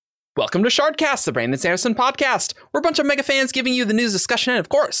Welcome to Shardcast, the Brandon Sanderson podcast. We're a bunch of mega fans giving you the news, discussion, and of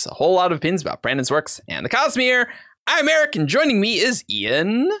course, a whole lot of opinions about Brandon's works and the Cosmere. I'm Eric, and joining me is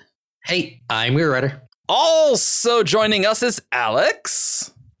Ian. Hey, I'm your writer. Also joining us is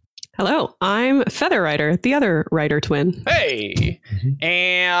Alex. Hello, I'm Feather Rider, the other Rider twin. Hey.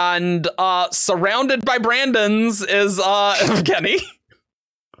 And surrounded by Brandons is Evgeny.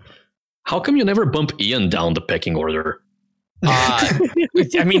 How come you never bump Ian down the pecking order?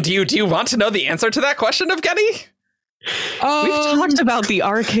 I mean, do you want to know the answer to that question, Evgeny? We've talked about the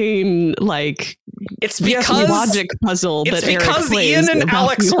arcane, it's because logic puzzle. It's that Eric because plays Ian and about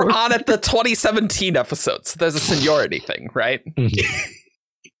Alex you. were on at the 2017 episodes. There's a seniority thing, right? And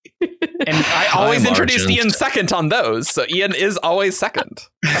I always introduced Argent. Ian second on those, so Ian is always second.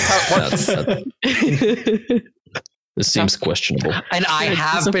 That's how it works. This seems questionable. And I You're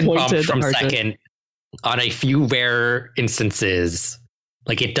have been bumped disappointed, from Arjun. second on a few rare instances.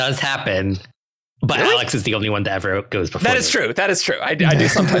 Like, it does happen, but Really? Alex is the only one that ever goes before. That is me. true. That is true. I do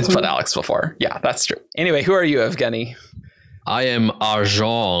sometimes put Alex before. Yeah, that's true. Anyway, who are you, Evgeny? I am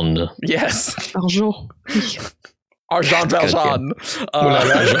Arjan. Yes. Argent. Arjan Valjean.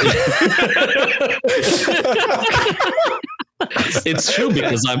 It's true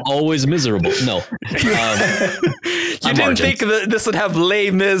because I'm always miserable. No. You I'm didn't Argent. think that this would have Les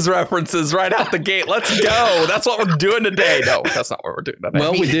Mis references right out the gate. Let's go. That's what we're doing today. No, that's not what we're doing today.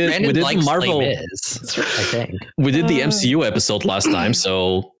 Well, we did Brandon the likes Marvel. Les Mis, I think. We did the MCU episode last time,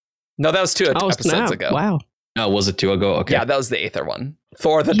 so No, that was two Oh, episodes snap. ago. Wow. was it 2 ago? Okay. Yeah, that was the Aether one.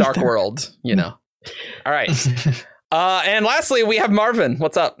 Thor: The Dark Aether. World, you know. All right. And lastly, we have Marvin.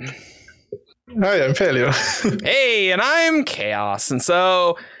 What's up? Hi, I'm Paleo. Hey, and I'm Chaos. And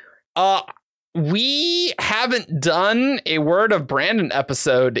so we haven't done a Word of Brandon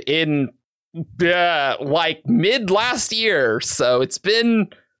episode in mid last year. So it's been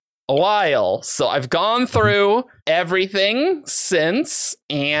a while. So I've gone through everything since,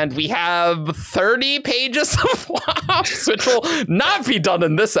 and we have 30 pages of flops, which will not be done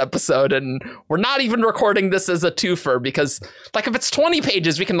in this episode. And we're not even recording this as a twofer because, if it's 20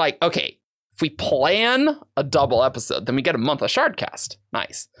 pages, we can okay, if we plan a double episode, then we get a month of Shardcast.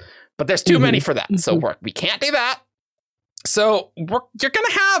 Nice. But there's too many for that. So we can't do that. So you're going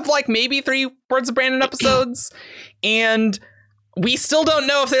to have maybe 3 Words of Brandon episodes. And we still don't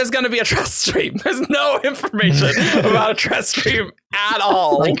know if there's going to be a trust stream. There's no information about a trust stream at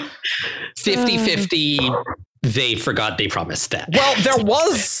all. 50-50, they forgot they promised that. Well, there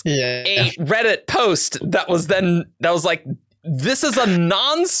was Yeah. a Reddit post that was like, this is a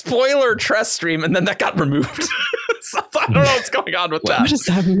non-spoiler trust stream, and then that got removed. So I don't know what's going on with What that. does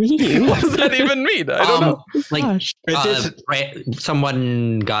that mean? What does that even mean? I don't know. Gosh.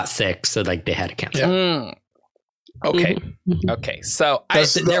 Someone got sick, so they had to cancel. Mm. Okay. Mhm. Okay. So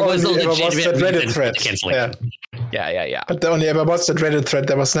There was a only ever was legitimate that Reddit reason for thread. the cancellation. yeah. But there only ever was that Reddit thread.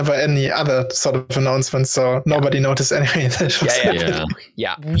 There was never any other sort of announcement, so nobody noticed anyway. That was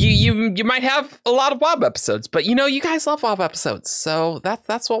Yeah. Yeah. You might have a lot of WoW episodes, but you guys love WoW episodes, so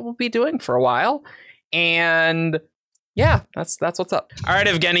that's what we'll be doing for a while. And yeah, that's what's up. All right,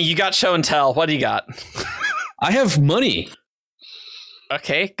 Evgeny, you got show and tell. What do you got? I have money.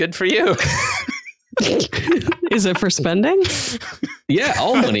 Okay, good for you. Is it for spending? Yeah,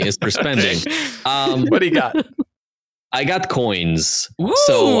 all money is for spending. What do you got? I got coins. Ooh.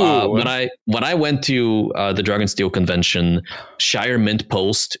 So when I went to the Dragonsteel convention, Shire Mint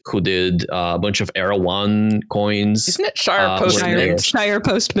Post, who did a bunch of Era 1 coins. Isn't it Shire Post Shire- Mint? Shire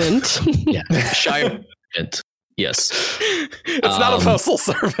Postmint. Yeah, Shire Mint. Yes. It's not a postal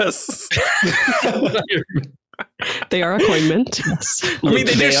service. They are a coin mint. Yes. I mean,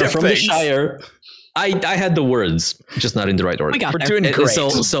 they do are ship from things. the Shire. I had the words, just not in the right order. We got We're there. doing great.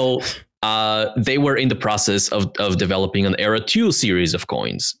 So they were in the process of developing an Era 2 series of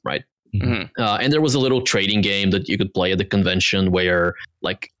coins, right? Mhm. And there was a little trading game that you could play at the convention where,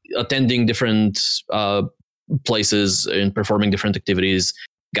 attending different places and performing different activities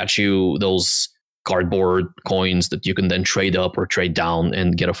got you those cardboard coins that you can then trade up or trade down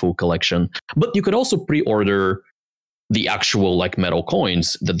and get a full collection. But you could also pre-order the actual metal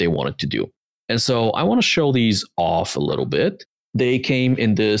coins that they wanted to do. And so I want to show these off a little bit. They came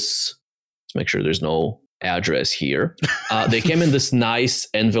in this, let's make sure there's no address here. They came in this nice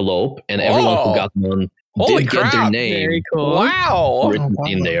envelope, and everyone Oh. who got one Holy did get their crap. name Very cool. Wow. written Oh,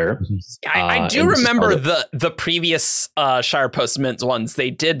 wow. in there. I do and remember so- the previous Shire Post Mint ones. They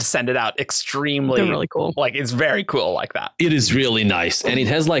did send it out extremely, They're really cool. it's very cool like that. It is really nice, and it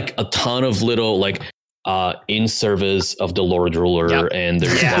has a ton of little in service of the Lord Ruler, Yep. and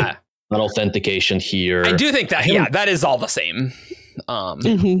there's Yeah, an authentication here. I do think that. I Yeah, haven't- that is all the same.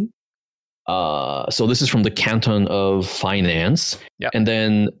 Mhm. So this is from the Canton of Finance. Yep. And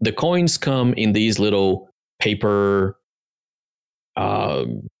then the coins come in these little paper,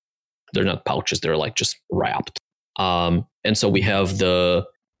 they're not pouches, they're like just wrapped. And so we have the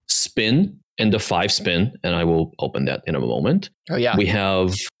spin and the 5 spin, and I will open that in a moment. Oh yeah, We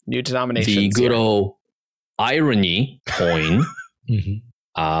have new denominations. the good here. old irony coin, Mhm.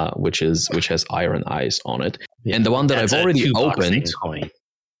 which has iron eyes on it. And the one that That's I've a already 2-boxing opened, coin.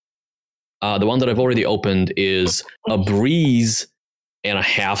 the one that I've already opened is a breeze and a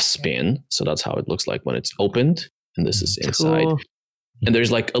half spin. So that's how it looks like when it's opened. And this is inside. Cool. And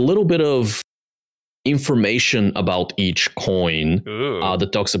there's like a little bit of information about each coin Ooh.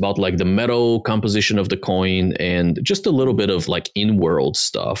 that talks about like the metal composition of the coin and just a little bit of like in-world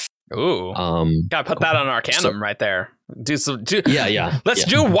stuff. Ooh. Gotta put that on Arcanum right there. Yeah. Let's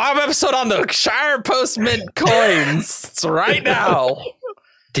do a WoW episode on the Shire Post Mint coins right now.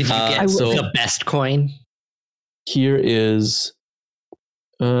 Did you get so the best coin? here is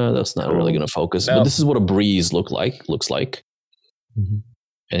that's not really going to focus, No. but this is what a breeze looks like. Mhm.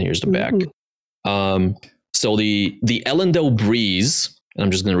 And here's the back. Ooh. So the Elendel Breeze, and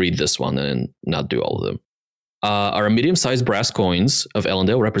I'm just going to read this one and not do all of them, are a medium-sized brass coins of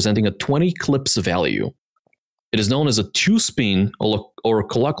Elendel representing a 20 clips value. It is known as a 2-spin or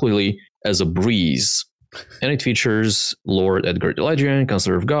colloquially as a breeze. And it features Lord Edgar Deladrian,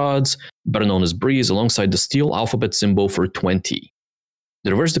 Counselor of Gods, better known as Breeze, alongside the steel alphabet symbol for 20.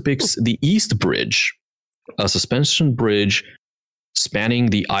 The reverse depicts the East Bridge, a suspension bridge spanning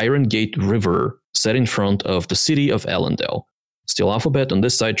the Iron Gate River set in front of the city of Elendel. Steel alphabet on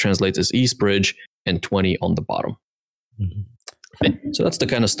this side translates as East Bridge and 20 on the bottom. Mhm. So that's the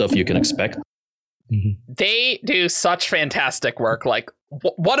kind of stuff you can expect. Mhm. They do such fantastic work. Like,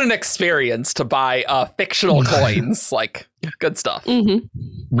 what an experience to buy fictional coins. Like, good stuff. Mhm.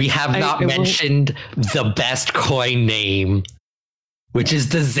 We have not I will- mentioned the best coin name, which is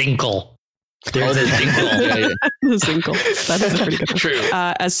the Zinkel. There's a Zinkel. Yeah. The Zinkel. That is a pretty good one. True.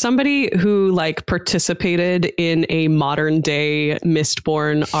 As somebody who like participated in a modern day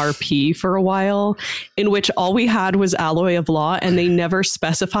Mistborn RP for a while, in which all we had was Alloy of Law, and they never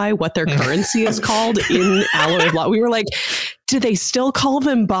specify what their currency is called in Alloy of Law. We were like, do they still call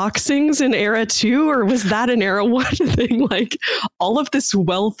them boxings in Era 2, or was that an Era 1 thing? Like all of this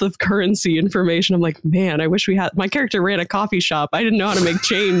wealth of currency information. I'm like, man, I wish we had. My character ran a coffee shop. I didn't know how to make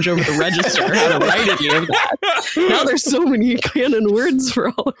change over the register, how to write any of that. Now there's so many canon words for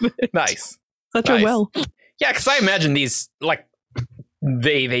all of it. Nice. Such Nice. a well. Yeah, because I imagine these, like,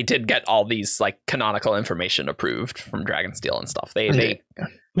 they did get all these, like, canonical information approved from Dragonsteel and stuff. They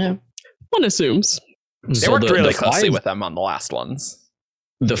One assumes. They worked really the closely 5 with them on the last ones.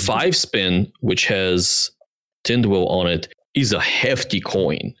 The 5 spin, which has Tindwell on it, is a hefty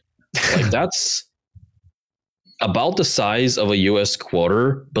coin. Like that's about the size of a US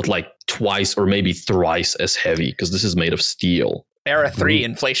quarter, but like twice or maybe thrice as heavy because this is made of steel. Era 3,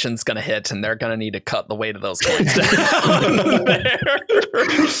 inflation's going to hit, and they're going to need to cut the weight of those coins down.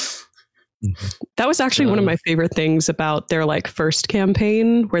 That was actually one of my favorite things about their like first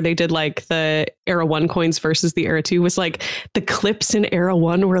campaign where they did like the Era 1 coins versus the Era 2 was like the clips in Era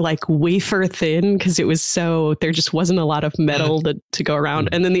 1 were like wafer thin because it was so there just wasn't a lot of metal to go around.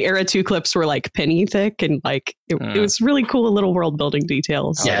 And then the Era 2 clips were like penny thick and like it was really cool little world building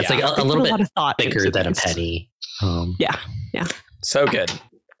details. Yeah, it's yeah. like They a little put bit lot of thought thicker into than a things. penny. Yeah. So good.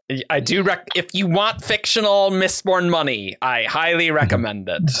 I do if you want fictional Mistborn money, I highly recommend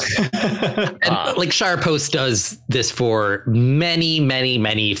it. And like Shire Post does this for many, many,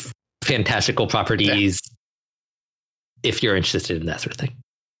 many fantastical properties. If you're interested in that sort of thing.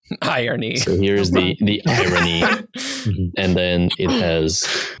 Irony. So here's the irony, Mhm. and then it has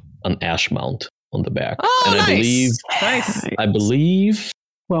an ash mount on the back. Oh, and nice. Nice. I believe,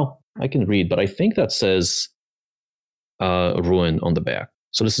 well, I can read, but I think that says Ruin on the back.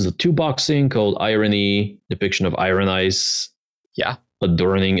 So this is a 2-boxing called Irony, depiction of Iron Eyes. Yeah.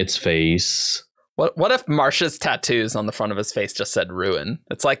 Adorning its face. What if Marsha's tattoos on the front of his face just said ruin?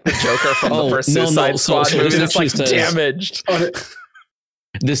 It's like the Joker from the first no, Suicide Squad so movie this that's like actually says- damaged.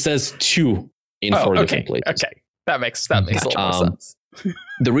 This says 2 in 4 okay. different places. Okay. That makes a little more sense.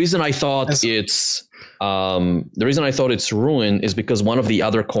 The reason I thought Yes. it's Ruin is because one of the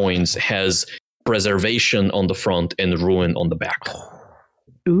other coins has preservation on the front and Ruin on the back.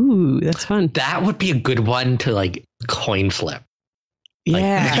 Ooh, that's fun. That would be a good one to like coin flip. Like,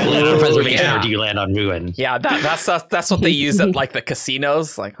 Yeah. do you land on preservation yeah. or do you land on ruin? Yeah, that's what they use at like the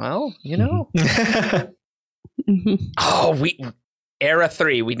casinos. Like, well, you know. Mhm. Oh, Era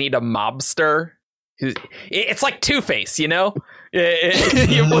 3, we need a mobster It's like Two-Face, you know?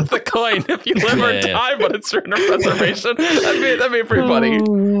 You flip the coin if you live or die, but it's turn of preservation. That'd be pretty funny.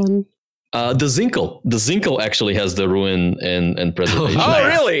 Man. The Zinkel actually has the ruin and preservation. Oh,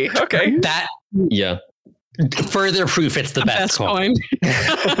 really? Okay. That Yeah. further proof it's the best coin.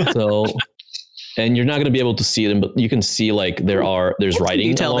 So, and you're not going to be able to see them, but you can see like there's writing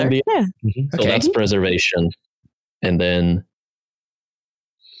Detail along there. the. Yeah. So that's preservation, and then.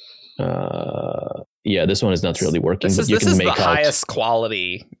 This one is not really working. This but is you this can is make the out. highest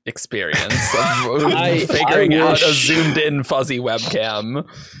quality experience of I figuring out a wish- zoomed in fuzzy webcam.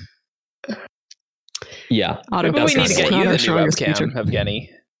 Yeah. Auto Maybe we need to get you the new strongest feature. webcam,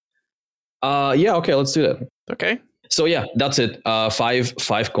 Evgeny. Yeah. Okay. Let's do that. Okay. So yeah, that's it.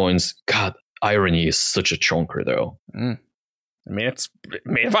 Five coins. God, irony is such a chonker though. I mean, it's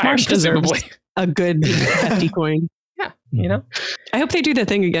made of iron, Marsh deserves presumably. a good hefty coin. Yeah, you know. I hope they do the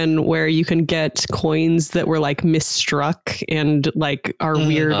thing again where you can get coins that were like misstruck and like are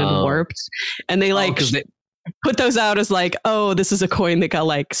weird and Oh. warped, and they like 'Cause they- put those out as like, oh, this is a coin that got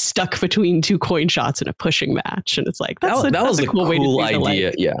like stuck between two coin shots in a pushing match, and it's like that was a cool way to do the, idea.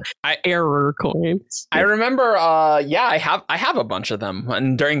 like, Yeah. error coins. I remember. I have a bunch of them,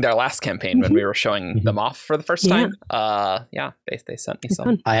 and during their last campaign when we were showing them off for the first Yeah. time. They sent me some.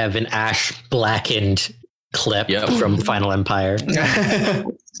 fun. I have an ash blackened clip Yep. from Final Empire.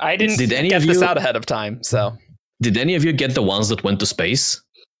 I didn't Did any get of this you- out ahead of time, so Did any of you get the ones that went to space?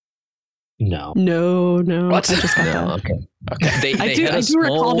 No. No, What? I just got that. Okay. They I do had a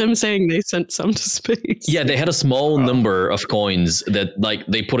recall small- them saying they sent some to space. Yeah, they had a small number of coins that like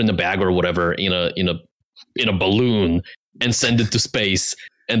they put in a bag or whatever in a balloon and send it to space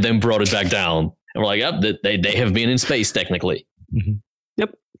and then brought it back down. And we're like, yep, they have been in space technically.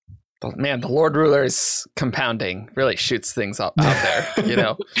 Man, the Lord Ruler's compounding really shoots things up out there. You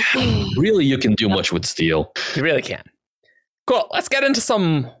know, Really, you can do much with steel. you really can. Cool. Let's get into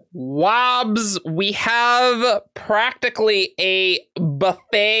some wobs. We have practically a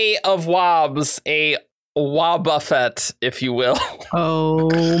buffet of wobs, a wob buffet, if you will.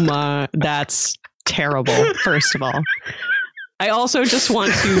 Oh my, that's terrible, first of all. I also just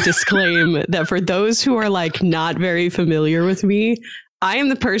want to disclaim that for those who are like not very familiar with me, I am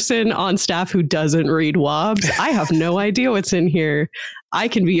the person on staff who doesn't read WOBs. I have no idea what's in here. I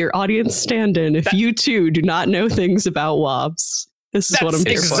can be your audience stand-in if you too do not know things about WOBs. This is what I'm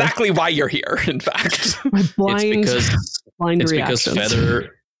That's here exactly why you're here, in fact. for. My blind It's because reactions.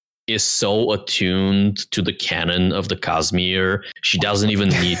 Feather is so attuned to the canon of the Cosmere. She doesn't even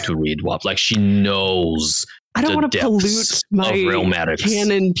need to read WAP. Like she knows I don't the want to depths pollute of my Realmatics.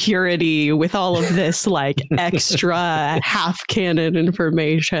 canon purity with all of this like extra half canon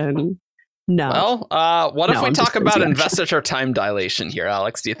information. No. Well, what if No, we I'm talk just about crazy, actually. investiture time dilation here,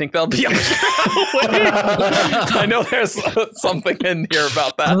 Alex? Do you think they'll be up your alley? I know there's something in here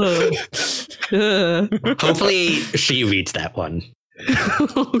about that. Hopefully she reads that one.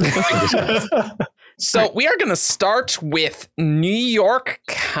 So we are going to start with New York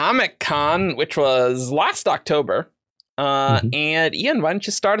Comic Con, which was last October. And Ian, why don't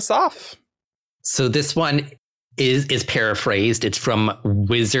you start us off? So this one is paraphrased. It's from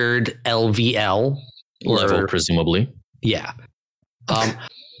Wizard LVL. Level, presumably. Yeah.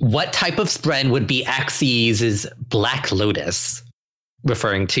 What type of spread would be Axes' Black Lotus?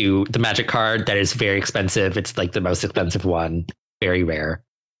 Referring to the magic card that is very expensive. It's like the most expensive one. Very rare.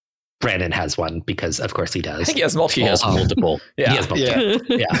 Brandon has one because, of course, he does. I think he has multiple. She has multiple. Yeah. He has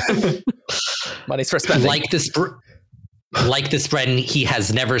multiple. Yeah. Money's for spending. Like this Brendan, he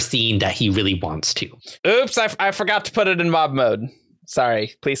has never seen that he really wants to. Oops, I forgot to put it in mob mode.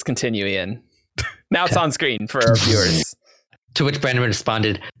 Sorry. Please continue, Ian. Now it's on screen for our viewers. To which Brandon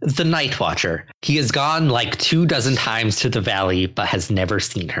responded, "The Night Watcher. He has gone like 24 times to the valley, but has never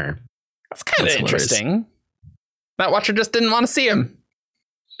seen her." That's kind of That's hilarious. interesting. That watcher just didn't want to see him.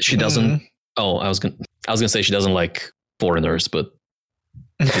 She doesn't. Oh, I was gonna say she doesn't like foreigners, but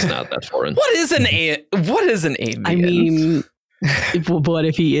she's not that foreign. What is an Amian? I mean, what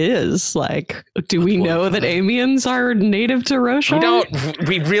if he is? Like, do we know that Amians are native to Roshar?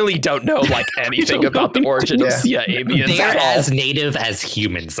 we really don't know like anything about the origin of Yeah. Sia Amians They are at all. as native as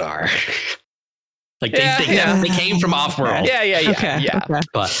humans are. Like Yeah, they came from off-world. Yeah. Okay. Okay.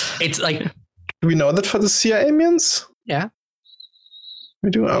 But it's like, Do we know that for the Sia Amians? Yeah. We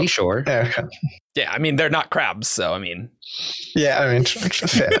do. are Oh. you sure? Yeah, okay. Yeah, I mean they're not crabs, so I mean Yeah, I mean,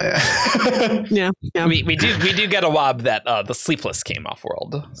 fair. Yeah. Yeah. we do get a wob that the Sleepless came off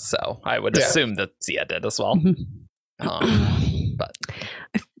world, so I would Yeah. assume that Sia did as well. Mhm. But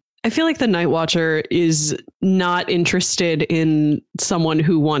I feel like the Night Watcher is not interested in someone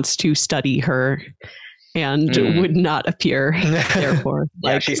who wants to study her and would not appear, therefore.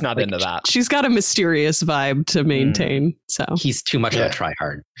 Yeah, she's not into that. She's got a mysterious vibe to maintain. So He's too much of a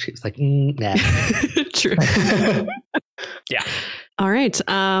tryhard. She's like, nah. true. Yeah. All right.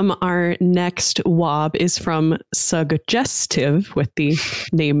 Our next wob is from Suggestive with the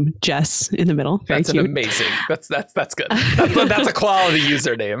name Jess in the middle. Very That's cute. an amazing. That's good. That's a quality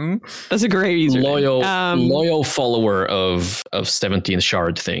username. That's a great username. Loyal follower of 17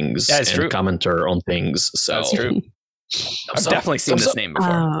 shard things That is and true. commenter on things. So That's true. I've definitely seen this name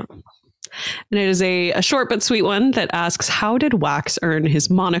before. And it is a short but sweet one that asks, how did Wax earn his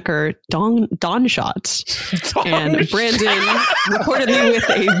moniker Dawn Shot? And Brandon, reportedly with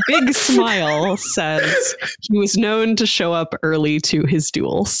a big smile, says he was known to show up early to his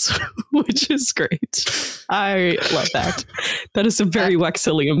duels, which is great. I love that. That is a very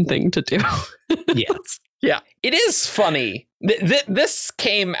Wexilium thing to do. Yes. Yeah, it is funny. This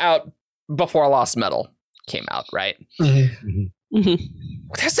came out before Lost Metal came out, right? Mhm.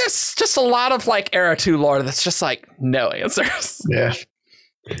 There's just a lot of like Era 2 lore that's just like no answers. Yeah.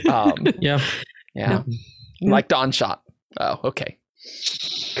 yeah. Yeah. Like Dawn Shot. Oh, okay.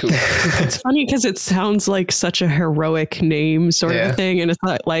 Cool. It's funny because it sounds like such a heroic name sort of thing. And it's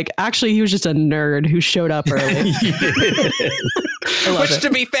not like, actually, he was just a nerd who showed up early. Which, to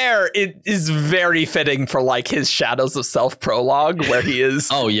be fair, it is very fitting for like his Shadows of Self prologue, where he is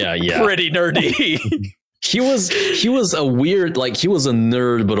pretty nerdy. He was a weird, like he was a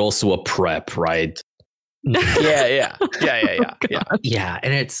nerd, but also a prep, right? Yeah. Yeah,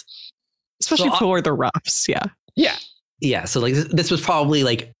 and it's Especially for the roughs, yeah. yeah. So like this was probably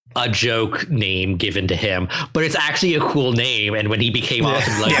like a joke name given to him, but it's actually a cool name. And when he became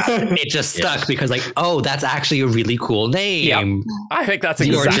awesome, like it just stuck because like, oh, that's actually a really cool name. Yeah. I think that's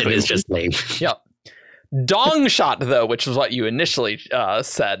The origin exactly is just lame. Yep. Dong Shot, though, which is what you initially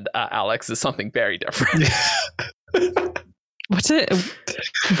said, Alex, is something very different. What's it?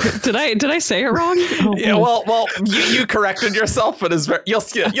 Did I say it wrong? Oh, Yeah, well, you corrected yourself, but you'll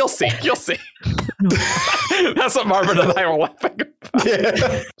see. That's what Marvin and I were laughing about.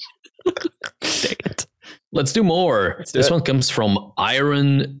 Yeah. dang it. Let's do more. Let's do This it. one comes from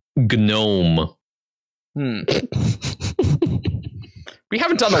Iron Gnome. We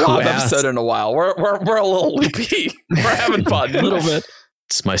haven't done a live asked? episode in a while. We're a little loopy. We're having fun a little bit.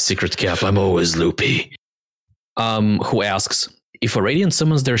 It's my secret cap. I'm always loopy. Who asks, if a Radiant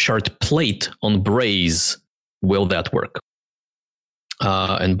summons their shard plate on Braze, will that work?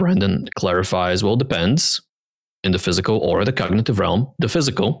 And Brandon clarifies, well, depends. In the physical or the cognitive realm. The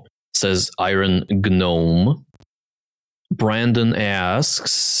physical, says Iron Gnome. Brandon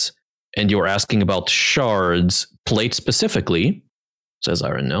asks, and you're asking about shards, plate specifically, says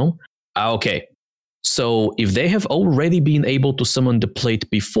Iron No. Okay, so if they have already been able to summon the plate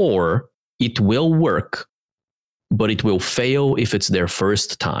before, it will work, but it will fail if it's their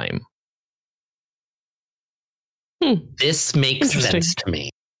first time. This makes Interesting. sense to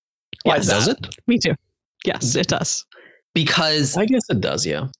me Why is Does that? it? Me too. Yes, it does. because I guess it does,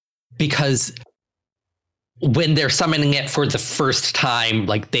 yeah. when they're summoning it for the first time,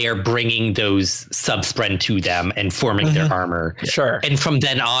 like they are bringing those subspren to them and forming their armor. Sure. And from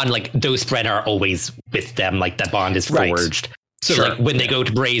then on, like those spren are always with them, like that bond is Right. forged. So Sure. like when they go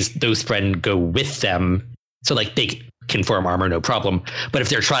to Braze, those spren go with them. So like they can form armor, no problem. But if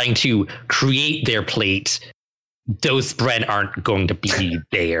they're trying to create their plate, those spren aren't going to be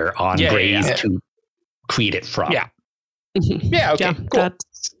there on Braze to create it from. Yeah. Yeah, okay, cool.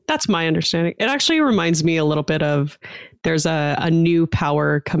 That's my understanding. It actually reminds me a little bit of there's a new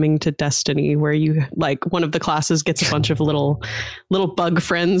power coming to Destiny where you like one of the classes gets a bunch of little bug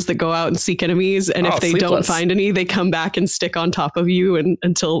friends that go out and seek enemies, and if they don't Sleepless. find any, they come back and stick on top of you and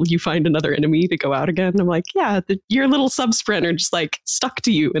until you find another enemy to go out again. I'm like, yeah, your little subsprint are just like stuck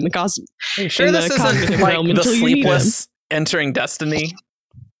to you in the cosmos. Are you sure in this the isn't cognitive like realm the until you need them. Sleepless entering Destiny?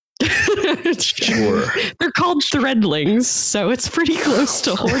 Sure. They're called threadlings, so it's pretty close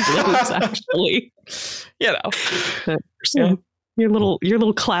to hordelings, actually. You know. Yeah. Your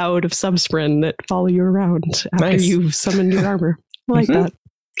little cloud of subspren that follow you around after Nice. you've summoned your armor. I like that.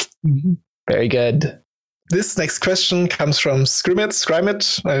 Very good. This next question comes from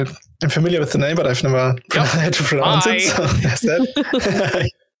Scrimit. I'm familiar with the name, but I've never had to pronounce Hi. it. So that's that.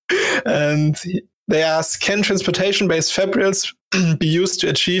 And they ask, can transportation-based fabrials be used to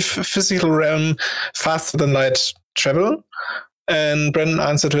achieve physical realm faster than light travel? And Brandon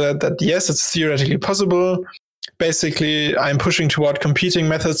answered to that yes, it's theoretically possible. basically, I'm pushing toward competing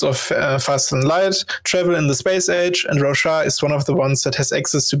methods of faster than light travel in the space age, and Roshar is one of the ones that has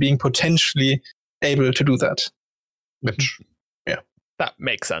access to being potentially able to do that. Which, That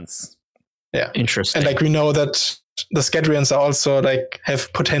makes sense. yeah. Interesting. And we know that the Scadrians are also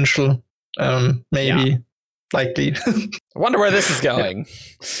have potential, maybe, likely. I wonder where this is going.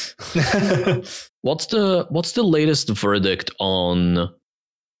 What's the latest verdict on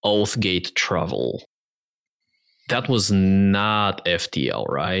Oathgate travel? That was not FTL,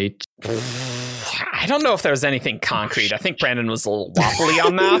 right? I don't know if there's anything concrete. I think Brandon was a little waffly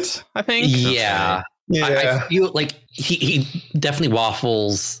on that, I think. Yeah. Yeah. I feel like he definitely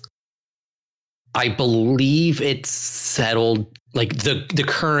waffles. I believe it's settled. Like the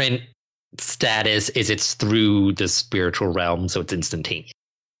current status is it's through the spiritual realm, so it's instantaneous.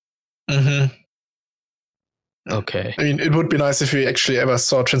 Mm-hmm. Okay. I mean, it would be nice if we actually ever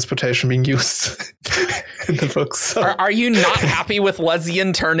saw transportation being used in the books. So. Are you not happy with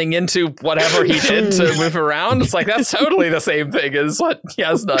Lezian turning into whatever he did to move around? It's like, that's totally the same thing as what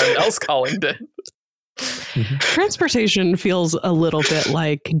Yasna and Elscalling did. Transportation feels a little bit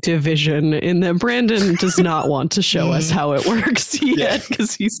like Division in that Brandon does not want to show us how it works yet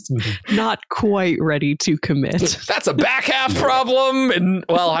because he's not quite ready to commit. That's a back half problem. And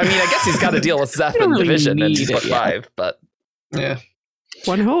well, I mean, I guess he's got to deal with Zeph and really Division in need book it yet. 5, but Yeah.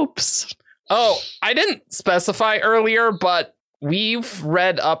 One hopes. oh, I didn't specify earlier, but we've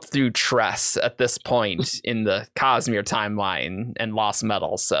read up through Tress at this point in the Cosmere timeline and Lost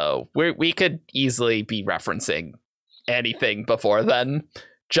Metal, so we could easily be referencing anything before then.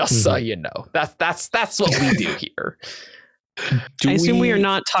 Just so you know, that's what we do here. I assume we are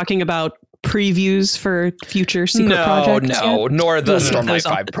not talking about previews for future secret projects. No, yet? nor the We'll leave Stormlight those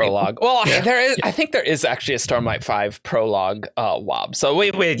off 5 the table. prologue. Well, Yeah. there is. I think there is actually a Stormlight 5 prologue wob. So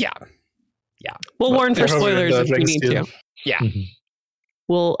wait, yeah. We'll warn for Yeah, probably spoilers the if we Ring need Steel. to.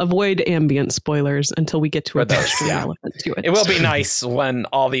 We'll avoid ambient spoilers until we get to For a those, question yeah. relevant to it. It will be nice when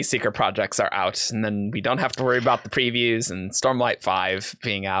all these secret projects are out, and then we don't have to worry about the previews and Stormlight 5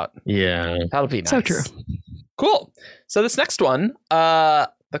 being out. Yeah. That'll be nice. So true. Cool. So this next one, the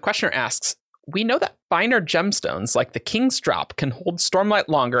questioner asks, we know that finer gemstones like the King's Drop can hold Stormlight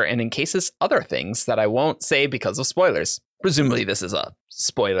longer and encases other things that I won't say because of spoilers. Presumably this is a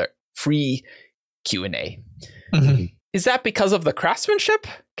spoiler-free Q&A. Mm-hmm. Is that because of the craftsmanship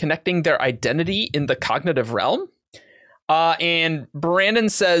connecting their identity in the cognitive realm? And Brandon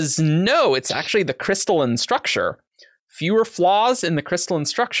says, no, it's actually the crystalline structure. Fewer flaws in the crystalline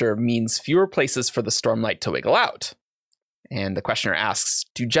structure means fewer places for the Stormlight to wiggle out. And the questioner asks,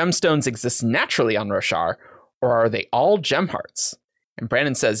 do gemstones exist naturally on Roshar, or are they all gem hearts? And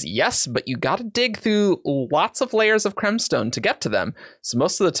Brandon says, yes, but you gotta dig through lots of layers of cremstone to get to them, so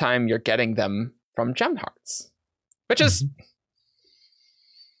most of the time you're getting them from gem hearts. Which is...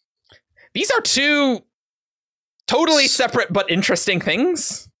 These are two totally separate but interesting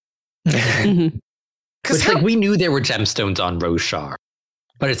things. Mhm. Because Which, like, we knew there were gemstones on Roshar,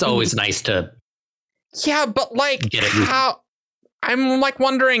 but it's always nice to yeah, but like Get it. how... I'm like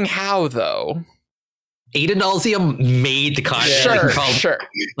wondering how though. Adenalsium made the content. Sure.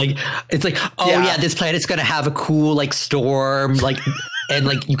 Like it's like, oh Yeah. yeah, this planet's gonna have a cool like storm, like and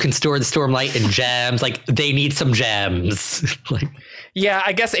like you can store the stormlight in gems. Like they need some gems. Like Yeah,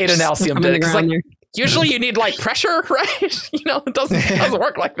 I guess Adenalsium Come did in it. the 'Cause, ground like, there. usually you need like pressure, right? You know, it doesn't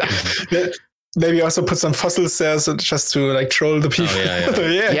work like that. Maybe also put some fossils there so just to like troll the people.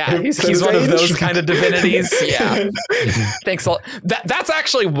 yeah. Yeah, he's one of those kind of divinities. Yeah. Thanks a lot. That's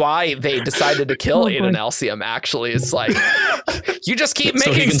actually why they decided to kill Oh, boy. Adenalsium, actually. It's like, you just keep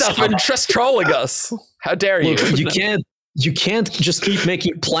So he making can stuff stop. and just trolling us. How dare you? Look, you can't just keep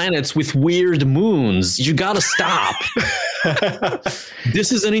making planets with weird moons. You gotta stop.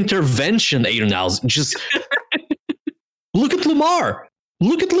 This is an intervention, Adenals. Just look at Lamar.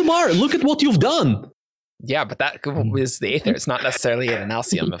 Look at Lamar. Look at what you've done. Yeah, but that is the Aether. It's not necessarily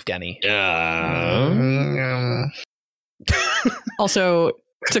Adenalsium, Evgeny. Yeah. Also,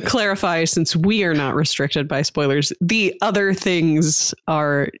 to clarify, since we are not restricted by spoilers, the other things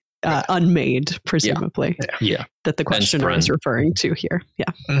are unmade, presumably, Yeah. that the questioner Spren. is referring to here. Yeah.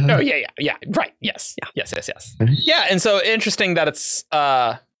 Oh, yeah. Right. Yes. Yes. Yeah, and so interesting that it's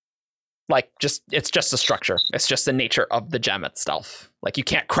it's just a structure. It's just the nature of the gem itself. Like you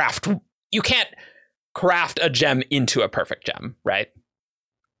can't craft a gem into a perfect gem, right?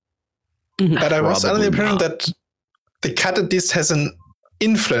 But I was under the Probably impression not. that the cut at least has an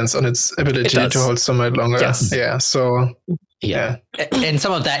influence on its ability does. to hold sunlight longer. Yes. Yeah. So yeah. And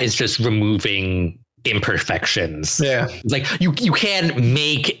some of that is just removing imperfections. yeah. Like you can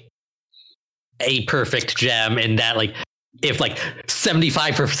make a perfect gem, and that like if like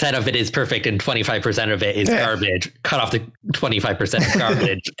 75% of it is perfect and 25% of it is garbage, cut off the 25%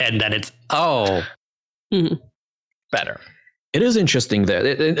 garbage, and then it's better. It is interesting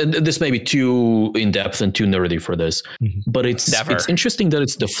that this may be too in depth and too nerdy for this, but it's interesting that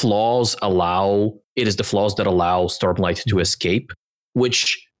it's the flaws that allow Stormlight to escape,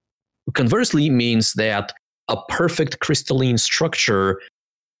 which conversely means that a perfect crystalline structure,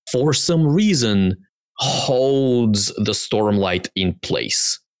 for some reason, holds the Stormlight in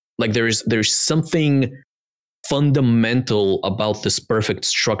place. Like there's something fundamental about this perfect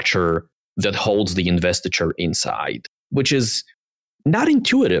structure that holds the investiture inside, which is not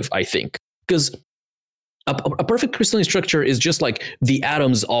intuitive, I think, because a perfect crystalline structure is just like the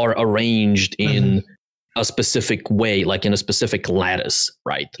atoms are arranged in a specific way, like in a specific lattice,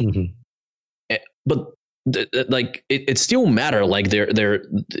 right? But like it still matter. Like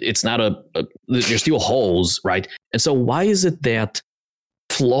it's not there's still holes, right? And so why is it that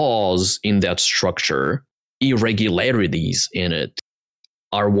flaws in that structure, irregularities in it,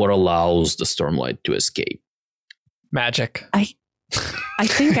 are what allows the Stormlight to escape? Magic. I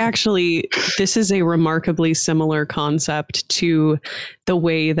think actually this is a remarkably similar concept to the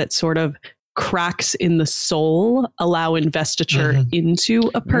way that sort of cracks in the soul allow investiture into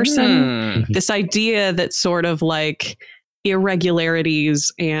a person. This idea that sort of like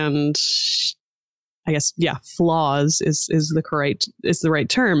irregularities and I guess, flaws is the right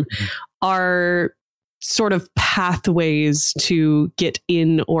term, are sort of pathways to get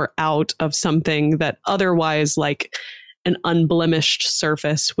in or out of something that otherwise, like an unblemished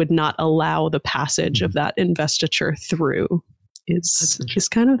surface, would not allow the passage of that investiture through. Is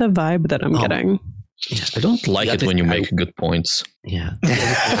kind of the vibe that I'm getting. I don't like it when you make good points. Yeah.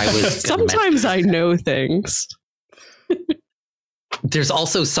 Sometimes I know things. There's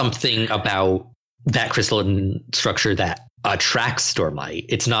also something about that crystalline structure that attracts Stormlight.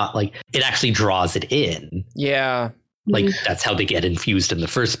 It's not like it actually draws it in. Yeah. Like that's how they get infused in the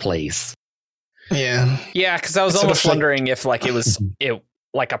first place. Yeah. Yeah, because I was almost wondering if like it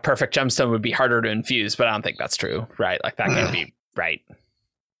like a perfect gemstone would be harder to infuse, but I don't think that's true, right? Like that can't be right.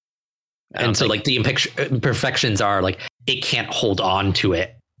 And so like the imperfections are like it can't hold on to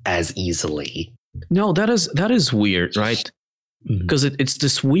it as easily. No, that is weird, right? Because it's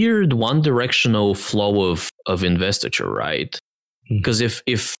this weird one-directional flow of investiture, right? Because if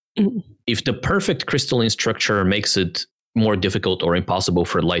the perfect crystalline structure makes it more difficult or impossible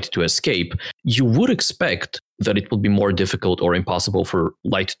for light to escape, you would expect that it would be more difficult or impossible for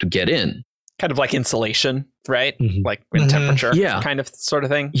light to get in. Kind of like insulation, right? Like in temperature, kind of sort of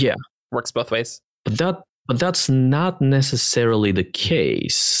thing. Yeah, works both ways. But that's not necessarily the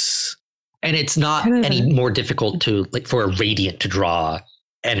case. And it's not any more difficult to like for a radiant to draw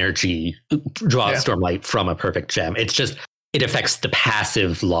Stormlight from a perfect gem. It's just it affects the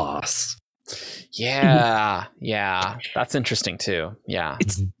passive loss. Yeah, that's interesting too. Yeah,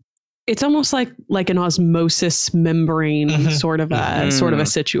 it's almost like an osmosis membrane sort of a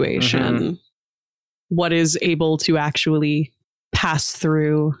situation. What is able to actually pass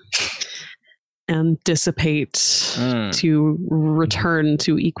through and dissipate to return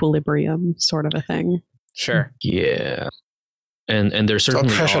to equilibrium, sort of a thing. Sure. Yeah. And there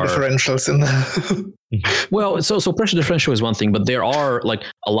certainly pressure differentials in the well, so pressure differential is one thing, but there are like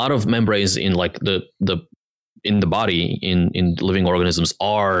a lot of membranes in like the in the body in living organisms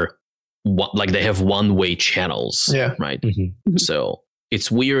are like they have one-way channels, right? So it's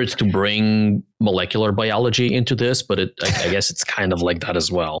weird to bring molecular biology into this, but I guess it's kind of like that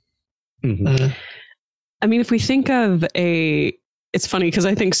as well. I mean, if we think of it's funny because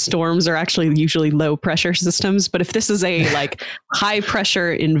I think storms are actually usually low pressure systems, but if this is a like high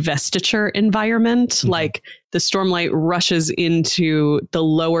pressure investiture environment, like the Stormlight rushes into the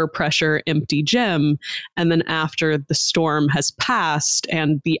lower pressure empty gem, and then after the storm has passed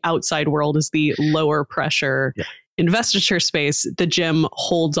and the outside world is the lower pressure investiture space, the gem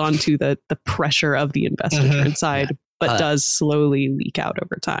holds onto the pressure of the investiture inside, but does slowly leak out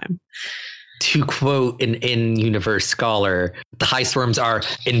over time. To quote an in-universe scholar, the high storms are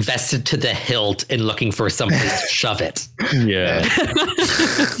invested to the hilt and looking for someplace to shove it. Yeah.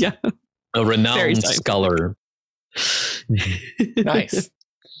 A renowned scholar. Nice.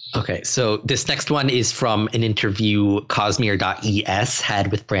 Okay, so this next one is from an interview Cosmere.es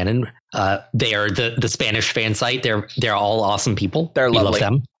had with Brandon. They are the Spanish fan site. They're all awesome people. They're lovely. We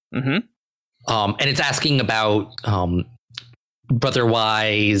love them. And it's asking about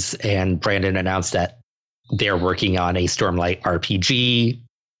Brotherwise, and Brandon announced that they're working on a Stormlight RPG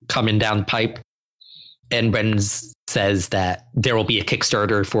coming down the pipe. And Brandon's says that there will be a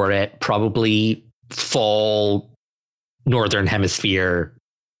Kickstarter for it, probably fall Northern Hemisphere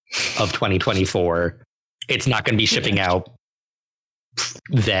of 2024. It's not going to be shipping out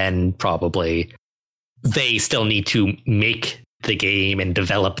then, probably. They still need to make the game and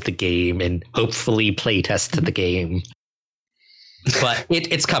develop the game and hopefully playtest the game. But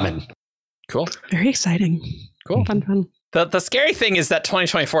it's coming. Cool. Very exciting. Cool. Fun. The scary thing is that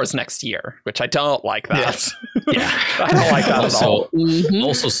 2024 is next year, which I don't like that. Yeah. I don't like that at all.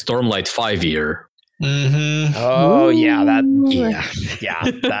 Also Stormlight 5-year. Mm-hmm. Oh, yeah, that. Yeah.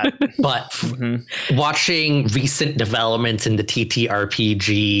 That. But Mhm. watching recent developments in the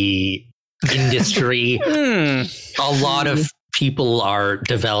TTRPG industry, Hmm. a lot of people are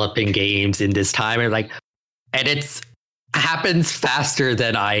developing games in this time, and it's happens faster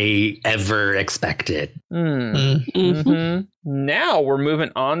than I ever expected. Now we're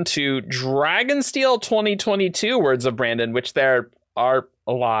moving on to Dragonsteel 2022 Words of Brandon, which there are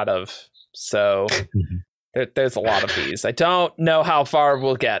a lot of. So there's a lot of these. I don't know how far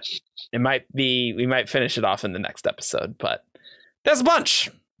we'll get. We might finish it off in the next episode, but there's a bunch.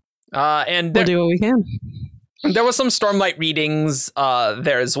 And We'll do what we can. there was some Stormlight readings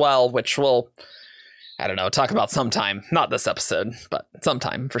there as well, which we'll, I don't know, talk about sometime. Not this episode, but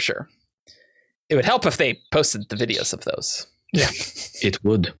sometime for sure. It would help if they posted the videos of those. Yeah. It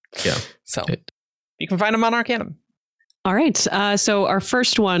would. Yeah. So you can find them on Arcanum. All right. So our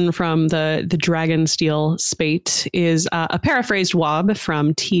first one from the Dragonsteel spate is a paraphrased wob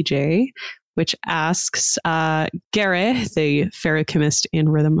from TJ, which asks, Gary, the ferrochemist in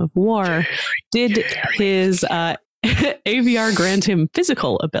Rhythm of War, did his AVR grant him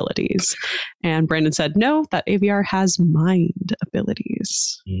physical abilities? And Brandon said, no, that AVR has mind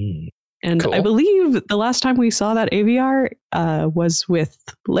abilities. And Cool. I believe the last time we saw that AVR was with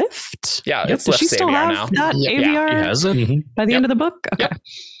Lift. Yeah, Yep. it's Does she Lift's still AVR have now. that Yeah, AVR He has it. by the end of the book? Okay. Yep.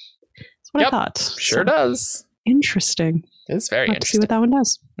 That's what I thought. Sure does. Interesting. It's very Have to see interesting. what that one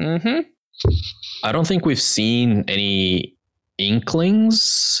does. Mm-hmm. I don't think we've seen any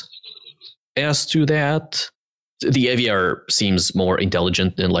inklings as to that. The AVR seems more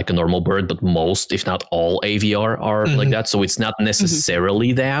intelligent than like a normal bird, but most, if not all, AVR are like that. So it's not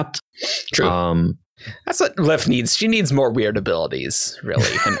necessarily that. True. That's what Lift needs. She needs more weird abilities, really,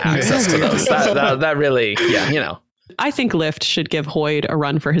 and access to those. That really, yeah, you know. I think Lift should give Hoyd a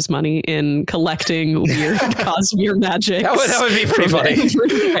run for his money in collecting weird Cosmere magic. That would be pretty funny.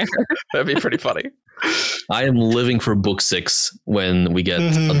 That'd be pretty funny. I am living for book 6 when we get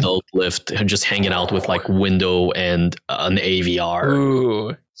adult Lift just hanging out with like Window and an AVR.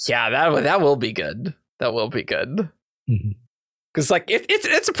 Ooh, yeah, that will be good. That will be good. Because like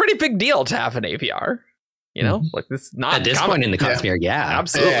it's a pretty big deal to have an AVR. You know, like it's not At this common. point in the Cosmere, yeah.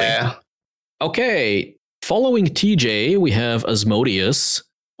 Absolutely. Yeah. Okay, following TJ, we have Asmodeus,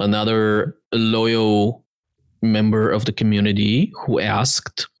 another loyal member of the community, who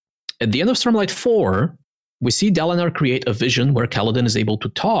asked, at the end of Stormlight 4, we see Dalinar create a vision where Kaladin is able to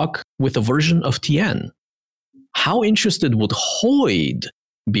talk with a version of Tien. How interested would Hoyd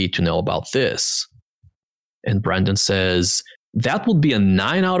be to know about this? And Brandon says, that would be a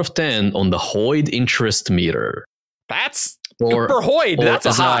 9 out of 10 on the Hoyd interest meter. That's Or, for Hoyd. or That's a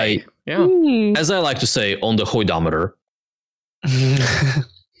as high. Yeah. Hmm. as I like to say, on the Hoydometer.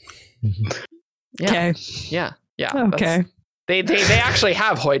 Okay. Yeah. Yeah. Okay. They actually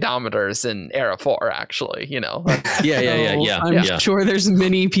have Hoydometers in Era 4, actually, you know. Yeah. I'm sure there's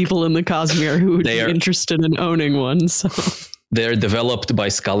many people in the Cosmere who would They be are- interested in owning one. So They're developed by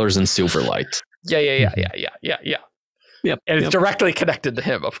scholars in Silverlight. Yeah. yep. And it's yep. directly connected to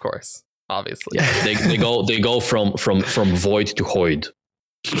him, of course, obviously. Yeah, they go from Void to Hoyd.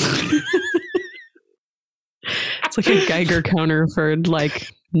 It's like a Geiger counter for like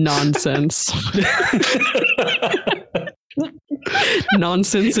nonsense.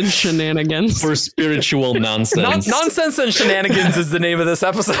 Nonsense and shenanigans. For spiritual nonsense. Nonsense and Shenanigans is the name of this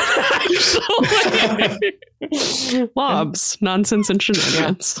episode, actually. Lobs. Nonsense and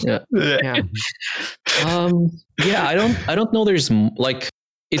shenanigans. Yeah. Yeah. I don't know. There's like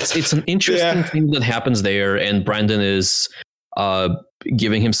it's an interesting thing that happens there, and Brandon is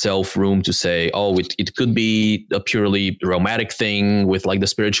giving himself room to say, oh, it could be a purely romantic thing with like the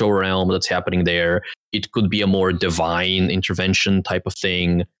spiritual realm that's happening there. It could be a more divine intervention type of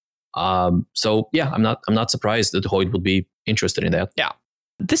thing. So yeah, I'm not surprised that Hoyd would be interested in that. Yeah.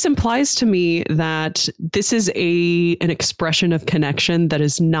 This implies to me that this is an expression of connection that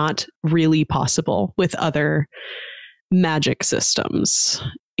is not really possible with other magic systems.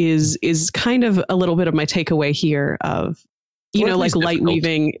 Is kind of a little bit of my takeaway here of, you Or know, at like least light difficult.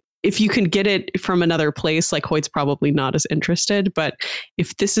 weaving. if you can get it from another place, like Hoyt's probably not as interested. But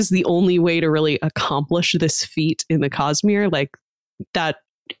if this is the only way to really accomplish this feat in the Cosmere, like that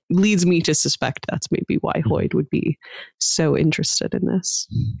leads me to suspect that's maybe why Hoyt would be so interested in this.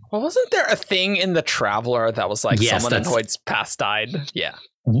 Well, wasn't there a thing in the Traveler that was like Yes, someone in that's- Hoyt's past died? Yeah.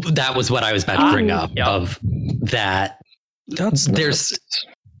 That was what I was about to bring up. Yep. Of that,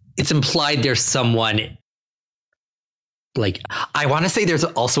 it's implied there's someone. Like, I want to say there's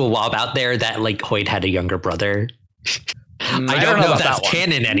also a wob out there that like Hoyt had a younger brother. I don't know if that's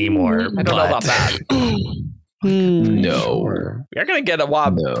canon anymore. I don't know about that. No. We're gonna get a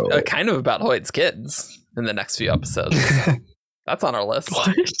wob No. kind of about Hoyt's kids in the next few episodes. That's on our list.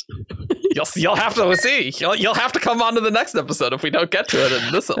 What? You'll have to see. You'll have to come on to the next episode if we don't get to it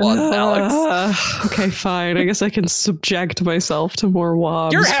in this one, Alex. Okay, fine. I guess I can subject myself to more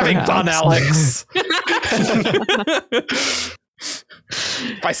wobs. You're having fun, perhaps. Alex.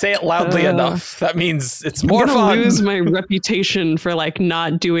 If I say it loudly enough, that means it's I'm more gonna fun. lose my reputation for like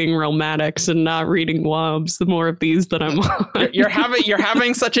not doing romantics and not reading wobs. The more of these that I'm on, You're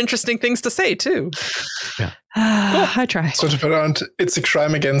having such interesting things to say too. I try. Sort of around, it's a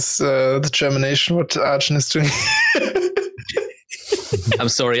crime against the Germination, what Arjun is doing. I'm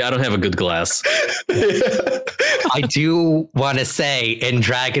sorry, I don't have a good glass. I do want to say in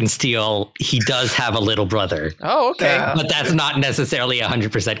Dragonsteel, he does have a little brother, Oh, okay. Yeah. but that's not necessarily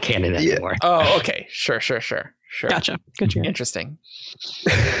 100% canon anymore. Oh, okay. Sure. Gotcha. Good year. Interesting.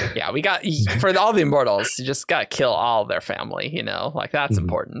 Yeah, we got for all the immortals. You just gotta kill all their family. You know, like that's Mhm.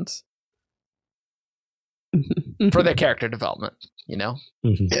 important for their character development. You know.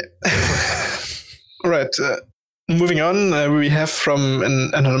 Mhm. All right. Moving on, we have from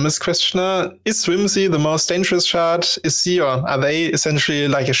an anonymous questioner: is Whimsy the most dangerous shard? Is he or are they essentially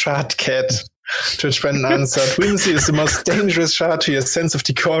like a shard cat? To which Brendan answered: Whimsy is the most dangerous shard to your sense of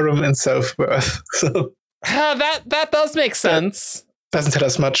decorum and self-worth. So That does make sense. doesn't tell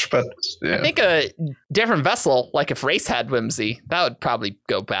us much, but I yeah. think a different vessel, like if Race had Whimsy, that would probably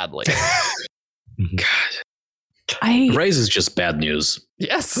go badly. Raise is just bad news.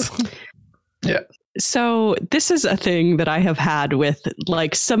 Yes. So this is a thing that I have had with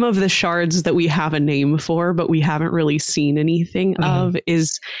like some of the shards that we have a name for, but we haven't really seen anything of,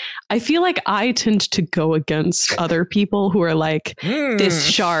 is I feel like I tend to go against other people who are like, this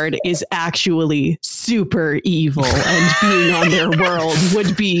shard is actually super evil and being on their world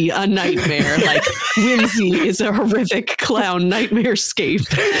would be a nightmare. Like Whimsy is a horrific clown nightmare scape.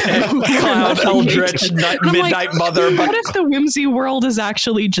 Cloud Eldritch Midnight Mother. What if the Whimsy world is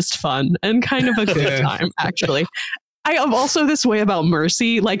actually just fun and kind of a good time, actually? I am also this way about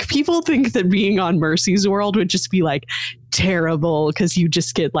Mercy. Like, people think that being on Mercy's world would just be like terrible because you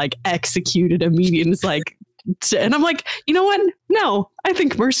just get like executed immediately. And it's like, and I'm like, you know what? No, I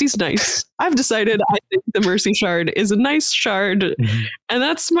think Mercy's nice. I've decided I think the Mercy shard is a nice shard, and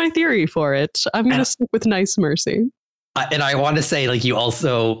that's my theory for it. I'm going to stick with nice Mercy. And I want to say, like, you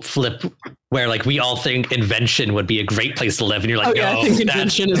also flip where, like, we all think Invention would be a great place to live, and you're like, I no, think that's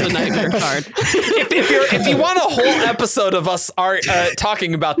Invention is a nightmare card. If you want a whole episode of us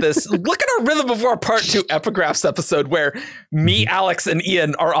talking about this, look at our Rhythm of War Part 2 epigraphs episode where me, Alex, and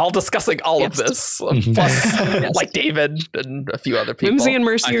Ian are all discussing all of this. Plus, like David and a few other people. Whimsy and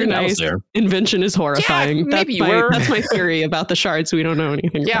Mercy are think I was nice. there. Invention is horrifying. Yeah, maybe you were. That's my theory about the shards we don't know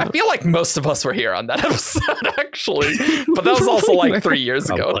anything Yeah, I about. feel like most of us were here on that episode, actually. But that was also like 3 years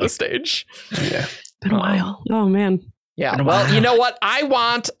ago at this stage. Yeah. Been a while. Oh, man. Yeah, well, you know what? I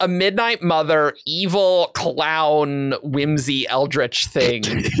want a Midnight Mother, evil clown, whimsy, eldritch thing.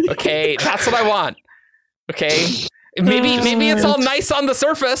 Okay, that's what I want. Okay, maybe it's all nice on the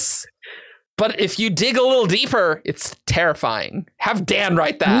surface, but if you dig a little deeper, it's terrifying. Have Dan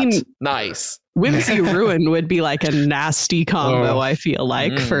write that. I mean- Nice. Whimsy Ruin would be like a nasty combo, I feel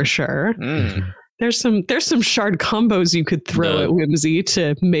like, for sure. Mm. There's some shard combos you could throw The- at Whimsy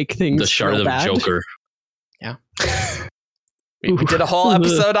to make things The shard real of bad. Joker. We did a whole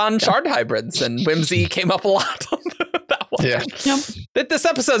episode on shard hybrids, and Whimsy came up a lot on that one. Yeah. Yep. This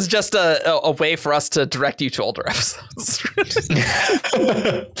episode's just a way for us to direct you to older episodes.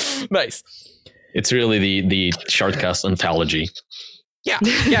 Nice. It's really the Shardcast anthology. Yeah,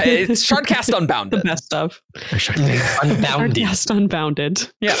 it's Shardcast The Unbounded. best of. unbounded. Shardcast Unbounded.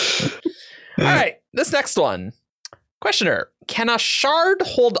 Yeah. All right, this next one. Questioner, can a shard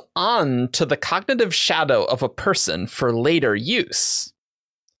hold on to the cognitive shadow of a person for later use?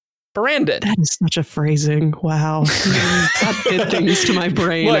 Brandon. That is such a phrasing. Wow. That did things to my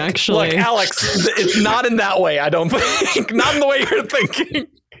brain, actually. Look, Alex, it's not in that way, I don't think. Not in the way you're thinking.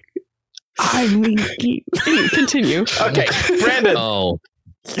 I mean, continue. Okay, Brandon. Oh,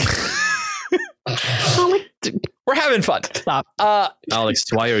 We're having fun. Stop. Alex,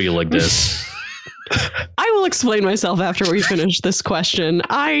 why are you like this? I will explain myself after we finish this question.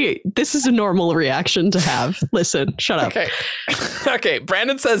 This is a normal reaction to have. Listen, shut up. Okay. Okay.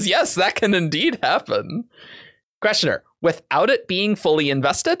 Brandon says, yes, that can indeed happen. Questioner, without it being fully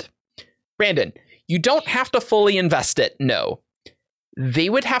invested? Brandon, you don't have to fully invest it. No. They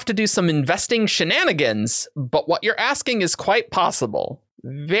would have to do some investing shenanigans, but what you're asking is quite possible.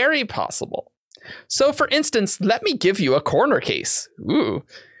 Very possible. So for instance, let me give you a corner case. Ooh.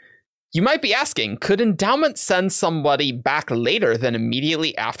 You might be asking, could endowment send somebody back later than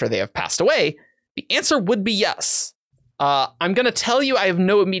immediately after they have passed away? The answer would be yes. I'm going to tell you I have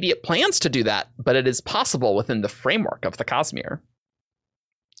no immediate plans to do that, but it is possible within the framework of the Cosmere.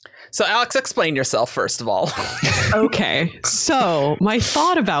 So Alex, explain yourself first of all. Okay, so my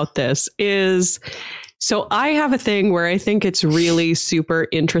thought about this is, so I have a thing where I think it's really super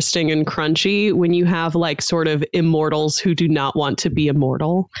interesting and crunchy when you have like sort of immortals who do not want to be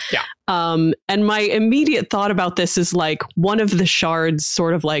immortal. Yeah. And my immediate thought about this is like one of the shards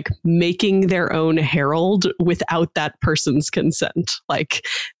sort of like making their own herald without that person's consent. Like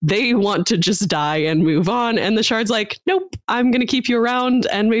they want to just die and move on. And the shard's like, nope, I'm going to keep you around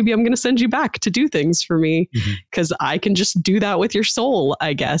and maybe I'm going to send you back to do things for me because I can just do that with your soul,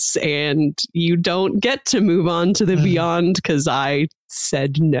 I guess. And you don't get to move on to the beyond because I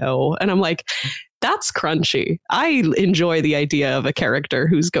said no. And I'm like, that's crunchy. I enjoy the idea of a character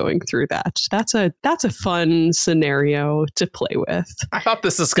who's going through that. That's a fun scenario to play with. I thought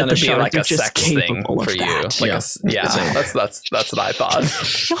this is going to be like a sex thing for you. That. Like that's what I thought.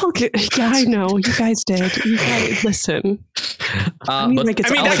 Yeah, I know. You guys did. You guys, listen. I mean, that could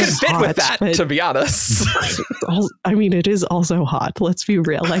fit with that, to be honest. I mean, it is also hot. Let's be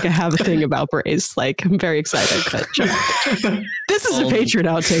real. Like, I have a thing about Braze. Like, I'm very excited. But this is a Patreon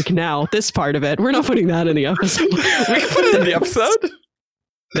outtake now. This part of it. We're not putting that in the episode. We can put it in the episode.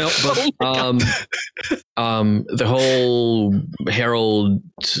 No, but the whole herald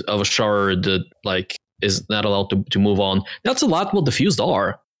of a shard that like is not allowed to move on. That's a lot what the fused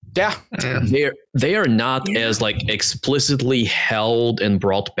are. Yeah. They are not as like explicitly held and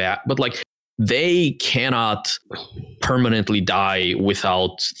brought back, but like they cannot permanently die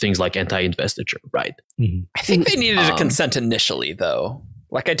without things like anti-investiture, right? I think they needed a consent initially, though.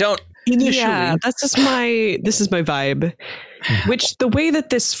 Like, I don't. Yeah, this is my vibe. Which the way that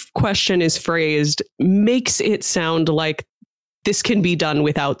this question is phrased makes it sound like this can be done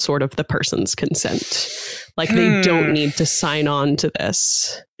without sort of the person's consent. Like they don't need to sign on to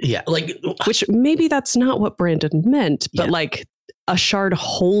this. Yeah, like which maybe that's not what Brandon meant, but like a shard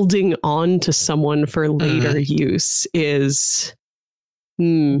holding on to someone for later use is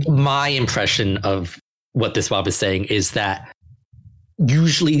my impression of what this Bob is saying is that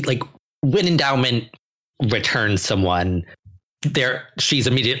usually like when endowment returns someone, she's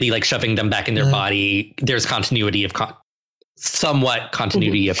immediately like shoving them back in their body. There's continuity of somewhat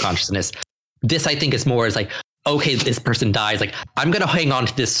continuity of consciousness. This I think is more as like, okay, this person dies. Like I'm going to hang on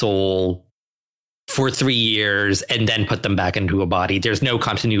to this soul for 3 years and then put them back into a body. There's no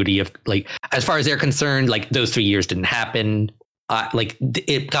continuity of like, as far as they're concerned, like those 3 years didn't happen. Like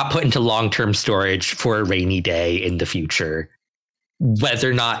it got put into long-term storage for a rainy day in the future. Whether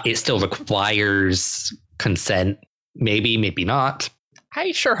or not it still requires consent, maybe not.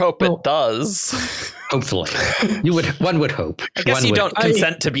 I sure hope it does. Hopefully, one would hope. I guess you don't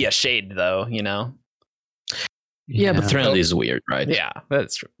consent to be a shade, though. You know. Yeah, but Threnody is weird, right? Yeah,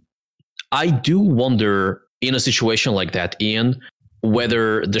 that's true. I do wonder in a situation like that, Ian,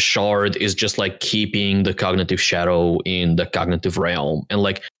 whether the shard is just like keeping the cognitive shadow in the cognitive realm, and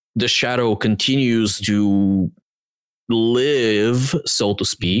like the shadow continues to live, so to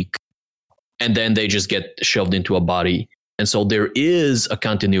speak, and then they just get shoved into a body. And so there is a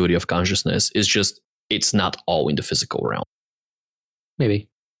continuity of consciousness. It's just, it's not all in the physical realm. Maybe.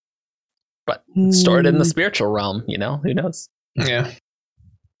 But stored in the spiritual realm, you know? Who knows? Yeah.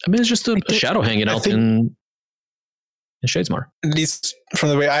 I mean, it's just a shadow hanging out in Shadesmar. At least from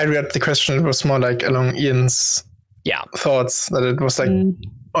the way I read the question, it was more like along Ian's thoughts, that it was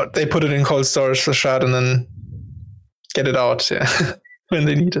like they put it in cold storage, the shard, and then get it out when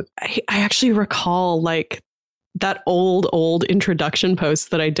they need it. I actually recall like that old introduction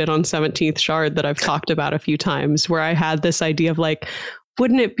post that I did on 17th Shard that I've talked about a few times, where I had this idea of like,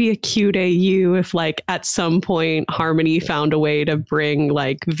 wouldn't it be a cute AU if like at some point Harmony found a way to bring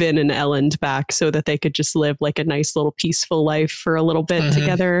like Vin and Elend back so that they could just live like a nice little peaceful life for a little bit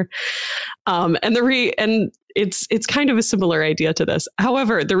together. And it's kind of a similar idea to this.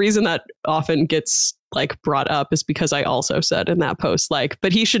 However, the reason that often gets like brought up is because I also said in that post, like,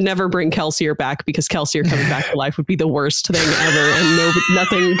 but he should never bring Kelsier back because Kelsier coming back to life would be the worst thing ever, and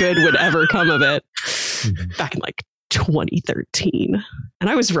nothing good would ever come of it. Back in like 2013, and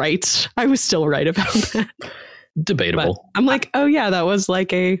I was right. I was still right about that. Debatable. But I'm like, oh yeah, that was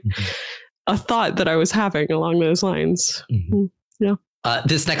like a thought that I was having along those lines. Yeah.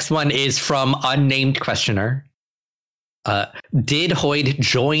 This next one is from unnamed questioner. Did Hoid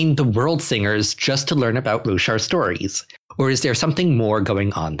join the World Singers just to learn about Roshar's stories? Or is there something more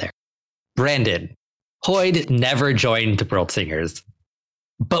going on there? Brandon, Hoid never joined the World Singers.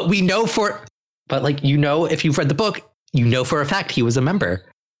 But we know if you've read the book, you know for a fact he was a member.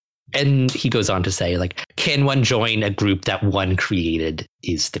 And he goes on to say, like, can one join a group that one created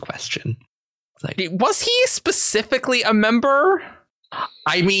is the question. Like, was he specifically a member?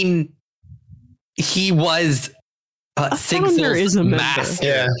 I mean, he was A founder is a member. master.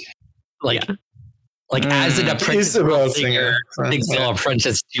 Yeah. Like as an apprentice He's a world singer, singer. Sigzil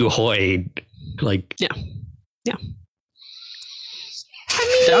apprentice to Hoid. Like, Yeah.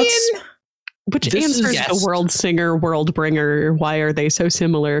 I mean, Which This is- answers yes. the world singer, world bringer, why are they so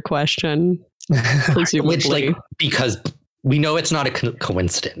similar question. Presumably. which, like, because we know it's not a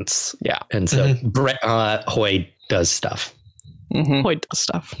coincidence. Yeah. And so Hoid does stuff, Hoid does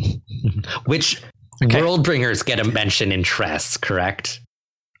stuff. which Okay. world bringers get a mention in Tress, correct?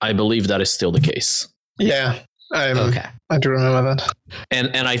 I believe that is still the case. Yeah. Okay. I do remember that.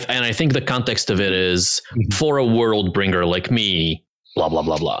 And I think the context of it is Mhm. for a world bringer like me, blah blah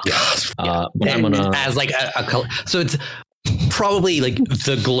blah blah. But I'm And gonna as like so it's probably like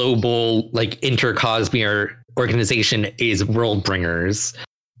the global like intercosmere organization is world bringers,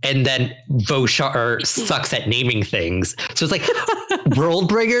 and then Voshar sucks at naming things, so it's like world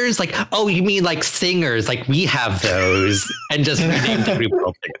bringers, like, oh, you mean like singers, like we have those, and just rename the group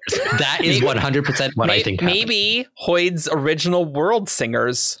world bringers. That is 100% what I think happened. maybe Hoid's original world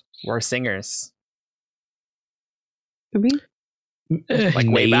singers were singers. Like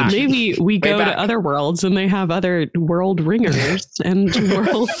way back. Maybe we go back. to other worlds and they have other world ringers and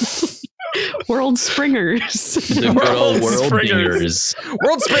world springers. the good old world Springers. bringers.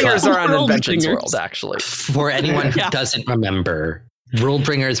 World springers are on World Inventions singers. World, actually. For anyone who Yeah. doesn't remember, world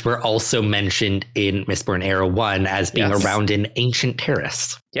bringers were also mentioned in Mistborn Era 1 as being Yes. around in Ancient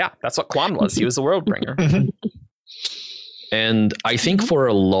Terrace. Yeah, that's what Quan was. He was a world bringer. And I think for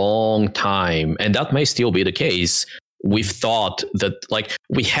a long time, and that may still be the case, we've thought that, like,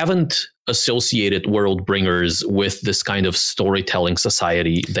 we haven't associated world bringers with this kind of storytelling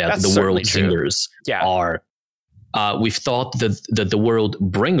society that That's the certainly world true. singers Yeah. are. We've thought that the world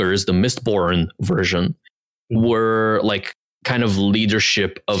bringers, the Mistborn version, were like kind of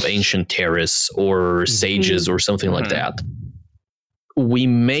leadership of Ancient Terrace or sages or something like Mhm. that. We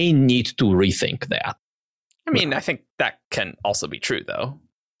may need to rethink that. I mean, I think that can also be true, though.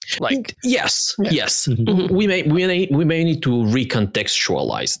 Like, Yes, Yeah. yes. Mhm. We may need to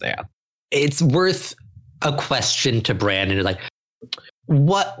recontextualize that. It's worth a question to Brandon, like,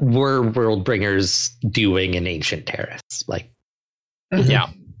 what were world bringers doing in Ancient Terrace? Like, yeah.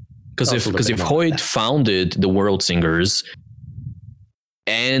 Because Tell if us a little bit more Hoid about that. founded the World Singers,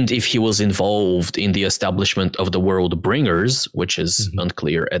 and if he was involved in the establishment of the World Bringers, which is Mhm.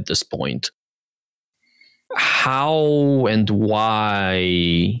 unclear at this point, how and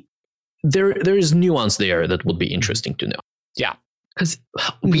why there is nuance there that would be interesting to know. because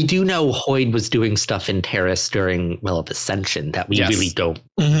we do know Hoid was doing stuff in Terrace during Well of Ascension that we Yes. really don't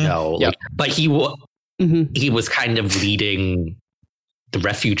Mhm. know. Yep. Like, but he was kind of leading the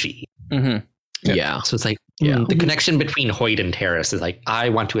refugee. hmm Yeah. Yeah. So it's like, Yeah. the connection between Hoid and Terrace is like, I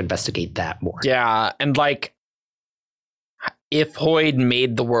want to investigate that more. Yeah, and like, if Hoid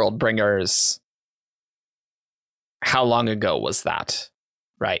made the world bringers, how long ago was that?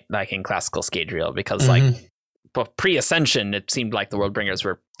 Right, like in classical Scadrial, because like, Mhm. but pre-Ascension, it seemed like the world bringers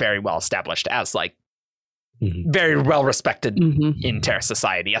were very well established as like Mhm. very well respected Mhm. in Terra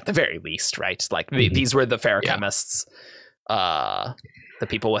society at the very least, right? Like Mhm. these were the Yeah. ferrochemists, the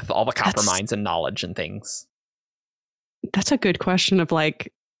people with all the copper That's- mines and knowledge and things. That's a good question of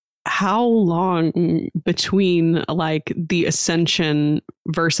like how long between like the ascension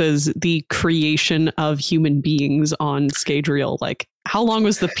versus the creation of human beings on Scadrial, like how long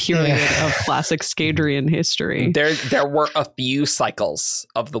was the period of classic Scadrian history? There were a few cycles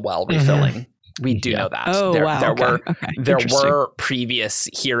of the well refilling. We do know that. Oh there, wow. there okay. were Okay. there Interesting. were previous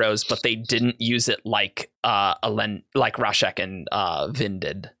heroes, but they didn't use it like like Rashek and Vin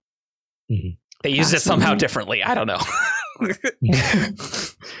did. Mhm. They used it somehow Fascinating. differently. I don't know.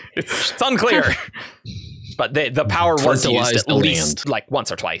 It's unclear. but the power was used Fertilize at the least land. like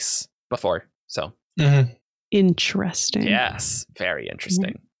once or twice before. So Mhm. Interesting. yes, very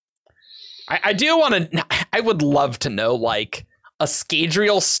interesting. I do want to. I would love to know like a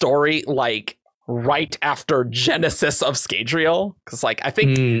Scadrial story, like right after Genesis of Scadrial, because like I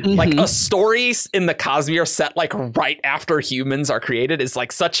think Mm, like Mhm. a story in the Cosmere set like right after humans are created is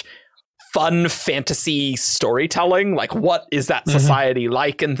like such fun fantasy storytelling. Like what is that Mhm. society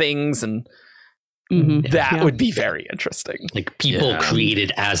like and things, and Mhm. that Yeah. would be very interesting. like people Yeah.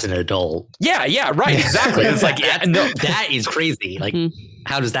 created as an adult. Yeah, right, exactly. It's like yeah, no, That is crazy. Like, Mhm.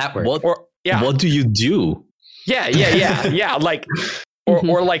 how does that work? What or yeah, what do you do? yeah, like Mhm.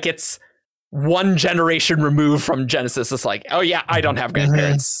 or like it's one generation removed from Genesis. It's like, oh yeah, I don't have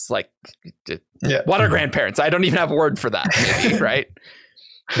grandparents. Like, Yeah. what are grandparents? I don't even have a word for that. Maybe, right?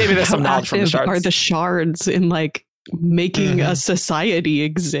 Maybe there's some How knowledge from the active shards. are the shards in like making a Mhm. society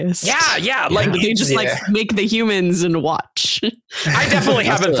exist? yeah, like They just like Yeah. make the humans and watch. I definitely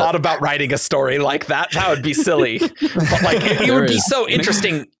That's haven't a- thought about writing a story like that. That would be silly. But like it would be so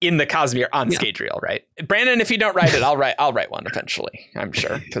interesting in the Cosmere on Yeah. Scadrial, right? Brandon, if you don't write it, I'll write one eventually. I'm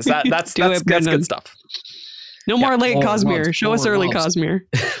sure because that's Do it, Brandon. good stuff. No more late More Cosmere. mobs, Show us more early mobs. Cosmere.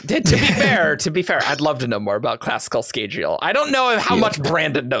 To be fair, I'd love to know more about classical Scadrial. I don't know how much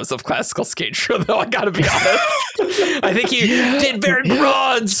Brandon knows of classical Scadrial, though. I gotta be honest. I think he did very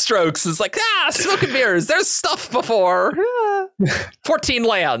broad strokes. It's like smoke and mirrors. There's stuff before. 14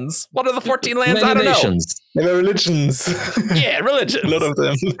 lands. What are the 14 lands? I Many don't know. nations. There were religions. Yeah, religion. A lot of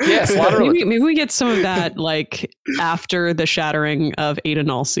them. Yes, a lot of Maybe we get some of that like after the shattering of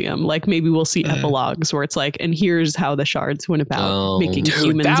Adenalcium. Like maybe we'll see Mhm. epilogues where it's like, and here's how the shards went about Oh. making Dude,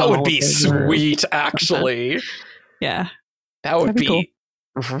 humans. that all would of be their work. sweet, actually. Yeah. That would That'd be be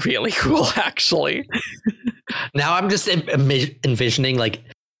really cool, actually. Now I'm just envisioning like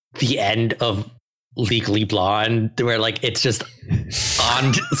the end of Legally Blonde, where like it's just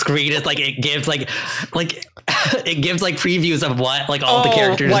on screen. It's like it gives like it gives like previews of what like all the Oh,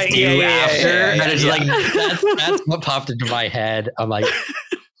 characters like, do yeah, after, yeah, and it's yeah. like that's what popped into my head. I'm like,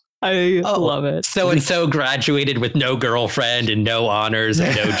 I Oh, love it. so and so graduated with no girlfriend and no honors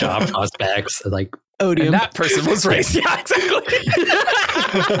and no job prospects. Like, Odium. And that person was raised. Yeah, exactly.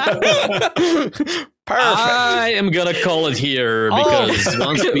 Perfect. I am gonna call it here Oh. because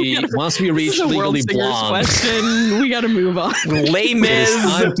once we This reach is a World Legally Singers Blonde, question. We got to move on. Les it Mis, is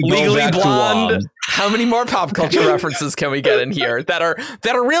time to go Legally back to Blonde. WoW. How many more pop culture references can we get in here that are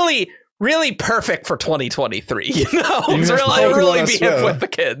really really perfect for 2023? You know, You it's have really Pokemon be as hip well. with the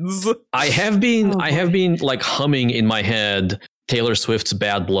kids. I have been Oh, boy. like humming in my head Taylor Swift's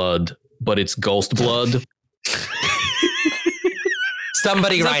Bad Blood, but it's Ghost Blood.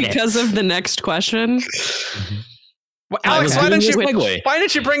 somebody Is that write it. because of the next question? Well, I Alex, was why doing don't you a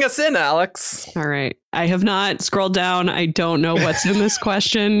segue. bring us in, Alex? All right. I have not scrolled down. I don't know what's in this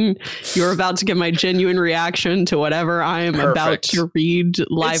question. You're about to get my genuine reaction to whatever I am about Perfect. to read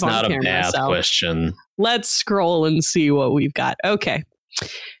live It's on not a camera. bad So question. let's scroll and see what we've got. Okay.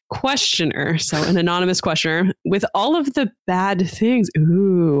 Questioner. So an anonymous questioner. With all of the bad things,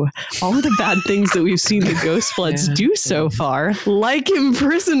 all of the bad things that we've seen the Ghostbloods do so far, like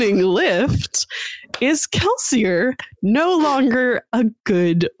imprisoning Lift, is Kelsier no longer a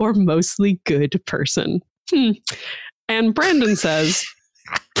good or mostly good person? And Brandon says,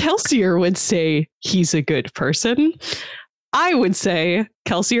 Kelsier would say he's a good person. I would say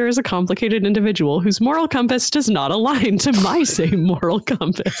Kelsier is a complicated individual whose moral compass does not align to my same moral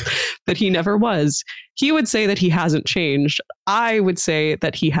compass, but he never was. He would say that he hasn't changed. I would say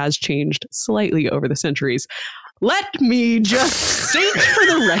that he has changed slightly over the centuries. Let me just state for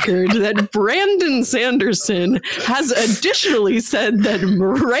the record that Brandon Sanderson has additionally said that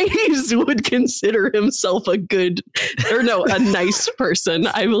Mraze would consider himself a nice person,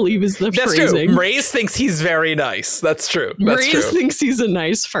 I believe is the That's phrasing. true. Mraze thinks he's very nice. That's true. That's Mraze true. thinks he's a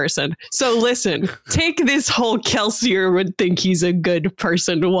nice person. So listen, take this whole Kelsier would think he's a good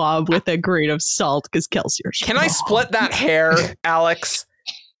person wob with a grain of salt, because Kelsier's Can I wrong. split that hair, Alex?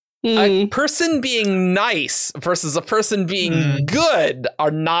 A person being nice versus a person being good are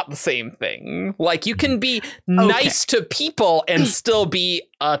not the same thing. Like you can be nice to people and still be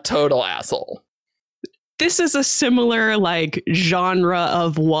a total asshole. This is a similar like genre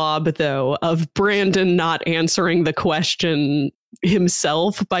of wob, though, of Brandon not answering the question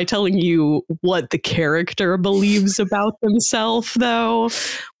himself by telling you what the character believes about himself, though.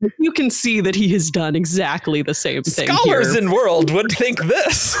 You can see that he has done exactly the same thing. Scholars here. in world would think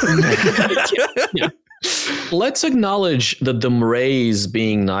this. Let's acknowledge that the Mraze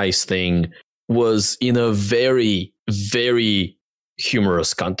being nice thing was in a very, very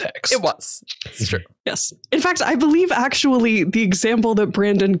humorous context. It was. It's true. Yes. In fact, I believe actually the example that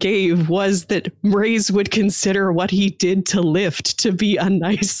Brandon gave was that Mraize would consider what he did to Lift to be a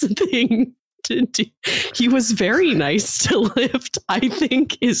nice thing to do. He was very nice to Lift, I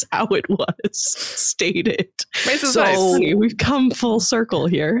think, is how it was stated. Mraize is So nice. we've come full circle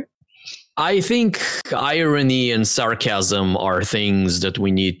here. I think irony and sarcasm are things that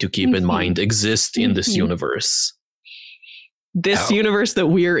we need to keep in Mhm. mind exist in this Mhm. universe. This Ow. universe that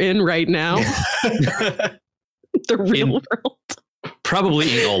we're in right now, the real world.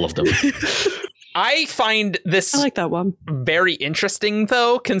 Probably in all of them. I find this I like that one. very interesting,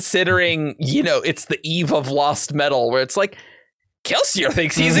 though, considering, it's the eve of Lost Metal, where it's like, Kelsier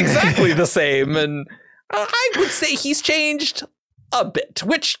thinks he's exactly the same. And I would say he's changed a bit,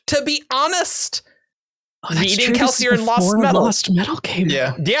 which, to be honest, Oh, that's reading true. This is Kelsier and Lost before Metal. Lost Metal came out.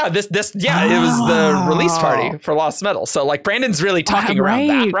 Yeah. Yeah, it was the release party for Lost Metal. So, like, Brandon's really talking around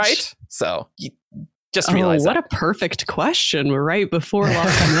that, right. right? So, you just Oh, realize what that. a perfect question right before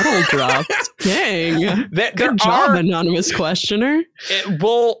Lost Metal dropped. Dang. There Good job, anonymous questioner.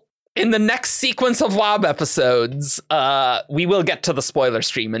 in the next sequence of Lab episodes, we will get to the spoiler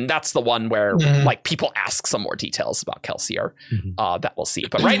stream, and that's the one where Mhm. like people ask some more details about Kelsier Mhm. that we'll see.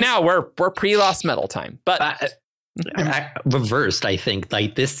 But right now we're pre-Lost Metal time. But Reversed, I think.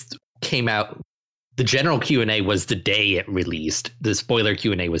 Like this came out. The general Q&A was the day it released. The spoiler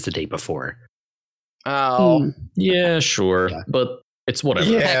Q&A was the day before. Yeah, sure. Yeah. But it's whatever.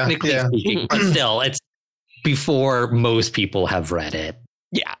 Yeah. Technically speaking, but still, it's before most people have read it.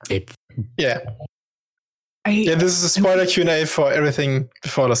 yeah, It's Yeah. This is a spoiler Q&A for everything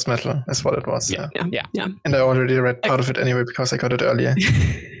before Lost Metal, is what it was. Yeah. Yeah. And I already read part of it anyway because I got it earlier.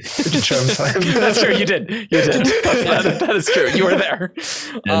 The German time. that's true. You did. That is true. You were there.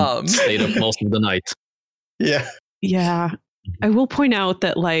 And stayed up most of the night. Yeah. Yeah. I will point out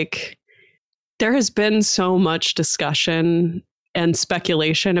that, like, there has been so much discussion and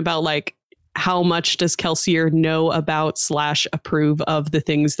speculation about, like, how much does Kelsier know about / approve of the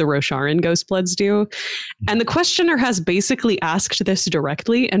things the Rosharan Ghostbloods do? And the questioner has basically asked this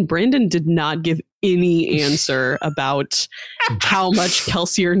directly, and Brandon did not give any answer about how much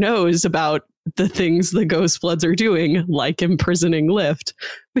Kelsier knows about the things the Ghostbloods are doing, like imprisoning Lift,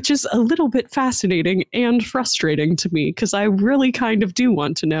 which is a little bit fascinating and frustrating to me, because I really kind of do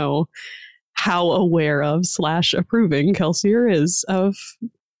want to know how aware of / approving Kelsier is of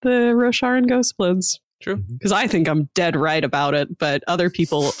the Rosharan Ghostbloods. True. Because I think I'm dead right about it, but other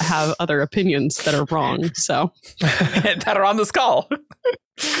people have other opinions that are wrong. So that are on this call.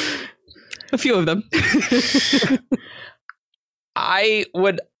 a few of them. I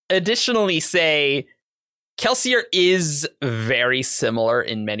would additionally say Kelsier is very similar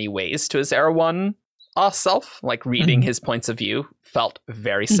in many ways to his Era 1 self. Like reading his points of view felt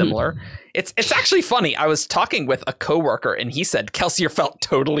very similar. It's actually funny. I was talking with a coworker and he said Kelsier felt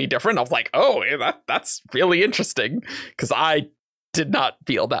totally different. I was like, oh, that's really interesting because I did not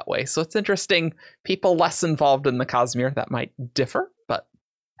feel that way. So it's interesting. People less involved in the Cosmere that might differ, but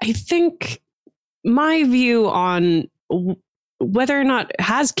I think my view on whether or not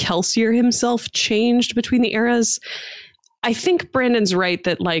has Kelsier himself changed between the eras, I think Brandon's right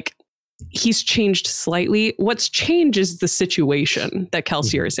that, like, he's changed slightly. What's changed is the situation that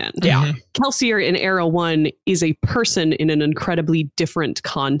Kelsier is in. Yeah. Kelsier in Era 1 is a person in an incredibly different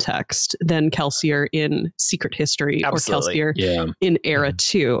context than Kelsier in Secret History Absolutely. or Kelsier Yeah. in Era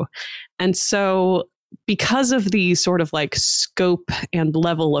 2. And so because of the sort of like scope and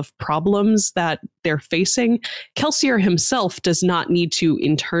level of problems that they're facing, Kelsier himself does not need to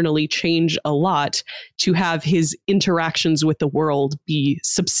internally change a lot to have his interactions with the world be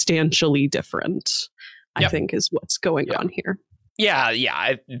substantially different, I Yep. think is what's going on here. yeah.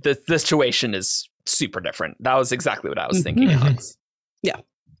 The situation is super different. That was exactly what I was thinking. Mhm. Alex.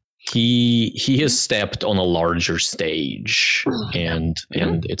 He has stepped on a larger stage, and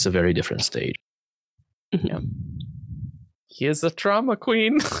it's a very different stage. He is a drama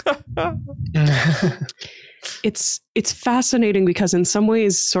queen. It's fascinating because in some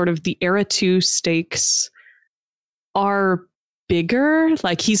ways sort of the Era 2 stakes are bigger.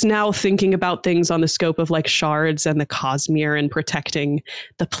 Like he's now thinking about things on the scope of like shards and the Cosmere and protecting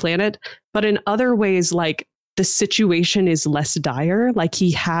the planet. But in other ways, like the situation is less dire. Like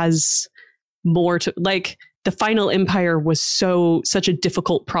he has more to, like the Final Empire was such a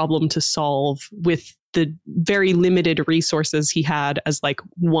difficult problem to solve with the very limited resources he had as like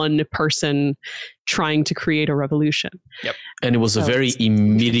one person trying to create a revolution. And it was a So very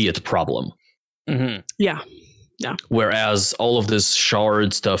immediate problem. Mm-hmm. Yeah. Whereas all of this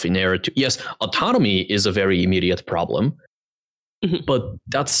shard stuff in Era 2, yes, autonomy is a very immediate problem. but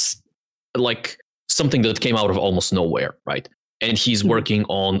that's like something that came out of almost nowhere, right? And he's working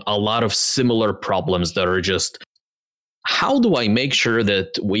on a lot of similar problems that are just, how do I make sure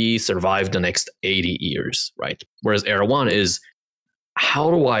that we survive the next 80 years, right? Whereas Era 1 is, how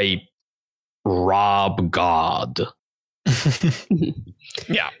do I rob God?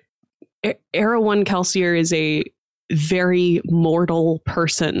 Yeah. Era 1 Kelsier is a very mortal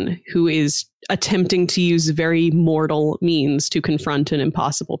person who is attempting to use very mortal means to confront an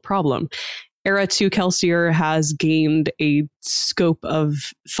impossible problem. Era 2 Kelsier has gained a scope of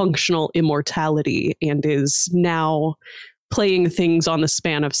functional immortality and is now playing things on the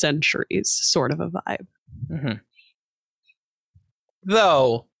span of centuries, sort of a vibe. Mm-hmm.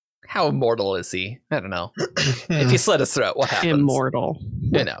 Though, how immortal is he? I don't know. If you slit his throat, what happens? Immortal.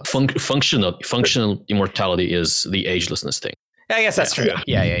 You know. Functional immortality is the agelessness thing. I guess that's true.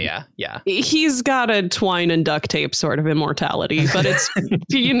 Yeah. He's got a twine and duct tape sort of immortality, but it's,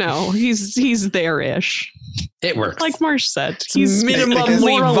 he's there-ish. It works. Like Marsh said, he's minimally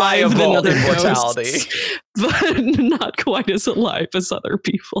more alive than viable other immortality. ghosts, but not quite as alive as other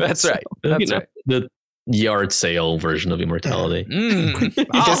people. That's right. That's right. The yard sale version of immortality.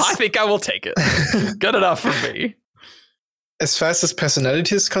 I think I will take it. Good enough for me. As far as his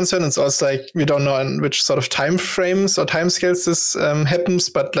personality is concerned, it's also like we don't know in which sort of time frames or time scales this happens,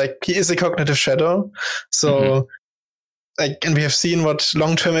 but like he is a cognitive shadow. So like, and we have seen what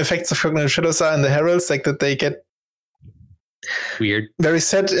long-term effects of cognitive shadows are in the heralds, like that they get weird, very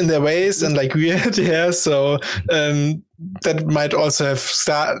set in their ways and like weird. Yeah. So that might also have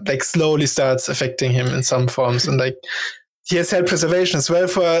slowly starts affecting him in some forms. And like, he has had preservation as well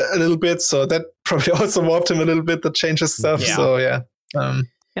for a little bit, so that probably also warped him a little bit. That changes stuff. Yeah. So yeah.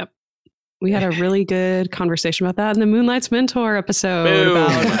 Yep. We had a really good conversation about that in the Moonlight's Mentor episode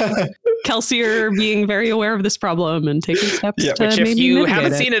about Kelsier being very aware of this problem and taking steps to Which, if maybe you mitigate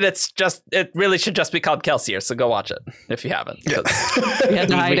haven't it. seen it, it really should just be called Kelsier. So go watch it if you haven't. Yeah. We had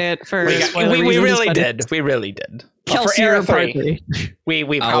to hide it for We spoiler really reasons, did. We really did. But for Kelsier Era 3, partly.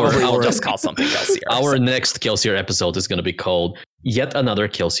 we probably will just call something Kelsier. Our next Kelsier episode is going to be called Yet Another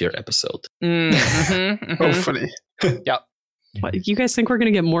Kelsier Episode. Hopefully. Yep. What, you guys think we're going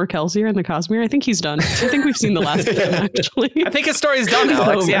to get more Kelsier in the Cosmere? I think he's done. I think we've seen the last of him, actually. I think his story's done, It's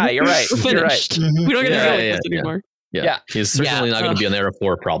Alex. over. Yeah, you're right. We're You're right. finished. We don't get to Yeah, deal with yeah, this yeah. anymore. Yeah. He's certainly not going to be an Era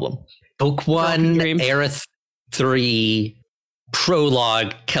 4 problem. Book 1, Dream. Era 3,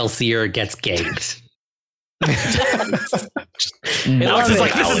 Prologue, Kelsier gets ganked. Alex is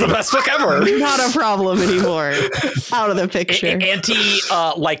like, this is the best book ever. Not a problem anymore. Out of the picture.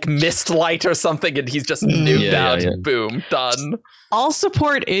 Like mist light or something, and he's just nuked Yeah, out. yeah. Boom, done. I'll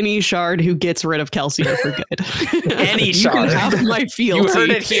support any shard who gets rid of Kelsier for good. Any You shard. can have my fealty. You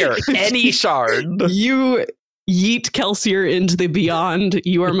heard it here. Any shard. You yeet Kelsier into the beyond.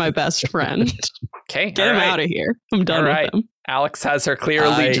 You are my best friend. Okay, Get him out of here. I'm done All right. with him. Alex has her clear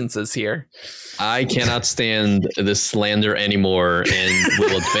allegiances here. I cannot stand this slander anymore and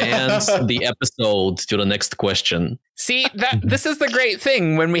will advance the episode to the next question. See, this is the great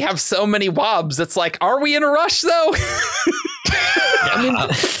thing when we have so many wobs. It's like, are we in a rush though? We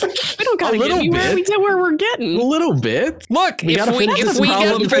don't gotta get anywhere. We get where we're getting. A little bit. Look, We gotta finish this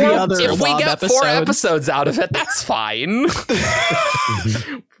problem for the other Wob four episodes. episodes out of it, that's fine.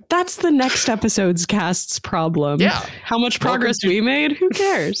 That's the next episode's cast's problem. Yeah. How much progress we made? Who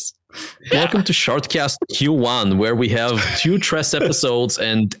cares? Welcome to Shortcast Q1, where we have 2 Tress episodes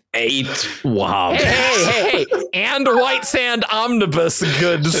and 8 WoW. Hey. And White Sand Omnibus,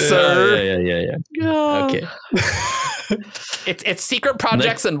 good sir. Yeah. Okay. It's secret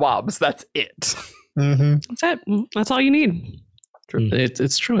projects and wobs. That's it. Mm-hmm. That's it. That's all you need.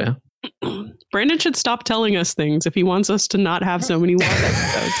 It's true, yeah. Brandon should stop telling us things if he wants us to not have so many WoW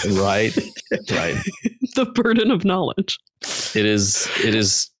episodes. Right. The burden of knowledge. It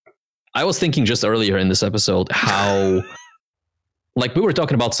is. I was thinking just earlier in this episode how, like, we were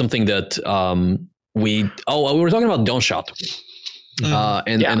talking about something that we were talking about Dawnshot,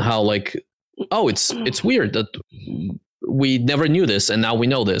 and how like, it's weird that we never knew this and now we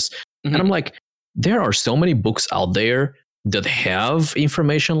know this, and I'm like, there are so many books out there that have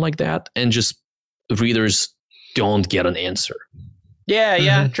information like that, and just readers don't get an answer.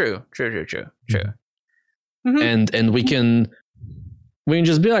 Yeah. True. Mm-hmm. And we can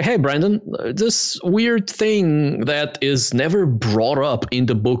just be like, hey, Brandon, this weird thing that is never brought up in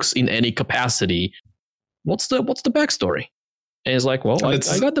the books in any capacity, what's the backstory? And he's like, well, I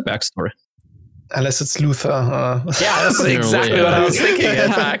got the backstory. Unless it's Luther. Yeah, that's exactly what I was thinking.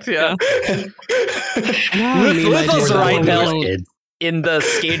 In fact, yeah. Luther's right, Bill. in the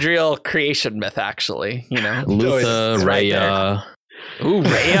Scadrial creation myth, actually. You know, Lutha, It's right Rhea. ooh,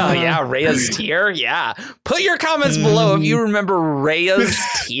 Rhea, yeah, Rhea's tier, yeah. Put your comments below if you remember Rhea's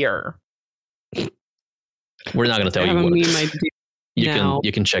tier. We're not going to tell I you have a what it meme is. idea You now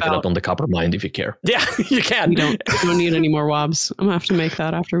can check it about- up on the Copper Mind if you care. Yeah, you can. We don't need any more wobs. I'm gonna have to make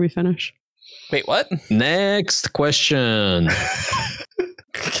that after we finish. Wait, what? Next question.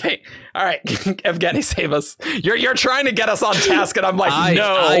 Okay, all right, Evgeny, save us. You're trying to get us on task, and I'm like,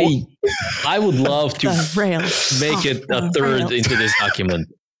 no. I would love to The rails. make it a third into this document.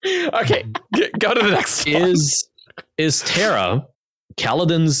 Okay, go to the next one. Is Terra,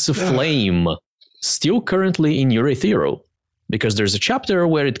 Kaladin's flame, still currently in Eurythero? Because there's a chapter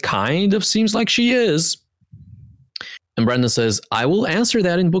where it kind of seems like she is. And Brandon says, I will answer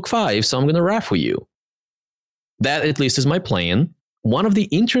that in book 5, so I'm going to raffle you. That at least is my plan. One of the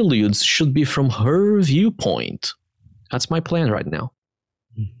interludes should be from her viewpoint. That's my plan right now.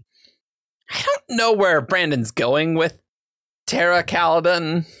 I don't know where Brandon's going with Terra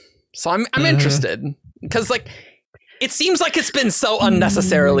Kaladin, so I'm interested because like it seems like it's been so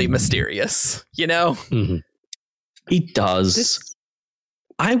unnecessarily mysterious, you know? Mm-hmm. It does.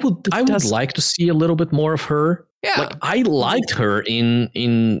 I would like to see a little bit more of her. Yeah, Like I liked her in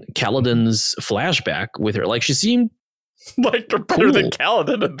Kaladin's flashback with her. Like she seemed liked her better than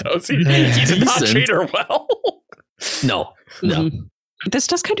Kaladin in those. He did not Decent. treat her well. no. Mhm. This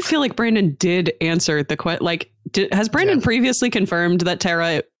does kind of feel like Brandon did answer the question. Like, has Brandon previously confirmed that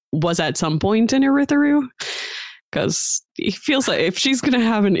Terra was at some point in Erytheru? Because he feels like if she's going to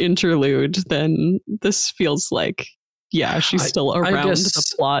have an interlude, then this feels like, yeah, she's still around guess-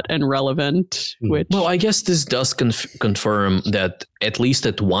 the plot and relevant. Which, Well, I guess this does confirm that at least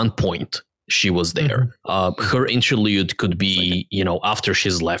at one point she was there. Her interlude could be, after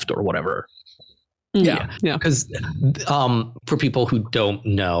she's left or whatever. yeah. Because for people who don't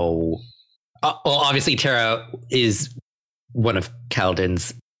know, well, obviously Terra is one of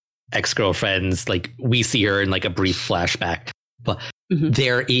Kaladin's ex-girlfriends. Like we see her in like a brief flashback, but Mhm.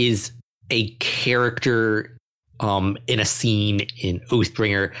 there is a character in a scene in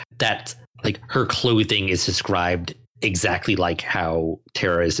Oathbringer that like her clothing is described exactly like how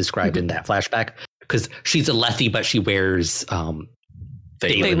Terra is described in that flashback. Because she's a Lethe, but she wears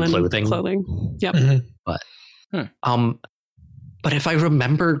Thaylen clothing. Yep. But if I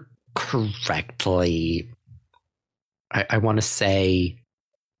remember correctly, I want to say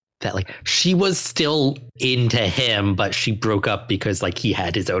that like she was still into him, but she broke up because like he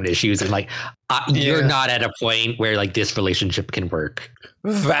had his own issues, and like you're not at a point where like this relationship can work.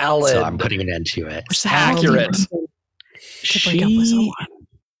 Valid. So I'm putting an end to it. Accurate.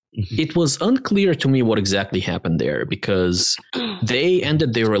 It was unclear to me what exactly happened there because they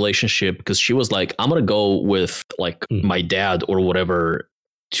ended their relationship because she was like, I'm going to go with like my dad or whatever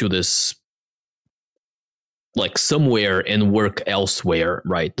to this like somewhere and work elsewhere,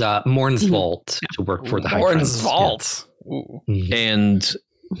 right? Morn's Vault to work for the High Morn's Prince. Vault. Ooh. Yeah.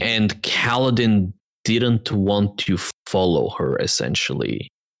 And Kaladin didn't want to follow her essentially.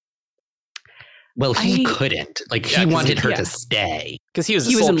 Well, he couldn't. Like Yeah, he 'cause wanted he- her yeah. to stay. Because he was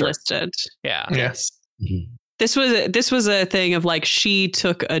He a was soldier. enlisted. Yeah. Yes. This was a thing of like she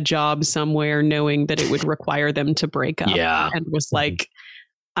took a job somewhere knowing that it would require them to break up. Yeah. And was like,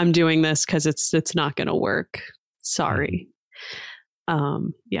 I'm doing this because it's not gonna work. Sorry.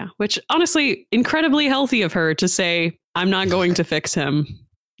 Yeah. Which honestly, incredibly healthy of her to say, I'm not going to fix him.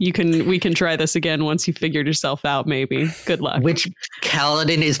 We can try this again once you figured yourself out, maybe. Good luck. Which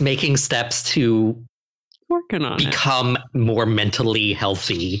Kaladin is making steps to Working on it. become more mentally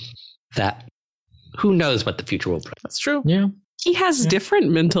healthy. That who knows what the future will bring. That's true. Yeah. He has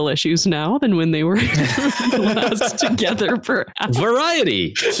different mental issues now than when they were last together, perhaps.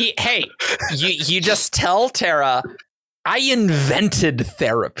 Variety. You just tell Terra, I invented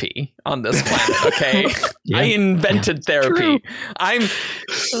therapy on this planet, okay? I invented therapy.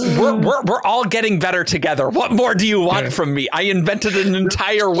 We're all getting better together. What more do you want from me? I invented an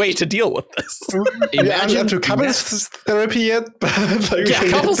entire way to deal with this. I'm not to couples therapy yet, but like, Yeah,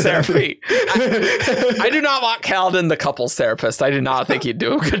 couples therapy. I do not want Kaladin the couples therapist. I do not think he'd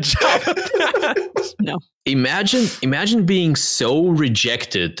do a good job at that. No. Imagine being so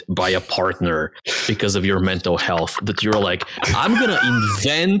rejected by a partner because of your mental health that you're like, I'm gonna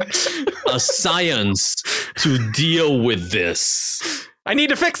invent a science to deal with this. I need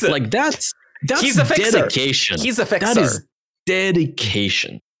to fix it. Like that's He's a fixer. dedication. He's a fixer. That is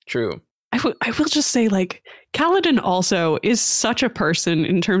dedication. True. I will just say, like, Kaladin also is such a person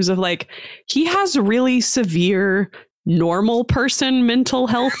in terms of like he has really severe normal person mental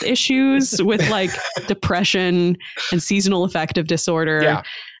health issues with like depression and seasonal affective disorder. Yeah.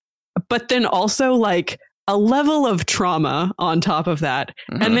 But then also like a level of trauma on top of that.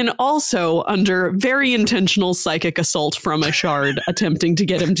 Mhm. And then also under very intentional psychic assault from a shard attempting to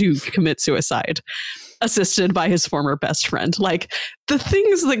get him to commit suicide, assisted by his former best friend. Like the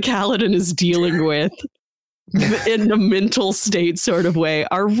things that Kaladin is dealing with in a mental state sort of way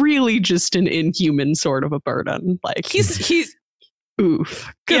are really just an inhuman sort of a burden. Like He's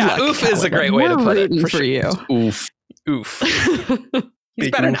oof. Good Yeah, luck, oof is a Kaladin. great way to We're put it, rooting for for sure. you. Oof. oof. He's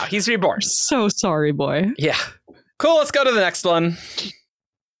Big better oof. now. He's reborn. So sorry, boy. Yeah. Cool. Let's go to the next one.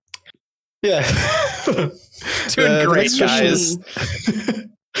 Yeah. Doing The great, next question guys. is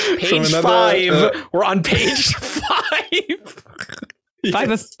from Page another, 5. We're on page 5.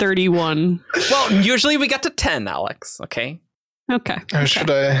 5 of 31. Well, usually we get to 10, Alex. Okay. Okay. Or should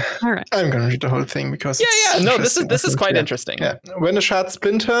I? All right. I'm going to read the whole thing because Yeah, it's yeah. No, this interesting, is I quite think. interesting. Yeah. When a shard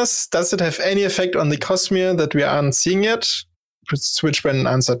splinters, does it have any effect on the Cosmere that we aren't seeing yet? Which Brennan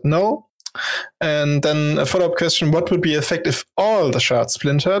answered no. And then a follow-up question, what would be the effect if all the shards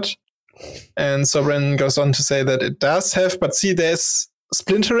splintered? And so Brennan goes on to say that it does have, but see, there's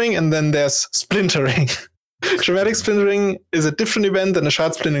splintering and then there's splintering. Dramatic splintering is a different event than the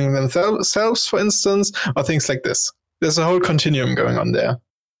shards splintering themselves, for instance, or things like this. There's a whole continuum going on there.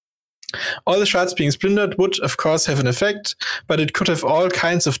 All the shards being splintered would, of course, have an effect, but it could have all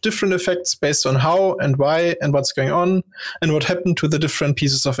kinds of different effects based on how and why and what's going on and what happened to the different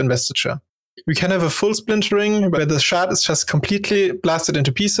pieces of investiture. We can have a full splintering where the shard is just completely blasted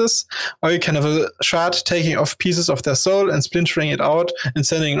into pieces, or you can have a shard taking off pieces of their soul and splintering it out and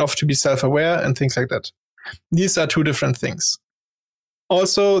sending it off to be self-aware and things like that. These are two different things.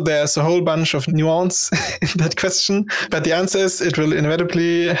 Also, there's a whole bunch of nuance in that question, but the answer is it will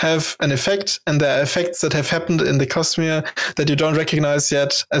inevitably have an effect, and there are effects that have happened in the Cosmere that you don't recognize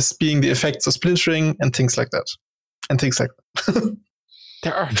yet as being the effects of splintering and things like that.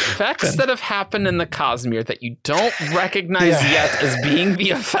 There are effects Ben. that have happened in the Cosmere that you don't recognize Yeah. yet as being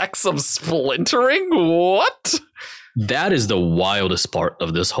the effects of splintering? What? That is the wildest part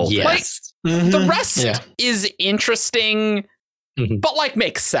of this whole thing. Yes. The rest Yeah. is interesting, Mhm. but like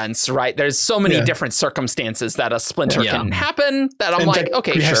makes sense, right? There's so many Yeah. different circumstances that a splinter Yeah. can happen that I'm And like, that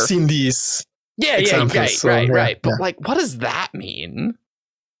okay, we have sure. seen these. Yeah, examples, right, so, right, yeah, right. But yeah. like, what does that mean?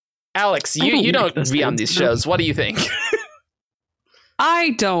 Alex, I you don't don't like this be on these answer. shows. What do you think?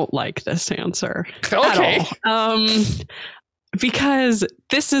 I don't like this answer Okay. at all. Because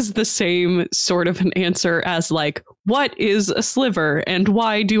this is the same sort of an answer as like, what is a sliver and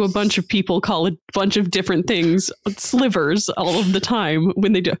why do a bunch of people call a bunch of different things slivers all of the time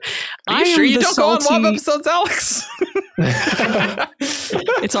when they do? Are you sure you don't go on WoW episodes, Alex?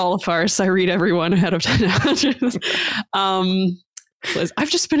 It's all a farce. I read everyone ahead of time. Liz, I've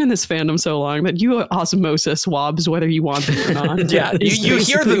just been in this fandom so long that you osmosis wobs whether you want them or not. Yeah, Is you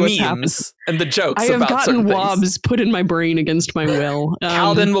hear basically the what's happened. memes and the jokes I have about gotten certain wobs put in my brain against my will.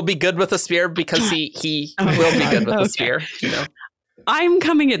 Kaladin will be good with a spear because he will be good with a Okay. spear. You know, I'm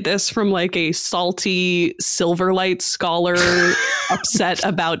coming at this from like a salty Silverlight scholar upset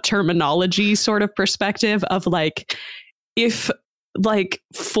about terminology sort of perspective of like, if like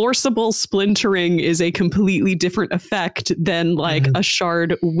forcible splintering is a completely different effect than like a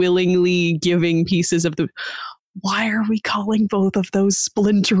shard willingly giving pieces of the, why are we calling both of those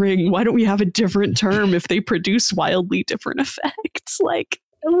splintering? Why don't we have a different term if they produce wildly different effects? Like,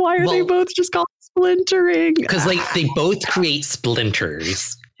 why are they Well- both just called splintering? Because like they both create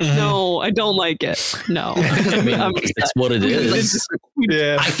splinters. No, I don't like it. No. I mean, it's what it is.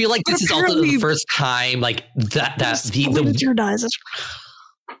 Yeah. I feel like But this is also the apparently- first time like that the Splinter does.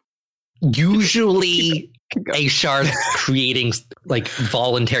 usually a shard creating like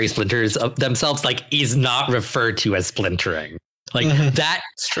voluntary splinters of themselves like is not referred to as splintering. Like Mhm. that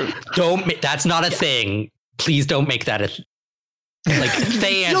it's true. that's not a thing. Please don't make that like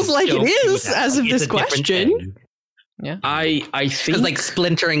fans Feels like it don't do is, that. as of It's this a different question. thing. I think Because like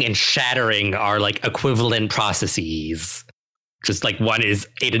splintering and shattering are like equivalent processes. Just like one is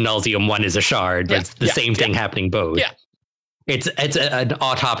a denulzium, one is a shard, but Yeah, it's the yeah, same thing happening both. Yeah. It's an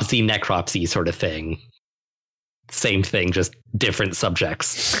autopsy, necropsy sort of thing. Same thing, just different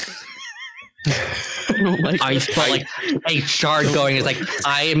subjects. I don't like I, But like a shard going is like,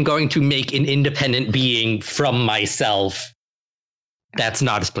 I am going to make an independent being from myself. That's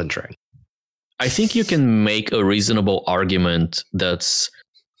not a splintering. I think you can make a reasonable argument that's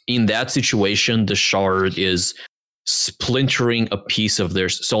in that situation, the shard is splintering a piece of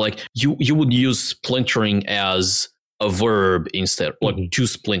theirs. So like you would use splintering as a verb instead, like Mhm. to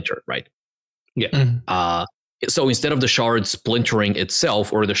splinter, right? Yeah. Mhm. So instead of the shard splintering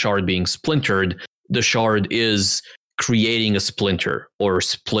itself or the shard being splintered, the shard is creating a splinter or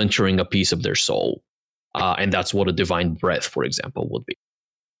splintering a piece of their soul. And that's what a divine breath, for example, would be.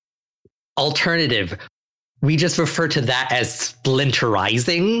 Alternative, we just refer to that as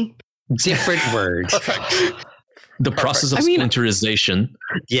splinterizing. Different word. Perfect. The process of splinterization.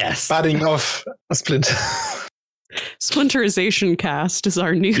 Yes. Budding off a splint. Splinterization cast is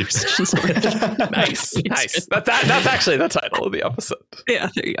our new Nice. That's actually the title of the episode. Yeah,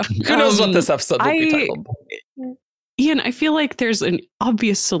 there you go. Who knows what this episode will be titled? Ian, I feel like there's an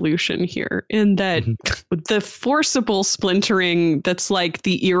obvious solution here in that the forcible splintering that's like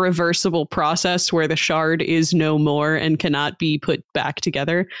the irreversible process where the shard is no more and cannot be put back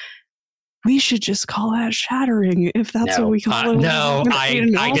together. We should just call that shattering if that's what we call it. No,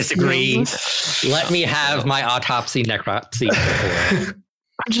 I disagree. Let me have my autopsy necropsy.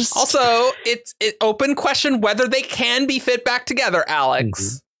 Just Also, it's an open question whether they can be fit back together,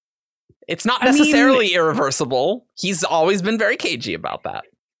 Alex. It's not necessarily irreversible. He's always been very cagey about that.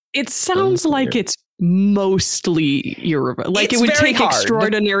 It sounds like it's mostly irreversible. Like It's it would very take hard.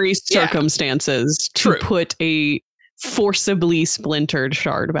 extraordinary circumstances to True. put a forcibly splintered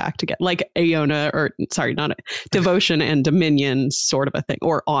shard back together, like Aeona, or sorry, not Devotion and Dominion sort of a thing,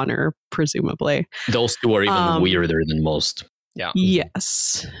 or Honor, presumably. Those two are even weirder than most. Yeah.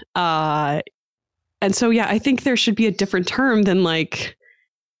 Yes. And so, yeah, I think there should be a different term than like,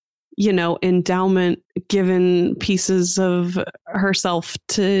 you know, endowment given pieces of herself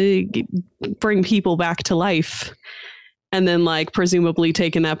to bring people back to life. And then, like, presumably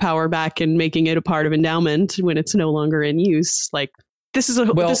taking that power back and making it a part of endowment when it's no longer in use. Like, this is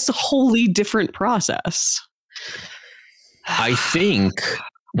a wholly different process. I think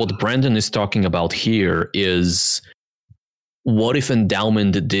what Brandon is talking about here is, what if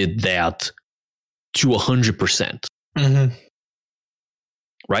endowment did that to 100%? Mm-hmm.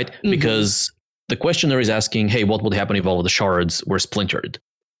 Right? Mm-hmm. Because the questioner is asking, hey, what would happen if all of the shards were splintered?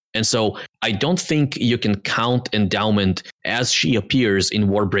 And so I don't think you can count endowment as she appears in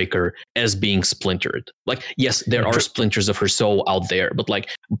Warbreaker as being splintered. Like, yes, there are splinters of her soul out there, but like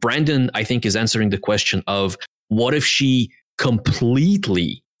Brandon, I think, is answering the question of what if she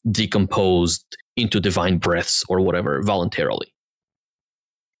completely decomposed into divine breaths or whatever voluntarily?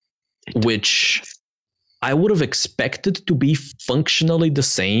 Which I would have expected to be functionally the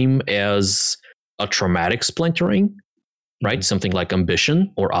same as a traumatic splintering. Right? Something like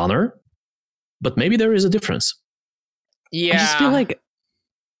ambition or honor. But maybe there is a difference. Yeah. I just feel like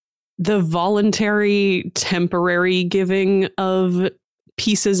the voluntary, temporary giving of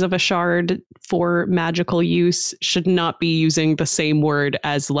pieces of a shard for magical use should not be using the same word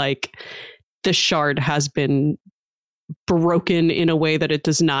as like the shard has been broken in a way that it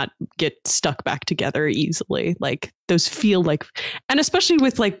does not get stuck back together easily. Like those feel like, and especially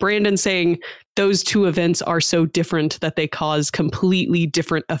with like Brandon saying those two events are so different that they cause completely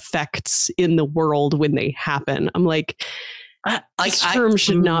different effects in the world when they happen. I'm like, this term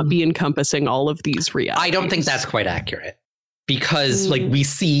should not be encompassing all of these realities. I don't think that's quite accurate because like we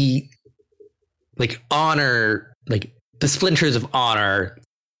see like honor, like the splinters of honor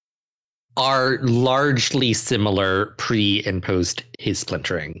are largely similar pre and post his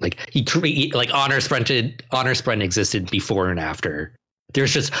splintering. Like honor spren existed before and after.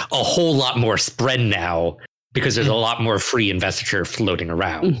 There's just a whole lot more spren now because there's a lot more free investiture floating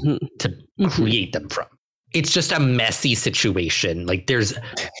around to create them from. It's just a messy situation. Like there's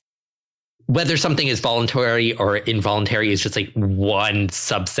whether something is voluntary or involuntary is just like one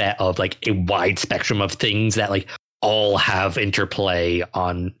subset of like a wide spectrum of things that like all have interplay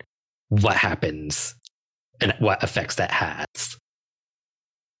on what happens and what effects that has.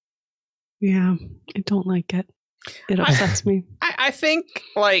 Yeah, I don't like it. It upsets me. I think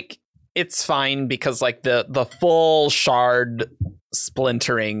like it's fine because like the full shard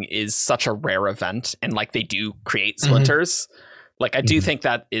splintering is such a rare event and like they do create splinters. Like I do think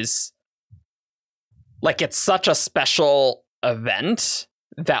that is like it's such a special event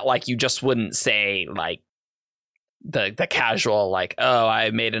that like you just wouldn't say like the casual like, oh, I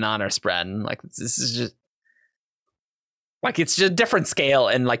made an honor spren. Like this is just like it's just a different scale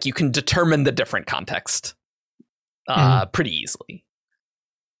and like you can determine the different context pretty easily.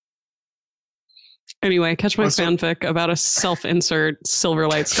 Anyway, catch my fanfic about a self-insert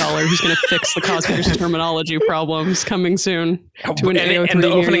Silverlight scholar who's going to fix the Cosmere terminology problems coming soon. To an And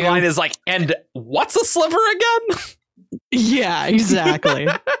the opening line is like, and what's a sliver again? Yeah, exactly.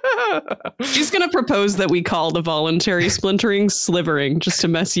 She's going to propose that we call the voluntary splintering slivering just to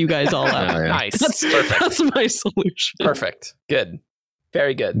mess you guys all up. Nice. Perfect. That's my solution. Perfect. Good.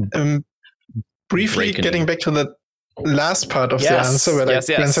 Very good. briefly Breaking. getting back to the last part of Yes, the answer, where yes,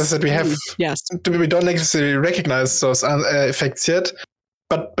 Gwen yes. says that Yes. we don't necessarily recognize those effects yet.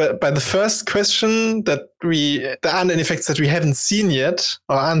 But by the first question there aren't any effects that we haven't seen yet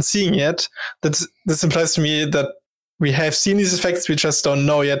or aren't seeing yet. This implies to me that we have seen these effects, we just don't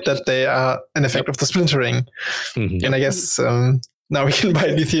know yet that they are an effect of the splintering. Mhm. And I guess now we can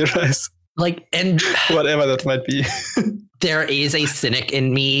mildly theorize Like, and whatever that might be. there is a cynic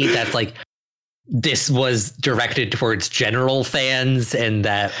in me that's like, this was directed towards general fans, and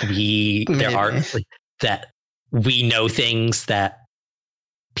that there are like, that we know things that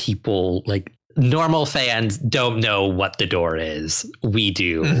people like normal fans don't know what the door is. We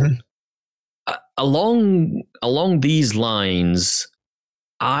do. Mhm. Along these lines,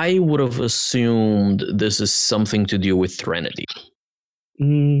 I would have assumed this is something to do with Threnody,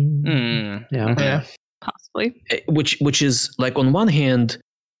 Hmm. Yeah. Yeah. Possibly. which is like, on one hand,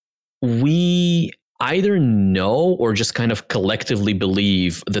 we either know or just kind of collectively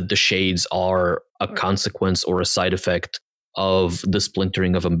believe that the shades are a consequence or a side effect of the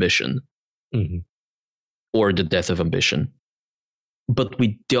splintering of ambition Mhm. or the death of ambition. But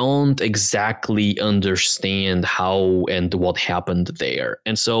we don't exactly understand how and what happened there.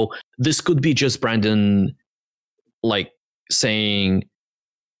 And so this could be just Brandon like saying,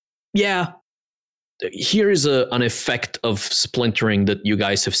 yeah, here is an effect of splintering that you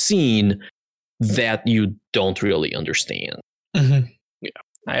guys have seen that you don't really understand. Mhm.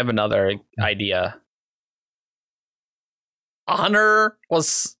 I have another idea. Honor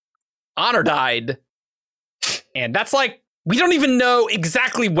died. And that's like, we don't even know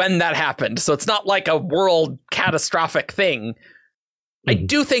exactly when that happened. So it's not like a world catastrophic thing. I Mhm.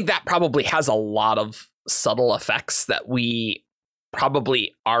 do think that probably has a lot of subtle effects that we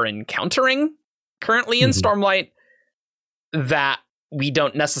probably are encountering currently in Mhm. Stormlight that we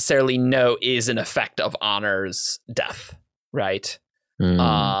don't necessarily know is an effect of Honor's death, right?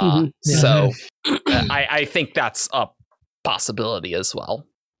 Mhm. So I think that's a possibility as well.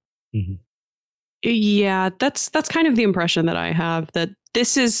 Yeah, that's kind of the impression that I have, that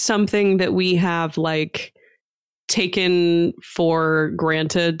this is something that we have like taken for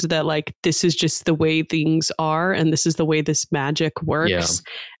granted, that like this is just the way things are and this is the way this magic works.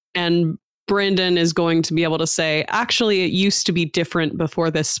 And Brandon is going to be able to say, actually, it used to be different before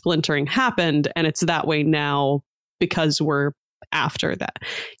this splintering happened, and it's that way now because we're after that.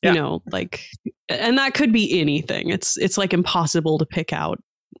 Yeah. You know, like, and that could be anything. It's like impossible to pick out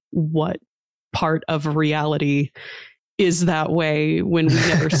what part of reality is that way when we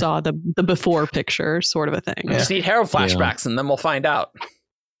never saw the before picture, sort of a thing. Yeah. Just need Harrow flashbacks and then we'll find out.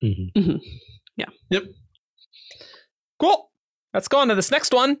 Mhm. Cool. Let's go on to this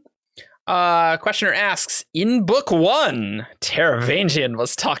next one. Questioner asks, in book 1, Taravangian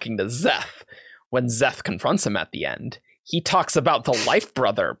was talking to Zeth. When Zeth confronts him at the end, he talks about the Life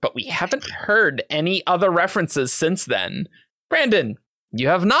Brother, but we haven't heard any other references since then. Brandon, you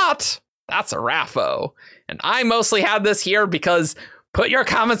have not. That's a raffo. And I mostly had this here because put your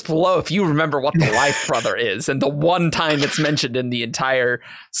comments below if you remember what the Life Brother is and the one time it's mentioned in the entire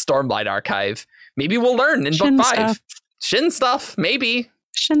Stormlight archive. Maybe we'll learn in Shin book 5. stuff. Shin stuff, maybe.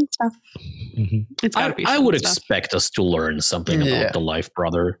 Shin stuff. Mhm. It's gotta be I Shin would stuff. expect us to learn something Yeah. about the Life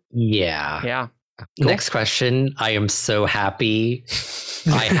Brother. Yeah. Yeah. Cool. Next question. I am so happy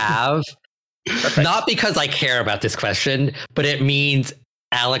I have. Perfect. Not because I care about this question, but it means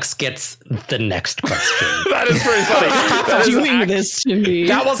Alex gets the next question. That is pretty funny. That, is Doing this to me.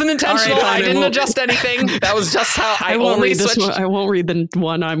 that wasn't intentional. All right, I fine, I didn't won't- adjust anything. That was just how I won't only read this switched. one. I won't read the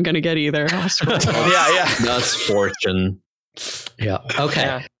one I'm going to get either. I'll scroll. Yeah. That's fortune. Yeah. Okay.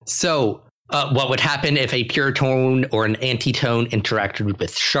 Yeah. So, what would happen if a pure tone or an antitone interacted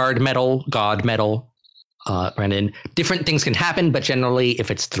with shard metal, god metal? Brandon, different things can happen, but generally, if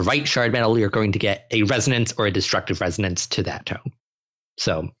it's the right shard metal, you're going to get a resonance or a destructive resonance to that tone.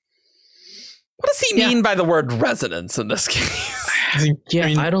 So, What does he mean by the word resonance in this case? I think, Yeah, I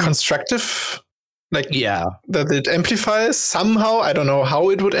mean, I don't- constructive, like yeah. that it amplifies somehow. I don't know how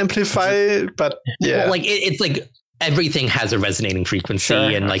it would amplify, but yeah. Well, like it's like everything has a resonating frequency,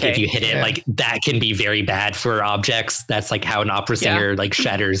 Sure, and like if okay, you hit it, yeah. like that can be very bad for objects. That's like how an opera singer like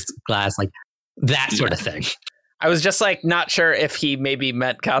shatters glass, like that sort of thing. I was just like not sure if he maybe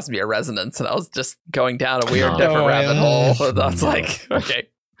meant Cosmere resonance, and I was just going down a weird No. different Oh, rabbit yeah. hole. So that's No. like, okay.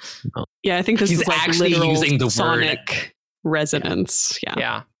 Yeah, I think this He's is like actually literal using the sonic resonance. Yeah.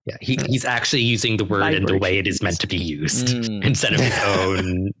 Yeah. Yeah, he's actually using the word in the way it is meant to be used Mm. instead of his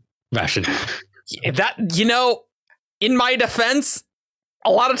own rationale. That, you know, in my defense, a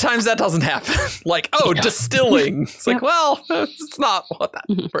lot of times that doesn't happen. Like, oh, Yeah. distilling. It's like, Yeah. well, it's not what that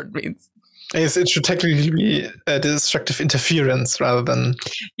Mhm. word means. I guess it should technically be destructive interference rather than.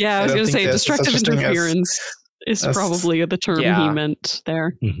 Yeah, I was I don't going to think say there's destructive such a thing as- interference is as- probably the term Yeah. he meant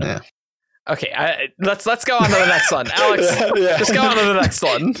there. Mhm. Okay, let's go on to the next one. Alex, Yeah. just go on to the next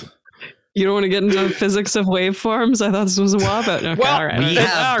one. You don't want to get into physics of waveforms? I thought this was a while, but okay, Well, all right. We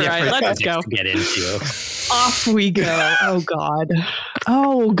have all different right, let's subjects go. to get into. Off we go. Oh God.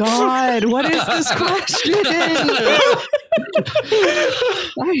 Oh God. What is this question?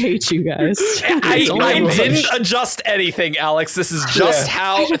 I hate you guys. I only one. didn't adjust anything, Alex. This is just Yeah.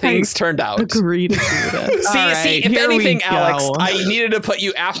 how I things turned out. agree to do this. See, All right, if here we anything, Alex, go. I needed to put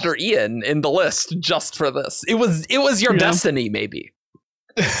you after Ian in the list just for this. It was your Yeah. destiny, maybe.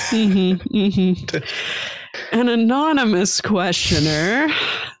 An anonymous questioner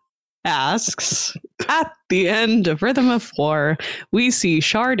asks, at the end of Rhythm of War, we see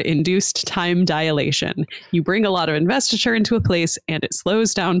shard-induced time dilation. You bring a lot of investiture into a place and it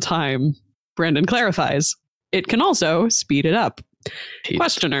slows down time. Brandon clarifies. It can also speed it up.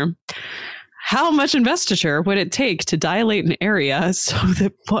 Questioner. How much investiture would it take to dilate an area so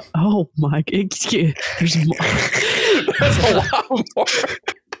that oh my there's more. That's a lot more.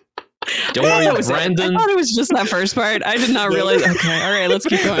 Don't I worry, Brandon. I thought it was just that first part. I did not realize. Okay, all right, let's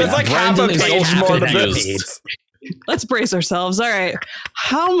keep going. It's like half a Brandon is page also more than confused. this. Let's brace ourselves. All right.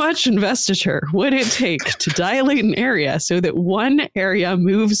 How much investiture would it take to dilate an area so that one area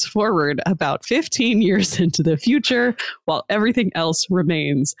moves forward about 15 years into the future while everything else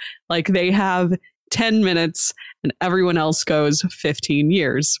remains? Like they have 10 minutes and everyone else goes 15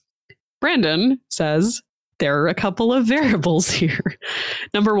 years. Brandon says there are a couple of variables here.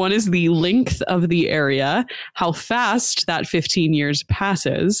 Number one is the length of the area, how fast that 15 years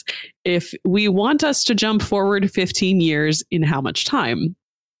passes. If we want us to jump forward 15 years, in how much time?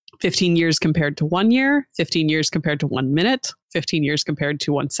 15 years compared to 1 year, 15 years compared to 1 minute, 15 years compared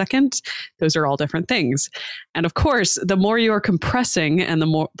to 1 second. Those are all different things. And of course, the more you're compressing and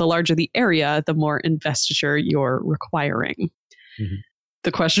the larger the area, the more investiture you're requiring. Mhm.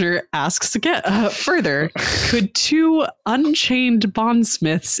 The questioner asks again further, could two unchained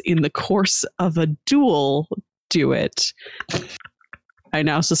bondsmiths in the course of a duel do it? I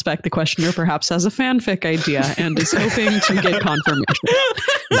now suspect the questioner perhaps has a fanfic idea and is hoping to get confirmation.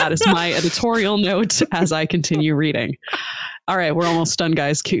 That is my editorial note as I continue reading. All right, we're almost done,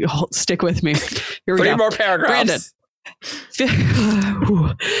 guys. Stick with me. Here we 3 go. more paragraphs.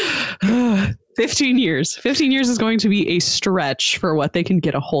 15 years. 15 years is going to be a stretch for what they can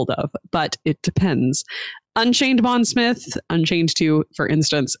get a hold of, but it depends. Unchained Bondsmith, unchained to, for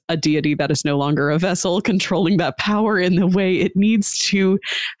instance, a deity that is no longer a vessel, controlling that power in the way it needs to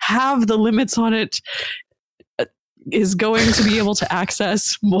have the limits on it, is going to be able to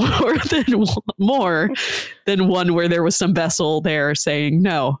access more than one where there was some vessel there saying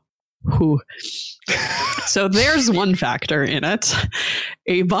no. Whew. So there's one factor in it.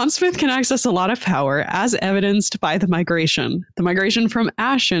 A bondsmith can access a lot of power, as evidenced by the migration. The migration from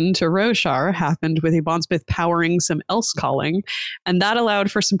Ashen to Roshar happened with a bondsmith powering some else calling, and that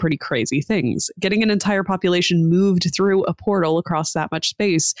allowed for some pretty crazy things. Getting an entire population moved through a portal across that much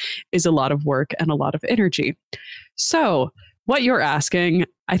space is a lot of work and a lot of energy. So what you're asking,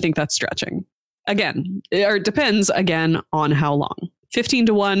 I think that's stretching. Again, it depends again on how long. 15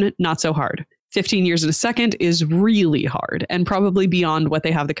 to 1, not so hard. 15 years in a second is really hard and probably beyond what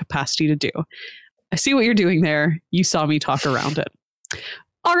they have the capacity to do. I see what you're doing there. You saw me talk around it.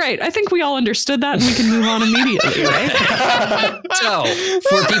 All right, I think we all understood that and we can move on immediately, right? So,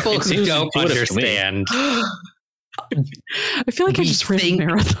 for people It who seems don't intuitive to me. understand, I feel like I We just ran a think-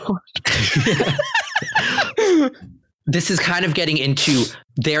 marathon. this is kind of getting into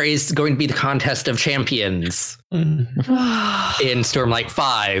there is going to be the contest of champions in Stormlight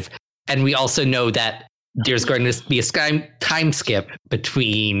 5. And we also know that there's going to be a time skip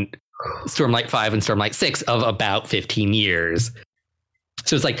between Stormlight 5 and Stormlight 6 of about 15 years.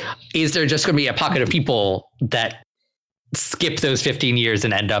 So it's like, is there just going to be a pocket of people that skip those 15 years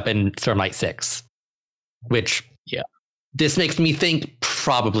and end up in Stormlight 6? Which, yeah, this makes me think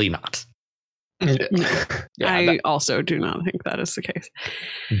probably not. I also do not think that is the case.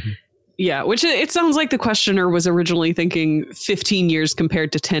 Mhm. Yeah, which it sounds like the questioner was originally thinking 15 years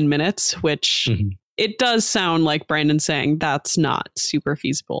compared to 10 minutes, which Mhm. it does sound like Brandon saying that's not super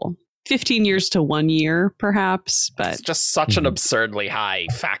feasible. 15 years to 1 year, perhaps, but It's just such an Mhm. absurdly high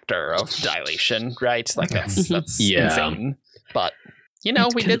factor of dilation, right? Like that's Yeah. insane. But you know,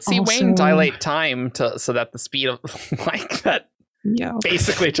 It we can did see Wayne also- dilate time so that the speed of like that yeah.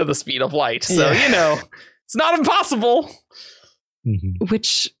 basically to the speed of light. So you know, it's not impossible. Mhm.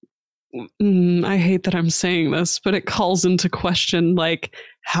 Which I hate that I'm saying this, but it calls into question, like,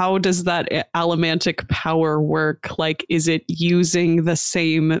 how does that allomantic power work? Like, is it using the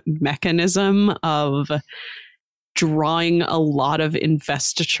same mechanism of drawing a lot of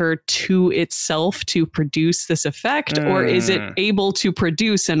investiture to itself to produce this effect, or is it able to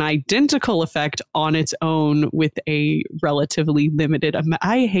produce an identical effect on its own with a relatively limited amount?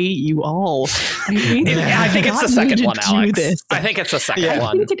 I hate you all. I think it's the second one, Alex. I think it's the second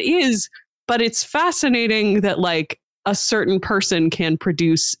one. I think it is, but it's fascinating that like a certain person can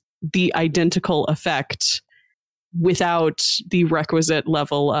produce the identical effect without the requisite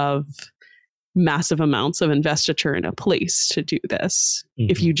level of massive amounts of investiture in a place to do this,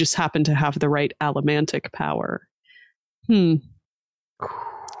 if you just happen to have the right allomantic power.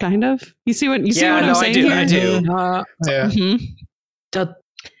 Kind of. You see what I'm saying? I do. That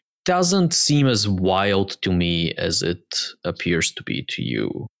doesn't seem as wild to me as it appears to be to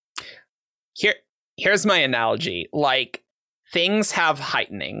you. Here's my analogy. Like, things have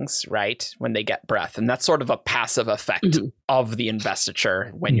heightenings, right, when they get breath, and that's sort of a passive effect of the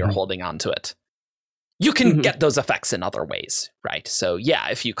investiture when you're holding on to it. You can get those effects in other ways, right? So yeah,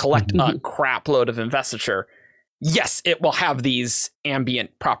 if you collect a crap load of investiture, yes, it will have these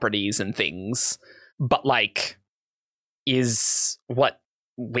ambient properties and things, but like, is what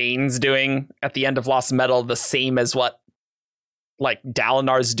Wayne's doing at the end of Lost Metal the same as what like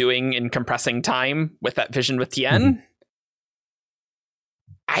Dalinar's doing in compressing time with that vision with Tien?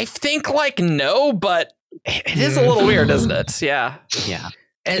 I think like no, but it is a little weird, isn't it? Yeah. Yeah.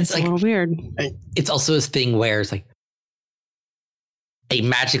 And it's like a little weird. It's also this thing where it's like a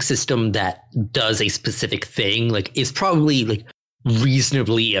magic system that does a specific thing, like is probably like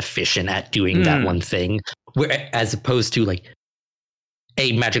reasonably efficient at doing that one thing, where as opposed to like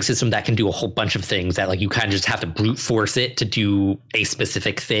a magic system that can do a whole bunch of things that like you kind of just have to brute force it to do a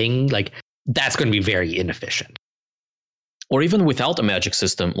specific thing. Like that's going to be very inefficient. Or even without a magic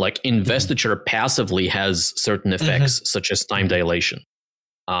system, like investiture passively has certain effects, such as time dilation.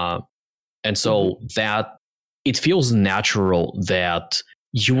 And so that it feels natural that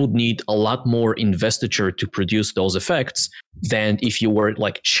you would need a lot more investiture to produce those effects than if you were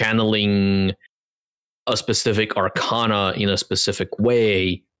like channeling a specific arcana in a specific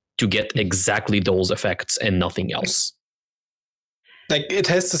way to get exactly those effects and nothing else. Like it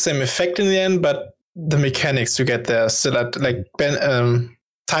has the same effect in the end, but the mechanics to get there, so that like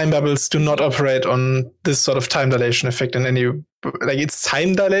time bubbles do not operate on this sort of time dilation effect in any, like it's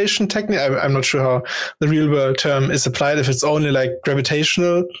time dilation technically. I'm not sure how the real world term is applied, if it's only like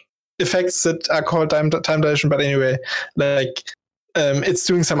gravitational effects that are called time dilation, but anyway, like it's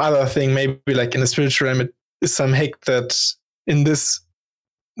doing some other thing, maybe like in the spiritual realm it is some hack that in this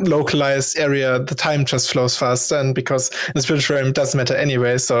localized area the time just flows faster, and because in the spiritual realm it doesn't matter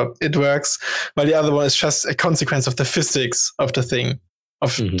anyway, so it works, while the other one is just a consequence of the physics of the thing,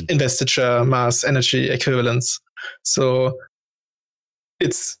 of investiture, mass, energy equivalence. So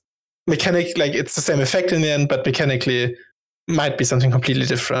it's mechanic, like it's the same effect in the end, but mechanically might be something completely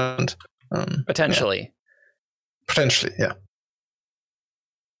different. Potentially. Potentially, yeah.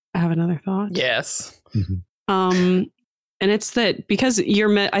 I have another thought. Yes. And it's that because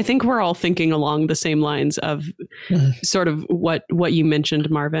I think we're all thinking along the same lines of sort of what you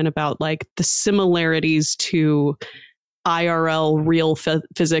mentioned, Marvin, about like the similarities to IRL, real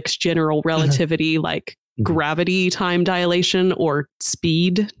physics, general relativity, like gravity time dilation or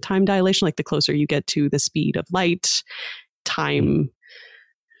speed time dilation. Like the closer you get to the speed of light, time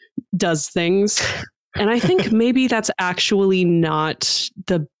does things. And I think maybe that's actually not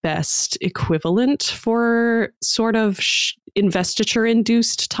the best equivalent for sort of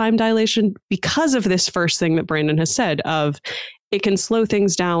investiture-induced time dilation because of this first thing that Brandon has said of it can slow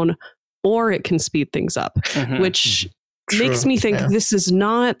things down or it can speed things up, which makes me think this is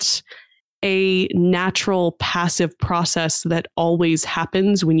not a natural passive process that always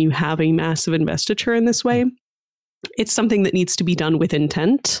happens when you have a massive investiture in this way. It's something that needs to be done with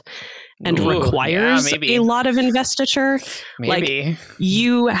intent and requires a lot of investiture. Like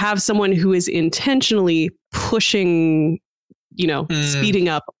you have someone who is intentionally pushing, speeding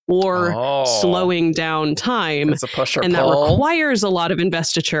up or slowing down time. It's a push or and pull. That requires a lot of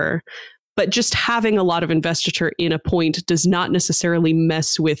investiture. But just having a lot of investiture in a point does not necessarily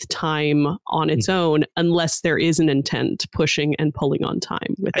mess with time on its own unless there is an intent pushing and pulling on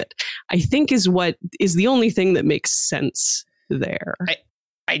time with it. I think is what is the only thing that makes sense there.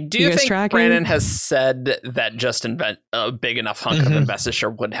 I do think Brandon has said that just a big enough hunk of investiture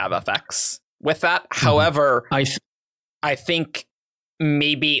would have effects with that. However, I think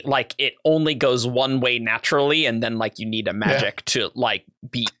maybe like it only goes one way naturally, and then like you need a magic to like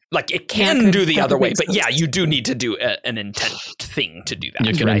be like it can do the other way, but yeah, you do need to do an intent thing to do that.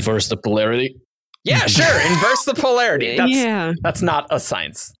 You can inverse the polarity. Yeah, sure, inverse the polarity. That's not a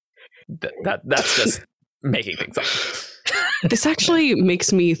science. That's just making things up. This actually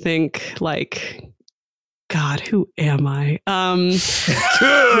makes me think like, God, who am I? When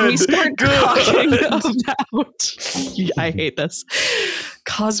we start talking about, I hate this,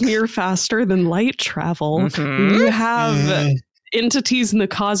 Cosmere faster than light travel. Mhm. You have entities in the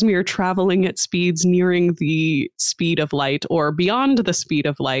Cosmere traveling at speeds nearing the speed of light or beyond the speed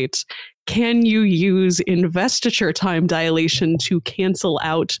of light. Can you use investiture time dilation to cancel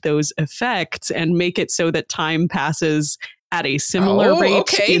out those effects and make it so that time passes at a similar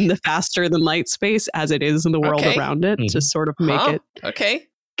rate in the faster than light space as it is in the world around it, to sort of make it? Okay.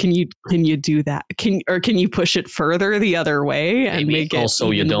 Can you do that? Can you push it further the other way and make it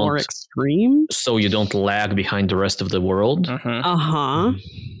also even more extreme? So you don't lag behind the rest of the world.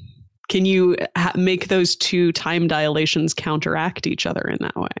 Can you make those two time dilations counteract each other in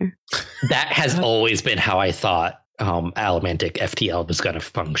that way? That has always been how I thought Allomantic FTL was going to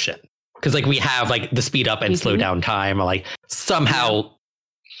function. Because like we have like the speed up and slow down time, or like somehow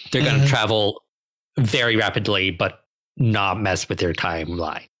they're going to travel very rapidly, but not mess with their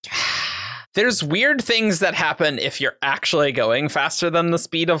timeline. There's weird things that happen if you're actually going faster than the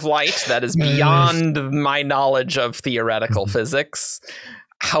speed of light. That is beyond my knowledge of theoretical physics.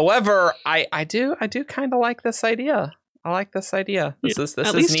 However, I do kind of like this idea. I like this idea. This is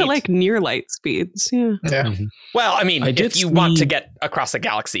at least neat. at like near light speeds. Yeah. Well, I mean, if you want to get across a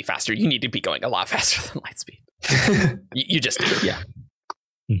galaxy faster, you need to be going a lot faster than light speed. You just do. Yeah.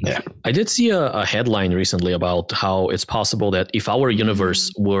 I did see a headline recently about how it's possible that if our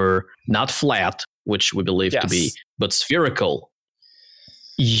universe were not flat, which we believe to be, but spherical,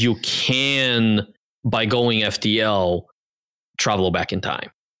 you can, by going FTL, travel back in time.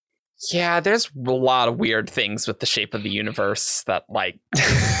 Yeah, there's a lot of weird things with the shape of the universe that like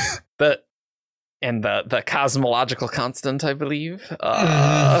the cosmological constant, I believe.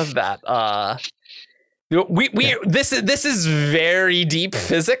 This is very deep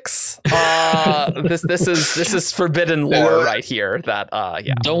physics. This is forbidden lore right here.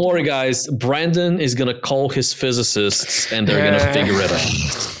 Don't worry, guys. Brandon is gonna call his physicists, and they're gonna figure it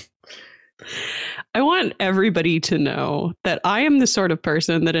out. I want everybody to know that I am the sort of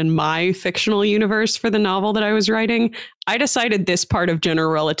person that in my fictional universe for the novel that I was writing, I decided this part of general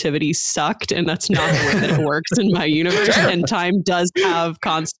relativity sucked, and that's not the way that it works in my universe. And time does have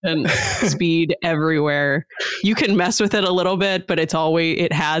constant speed everywhere. You can mess with it a little bit, but it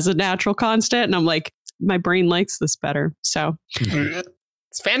has a natural constant. And I'm like, my brain likes this better. So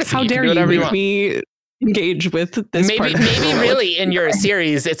it's fantasy. How dare you make me engage with this maybe really in your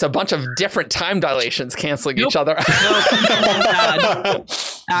series it's a bunch of different time dilations canceling each other out. Bad.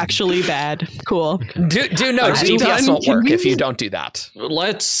 Actually bad. Cool. Do know GPS won't work if you don't do that.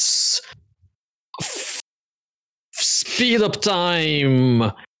 Let's speed up time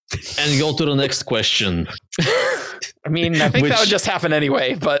and go to the next question. I mean, I think that would just happen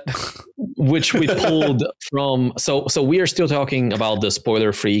anyway, but which we pulled from. So we are still talking about the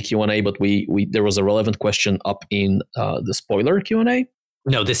spoiler-free Q&A, but we there was a relevant question up in the spoiler Q&A.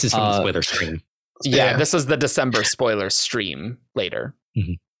 No, this is from the spoiler stream. Yeah, this is the December spoiler stream later.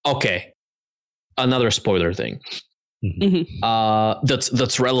 Okay, another spoiler thing.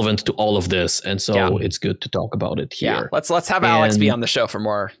 That's relevant to all of this, and so it's good to talk about it here. Yeah, let's have Alex be on the show for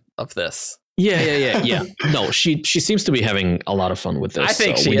more of this. Yeah. No, she seems to be having a lot of fun with this. I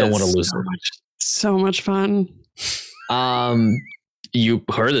think so we don't want to lose her. So much fun. You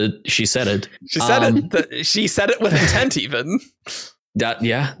heard it. She said it. She said it. She said it with intent, even.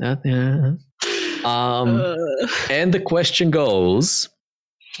 Yeah. And the question goes: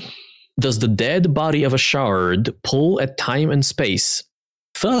 does the dead body of a shard pull at time and space,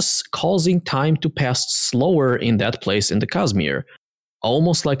 thus causing time to pass slower in that place in the Cosmere,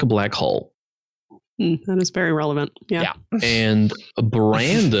 almost like a black hole? That is very relevant. Yeah. And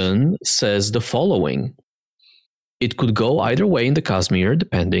Brandon says the following: it could go either way in the Cosmere,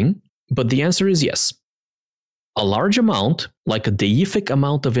 depending, but the answer is yes. A large amount, like a deific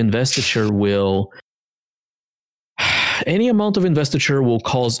amount of investiture any amount of investiture will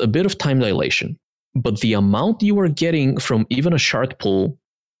cause a bit of time dilation, but the amount you are getting from even a shard pull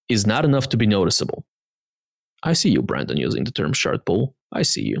is not enough to be noticeable. I see you, Brandon, using the term shard pull. I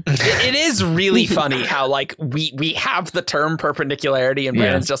see you. It is really funny how like we have the term perpendicularity and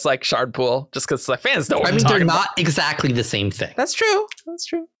Brandon's just like shard pool, just because like fans don't. I mean, they're not exactly the same thing. That's true.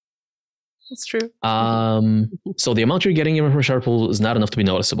 That's true. So the amount you're getting even from Shard Pool is not enough to be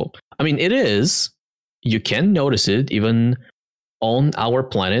noticeable. I mean, it is. You can notice it even on our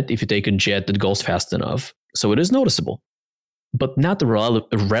planet if you take a jet that goes fast enough. So it is noticeable, but not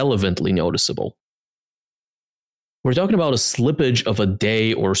relevantly noticeable. We're talking about a slippage of a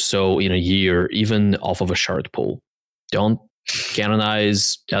day or so in a year, even off of a shard pool. Don't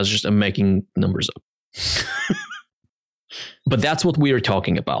canonize. I'm making numbers up. But that's what we are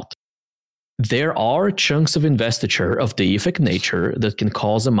talking about. There are chunks of investiture of deific nature that can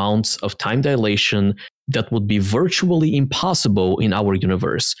cause amounts of time dilation that would be virtually impossible in our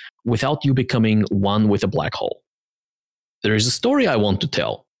universe without you becoming one with a black hole. There is a story I want to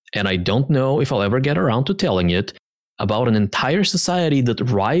tell, and I don't know if I'll ever get around to telling it, about an entire society that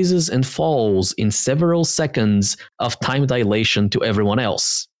rises and falls in several seconds of time dilation to everyone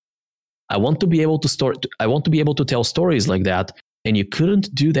else. I want to be able to tell stories like that, and you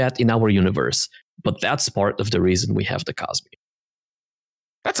couldn't do that in our universe. But that's part of the reason we have the Cosmere.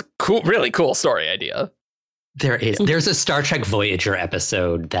 That's a cool, really cool story idea. There's a Star Trek Voyager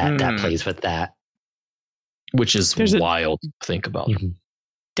episode that plays with that, which is wild to think about. Mm-hmm.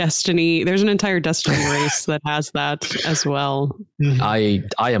 Destiny. There's an entire Destiny race that has that as well. I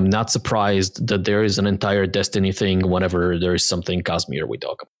am not surprised that there is an entire Destiny thing whenever there is something Cosmere we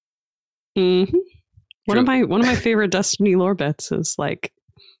talk about. Mm-hmm. One of my favorite Destiny lore bits is like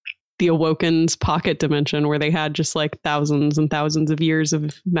the Awoken's pocket dimension, where they had just like thousands and thousands of years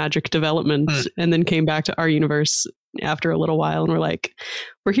of magic development, and then came back to our universe after a little while, and we're like,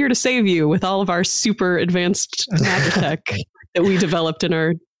 we're here to save you with all of our super advanced magic tech that we developed in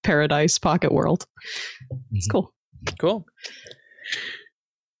our paradise pocket world. It's cool. Cool.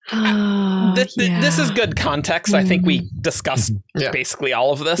 This is good context. I think we discussed basically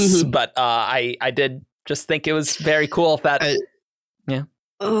all of this, but I did just think it was very cool that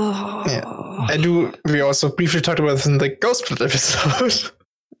we also briefly talked about this in the Ghostblood episode.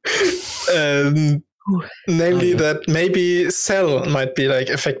 Namely that maybe Cell might be like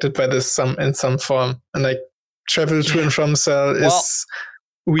affected by this in some form, and like travel to and from Cell is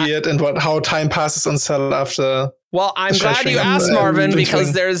weird, and how time passes on Cell after. Well, I'm glad you asked, Marvin,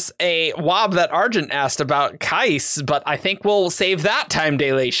 because there's a WoB that Argent asked about Kais, but I think we'll save that time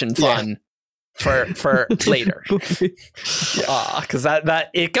dilation fun for later. Because that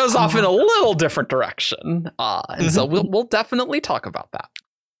it goes off in a little different direction. And so we'll definitely talk about that.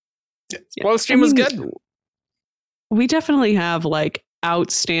 Flowstream was good. We definitely have like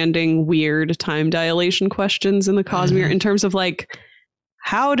outstanding weird time dilation questions in the Cosmere in terms of like,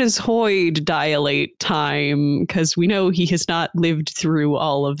 how does Hoid dilate time? Because we know he has not lived through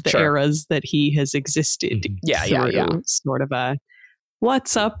all of the eras that he has existed. Sort of a,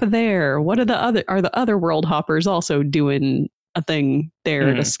 what's up there? What are the other world hoppers also doing a thing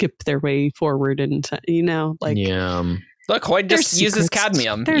there to skip their way forward? And like, look, Hoid just uses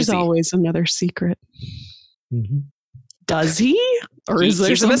cadmium. There's always another secret. Does he? Or is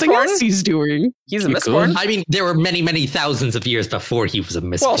there something else he's doing? He's a Mistborn. I mean, there were many, many thousands of years before he was a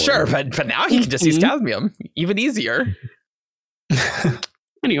Mistborn. Well, sure, but now he can just use cadmium. Even easier.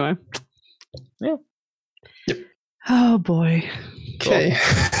 Anyway. Yeah. Yep. Oh, boy. Okay.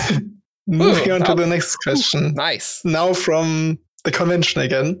 Moving on to the next question. Nice. Now from the convention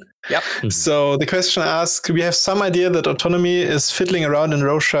again. Yep. So the question asks, we have some idea that autonomy is fiddling around in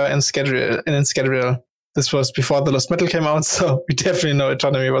Rosha and in Scadrial. This was before the Lost Metal came out, so we definitely know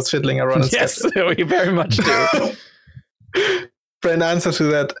autonomy was fiddling around in Scadrial. Yes, we very much do. Brain answer to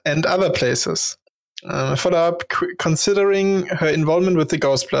that, and other places. Follow-up, considering her involvement with the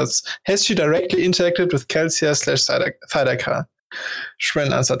Ghostbloods, has she directly interacted with Kelsier/Thydacar?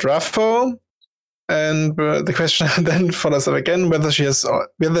 Shwen answered Raffo. And the question then follows up again, whether she has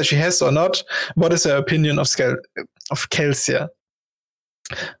or not, what is her opinion of Kelsier?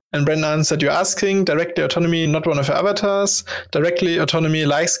 And Brendan answered, you're asking, directly autonomy, not one of her avatars. Directly autonomy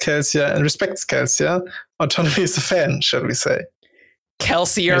likes Kelsier and respects Kelsier. Autonomy is a fan, shall we say.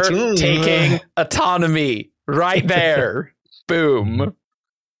 Kelsier taking autonomy right there. Boom.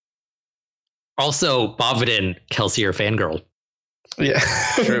 Also, Bovidin, Kelsier fangirl. Yeah.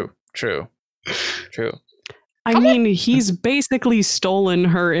 True. I mean, he's basically stolen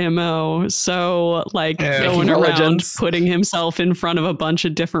her MO. So, like, going around putting himself in front of a bunch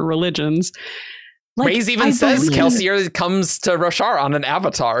of different religions. Like, Raze even says Kelsier comes to Roshar on an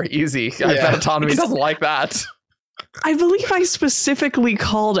avatar. Easy. I bet autonomy doesn't like that. I believe I specifically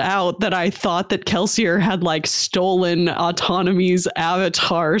called out that I thought that Kelsier had like stolen autonomy's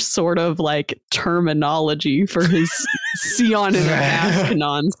avatar sort of like terminology for his Sion in a mask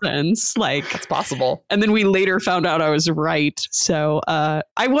nonsense. Like, That's possible. and then we later found out I was right. So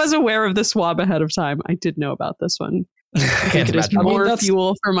I was aware of the swab ahead of time. I did know about this one. I think it is imagine. more that's-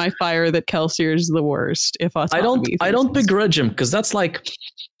 fuel for my fire that Kelsier is the worst. If I don't autonomy begrudge him, because that's like,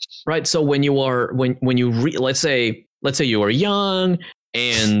 right. So when you are let's say you are young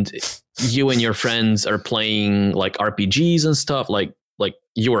and you and your friends are playing like RPGs and stuff, like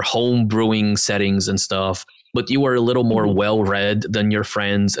you are home brewing settings and stuff, but you are a little more well read than your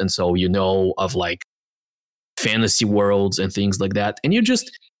friends, and so you know of like fantasy worlds and things like that, and you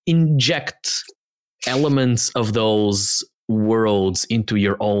just inject elements of those worlds into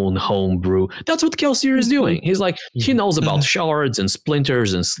your own homebrew. That's what Kelsier is doing. He's like, he knows about shards and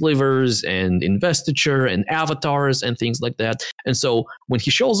splinters and slivers and investiture and avatars and things like that. And so when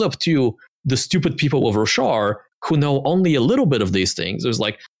he shows up to the stupid people of Roshar who know only a little bit of these things, there's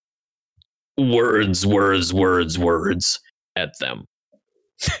like words at them.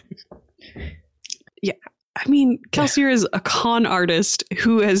 I mean, Kelsier is a con artist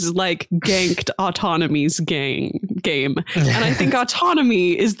who has like ganked Autonomy's game. And I think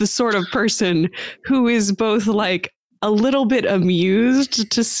Autonomy is the sort of person who is both like a little bit amused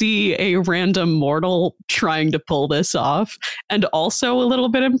to see a random mortal trying to pull this off, and also a little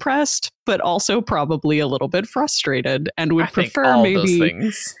bit impressed, but also probably a little bit frustrated, and would I think prefer all those maybe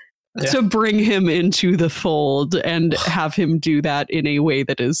things. to bring him into the fold and have him do that in a way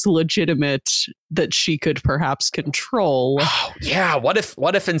that is legitimate, that she could perhaps control. Oh, yeah. What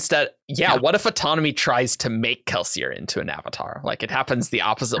if instead? Yeah. What if Autonomy tries to make Kelsier into an avatar? Like it happens the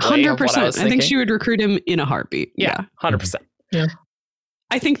opposite way. 100%. Of what I was I think thinking. she would recruit him in a heartbeat. Yeah. 100%.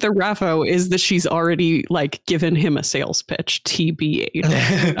 I think the Raffo is that she's already like given him a sales pitch, TBH.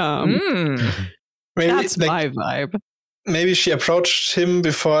 Maybe That's like, my vibe. maybe she approached him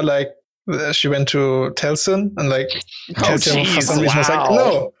before like she went to Telsin, and like Telsin for jeez, some reason was like, wow.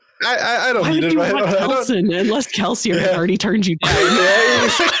 no, I don't Why need would it you right want now. I don't- Kelson unless Kelsier had Yeah. already turned you down? Yeah,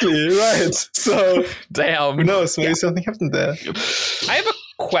 exactly, right. So Damn. who knows? Maybe something happened there. I have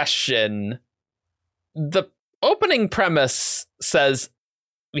a question. The opening premise says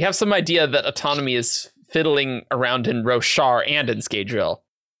we have some idea that Autonomy is fiddling around in Roshar and in Scadrial.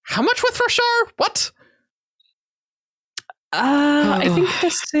 How much with Roshar? What? I think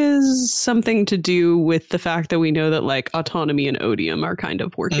this is something to do with the fact that we know that like Autonomy and Odium are kind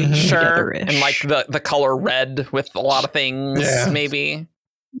of working Mhm. Sure. together-ish. And like the color red with a lot of things, Yeah. maybe.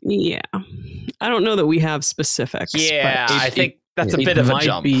 Yeah. I don't know that we have specifics. Yeah, but I think that's a It bit of a might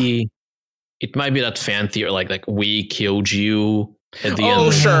jump. It might be that fan theory, like we killed you at the Oh,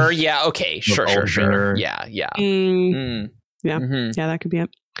 end. sure. Yeah. Okay. Sure. Old Sure. Bringer. Yeah. Yeah. Mm, yeah. Mm-hmm. yeah, that could be it.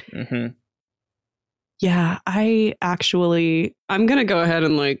 Mm-hmm. Yeah, I'm going to go ahead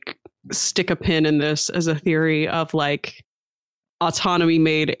and like stick a pin in this as a theory of like Autonomy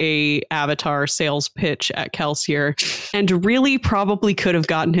made a avatar sales pitch at Kelsier and really probably could have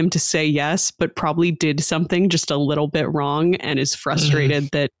gotten him to say yes, but probably did something just a little bit wrong and is frustrated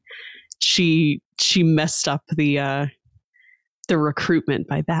that she messed up the recruitment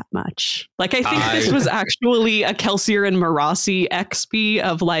by that much. Like I think this was actually a Kelsier and Marasi XP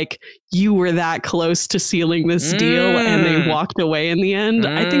of like, you were that close to sealing this deal and they walked away in the end.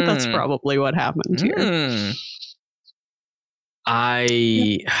 I think that's probably what happened here. Mm.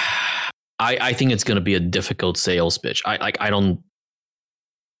 I think it's going to be a difficult sales pitch. I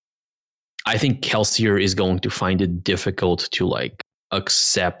think Kelsier is going to find it difficult to like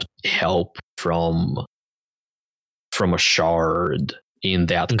accept help from a shard in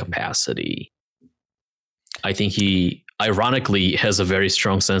that capacity. I think he ironically has a very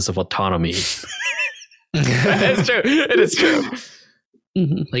strong sense of autonomy. It's true. It is true.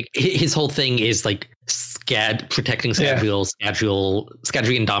 Mhm. Like his whole thing is like protecting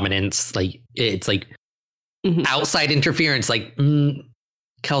Scadrian dominance. Like it's like Mhm. outside interference. Like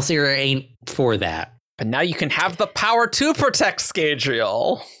Kelsier ain't for that. But now you can have the power to protect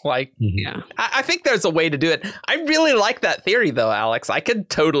Scadrial. Like, Yeah. I think there's a way to do it. I really like that theory, though, Alex. I could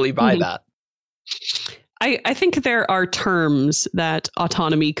totally buy that. I think there are terms that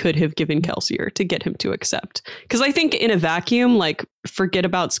Autonomy could have given Kelsier to get him to accept. Because I think in a vacuum, like forget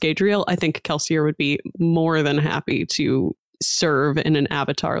about Scadrial, I think Kelsier would be more than happy to serve in an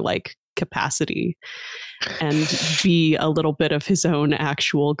avatar-like capacity and be a little bit of his own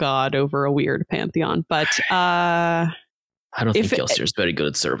actual god over a weird pantheon. But I don't think If it- Kelsier's very good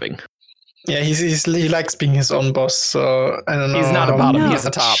at serving. Yeah, he likes being his own boss. So I don't know. He's not a how bottom, much- he's a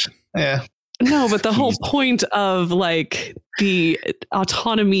top. Yeah. No, but the whole point of like the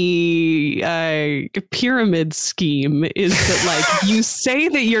autonomy pyramid scheme is that like you say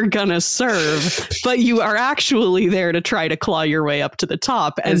that you're gonna serve, but you are actually there to try to claw your way up to the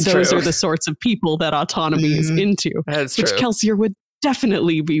top. And It's those true. are the sorts of people that autonomy is into, That's which true. Kelsier would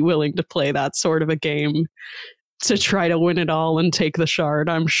definitely be willing to play that sort of a game to try to win it all and take the shard,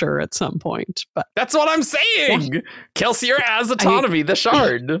 I'm sure, at some point. But That's what I'm saying. Kelsier as autonomy, the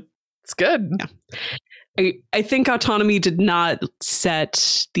shard. It's good. I think autonomy did not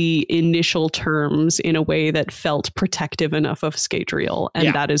set the initial terms in a way that felt protective enough of Scadrial. And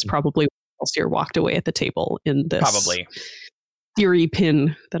Yeah. that is probably why Kelsier walked away at the table in this Probably. theory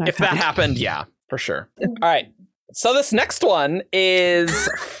pin that I If that found. happened, yeah, for sure. All right. So this next one is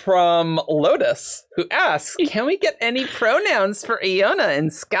from Lotus, who asks, can we get any pronouns for Iona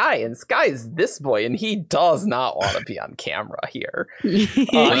and Sky? And Sky is this boy, and he does not want to be on camera here. He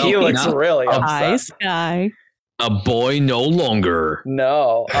looks no. really Hi, upset. Sky. A boy no longer.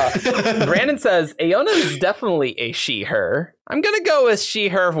 No. Brandon says, Iona is definitely a she-her. I'm going to go with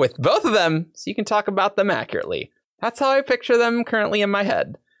she-her with both of them, so you can talk about them accurately. That's how I picture them currently in my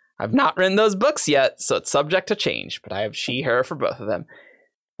head. I've not written those books yet, so it's subject to change, but I have she-her for both of them.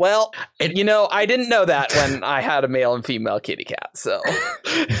 Well, I didn't know that when I had a male and female kitty cat, so...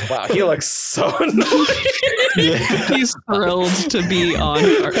 Wow, he looks so annoyed. He's thrilled to be on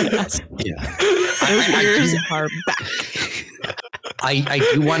Arcast. Yeah. Those I ears do- are back. I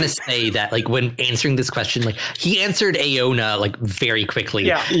do want to say that, like, when answering this question, like, he answered Aona, like, very quickly.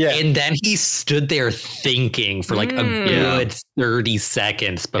 Yeah. Yeah. And then he stood there thinking for, like, a good 30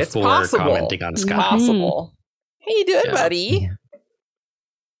 seconds before possible. commenting on It's Sky. possible. How you doing, Yeah. buddy?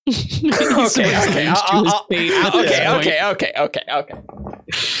 Okay. Okay.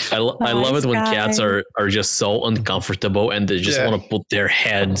 I love it when Sky. cats are just so uncomfortable and they just Yeah. want to put their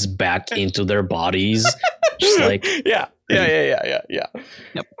heads back into their bodies. Just like, Yeah. Yep.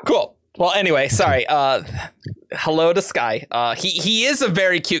 Cool. Well, anyway, sorry. Hello to Sky. He is a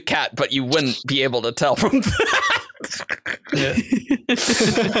very cute cat, but you wouldn't be able to tell from that.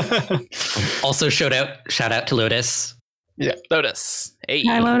 Also, shout out to Lotus. Lotus. Hey.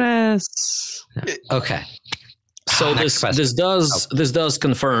 Hi, Lotus. Okay. so Next question. this does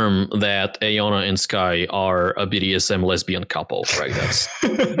confirm that Aona and Sky are a BDSM lesbian couple, right? That's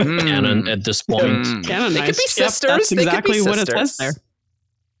canon at this point. Mm. Canon, They could be Yep, sisters. that's They could be exactly what it says sisters. there.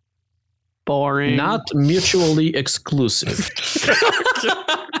 Boring. Not mutually exclusive.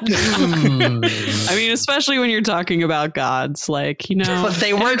 I mean, especially when you're talking about gods, like, But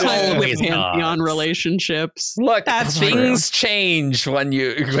they weren't always pantheon gods. relationships. Look, That's things change when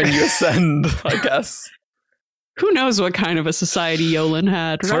you ascend, I guess. Who knows what kind of a society Yolan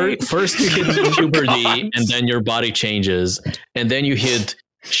had, right? First you hit puberty, God. and then your body changes, and then you hit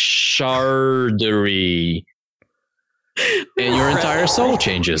shardery, and your entire soul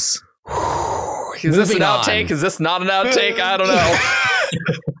changes. Is this an Moving on. outtake? Is this not an outtake? I don't know.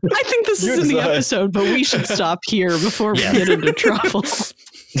 I think this You is in the decide. episode, but we should stop here before we Yeah. get into trouble.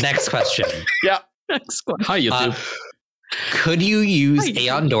 Next question. Next one. Hi, YouTube. Could you use Hi.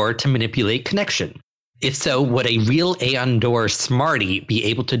 Aeon Door to manipulate connection? If so, would a real Aeon Door smarty be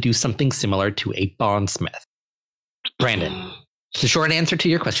able to do something similar to a bondsmith? Brandon, the short answer to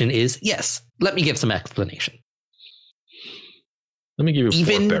your question is yes. Let me give some explanation. Let me give you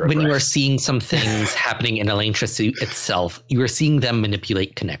Even four when you are paragraphs. seeing some things happening in Elantra suit itself, you are seeing them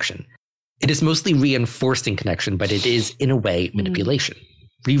manipulate connection. It is mostly reinforcing connection, but it is, in a way, manipulation.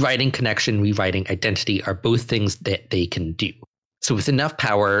 Rewriting connection, rewriting identity are both things that they can do. So with enough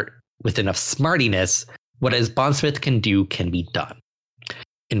power, with enough smartiness, what a bondsmith can do can be done.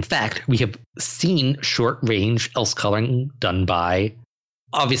 In fact, we have seen short-range else calling done by...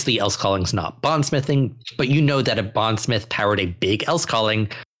 Obviously, else calling's not bondsmithing, but you know that a bondsmith powered a big else calling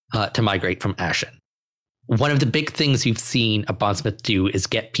to migrate from Ashen. One of the big things you've seen a bondsmith do is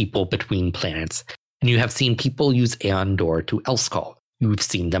get people between planets, and you have seen people use Aeon Door to else call. You've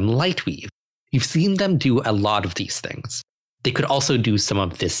seen them lightweave. You've seen them do a lot of these things. They could also do some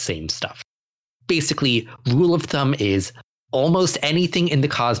of this same stuff. Basically, rule of thumb is almost anything in the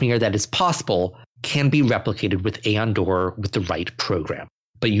Cosmere that is possible can be replicated with Aeon Door with the right program.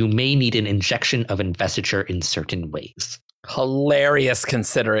 But you may need an injection of investiture in certain ways. Hilarious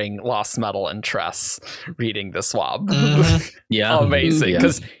considering Lost Metal and Tress reading the swab. Yeah. Amazing. Yeah.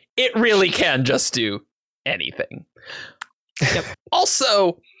 Because it really can just do anything.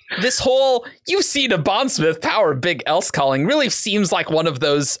 Also, this whole you've seen a bondsmith power big else calling really seems like one of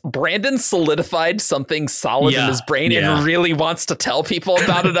those Brandon solidified something solid in his brain and really wants to tell people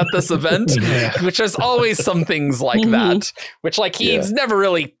about it at this event, which there's always some things like that, which like he's never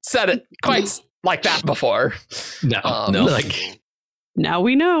really said it quite like that before. No. Like, now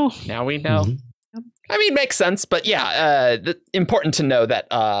we know. Now we know. I mean, makes sense, but important to know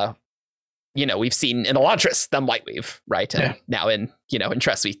that we've seen in Elantris them Lightweave, right? And now in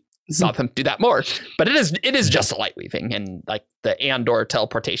Tress we saw them do that more. But it is just a light weaving, and like the Andor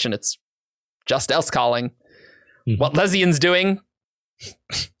teleportation, it's just else calling. What Lesian's doing,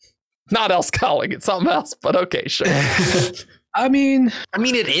 not else calling, it's something else, but okay, sure. I mean,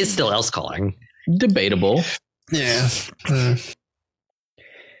 it is still else calling. Debatable. Yeah.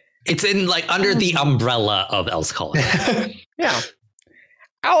 It's in like under the umbrella of else calling. Yeah.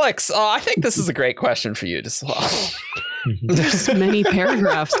 Alex, I think this is a great question for you as well. There's many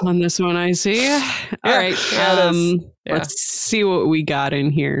paragraphs on this one, I see. All right. Let's see what we got in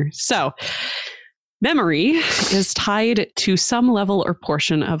here. So, memory is tied to some level or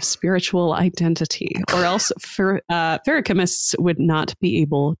portion of spiritual identity, or else Ferrochemists would not be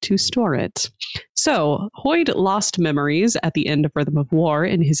able to store it. So, Hoid lost memories at the end of Rhythm of War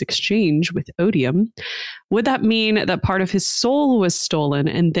in his exchange with Odium. Would that mean that part of his soul was stolen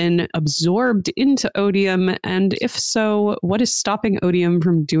and then absorbed into Odium? And if so, what is stopping Odium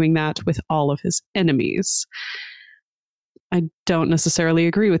from doing that with all of his enemies? I don't necessarily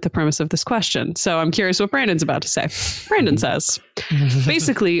agree with the premise of this question, so I'm curious what Brandon's about to say. Brandon says,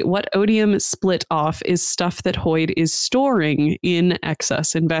 basically, what Odium split off is stuff that Hoid is storing in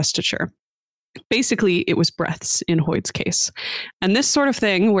excess investiture. Basically, it was breaths in Hoid's case. And this sort of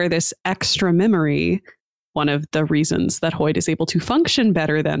thing, where this extra memory, one of the reasons that Hoid is able to function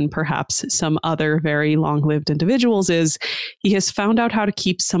better than perhaps some other very long-lived individuals, is he has found out how to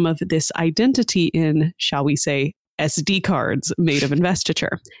keep some of this identity in, shall we say, SD cards made of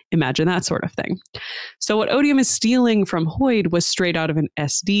investiture. Imagine that sort of thing. So what Odium is stealing from Hoid was straight out of an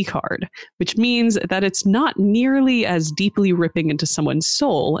SD card, which means that it's not nearly as deeply ripping into someone's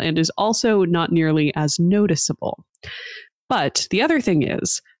soul and is also not nearly as noticeable. But the other thing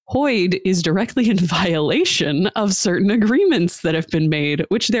is, Hoid is directly in violation of certain agreements that have been made,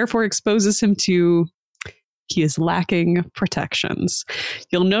 which therefore exposes him to he is lacking protections.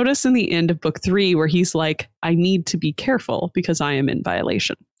 You'll notice in the end of book 3 where he's like, I need to be careful because I am in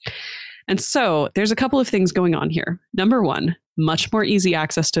violation. And so there's a couple of things going on here. Number 1, much more easy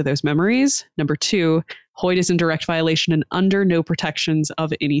access to those memories. Number 2, Hoid is in direct violation and under no protections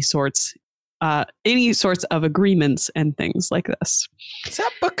of any sorts of agreements and things like this. Is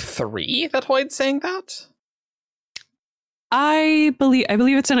that book 3 that Hoid's saying that? I believe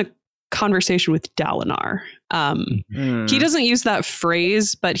it's in a conversation with Dalinar. He doesn't use that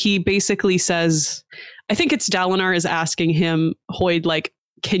phrase, but he basically says, I think it's Dalinar is asking him, Hoid, like,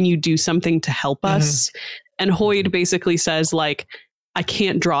 can you do something to help us? And Hoid basically says, like, I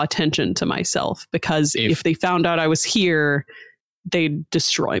can't draw attention to myself because if they found out I was here, they'd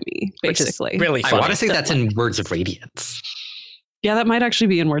destroy me, basically. Really funny. I want to say that's in Words of Radiance. Yeah, that might actually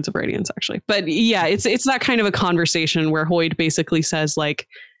be in Words of Radiance, actually. But yeah, it's that kind of a conversation where Hoid basically says, like,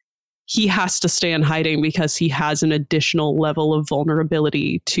 he has to stay in hiding because he has an additional level of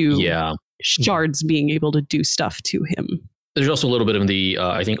vulnerability to shards being able to do stuff to him. There's also a little bit of the,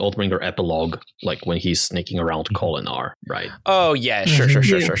 I think, Oathbringer epilogue, like when he's sneaking around Kholinar, right? Oh, yeah,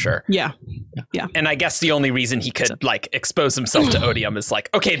 sure. Yeah. And I guess the only reason he could, like, expose himself to Odium is like,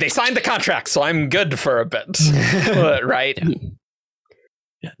 okay, they signed the contract, so I'm good for a bit. Right?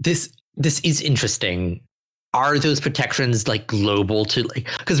 This is interesting. Are those protections like global to like,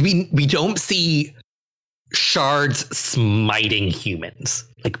 because we don't see shards smiting humans.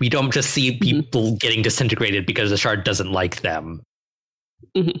 Like we don't just see people getting disintegrated because the shard doesn't like them.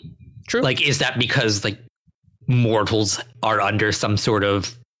 True. Like, is that because like mortals are under some sort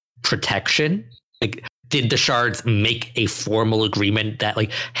of protection? Like, did the shards make a formal agreement that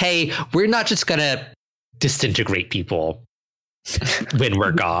like, hey, we're not just gonna disintegrate people when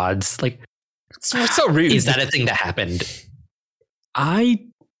we're gods? Like, it's so rude. Is that a thing that happened? I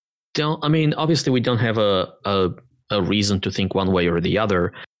mean, obviously we don't have a reason to think one way or the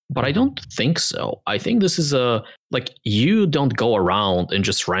other, but I don't think so. I think this is you don't go around and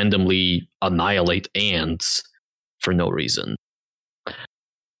just randomly annihilate ants for no reason.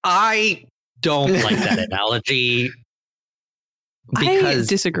 I don't like that analogy. Because I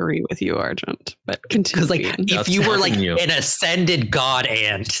disagree with you, Argent, but continue. Because like, if you were like an ascended god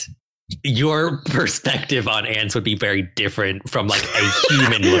ant, your perspective on ants would be very different from like a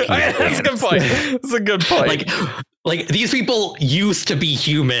human looking at That's ants. a good point. That's a good point. Like, Like, these people used to be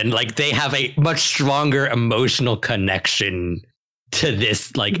human. Like, they have a much stronger emotional connection to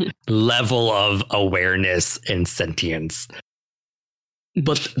this, like, level of awareness and sentience.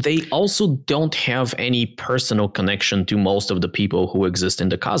 But they also don't have any personal connection to most of the people who exist in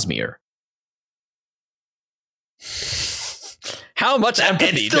the Cosmere. How much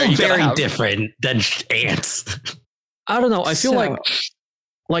empathy? It's still very different than ants. I don't know. I feel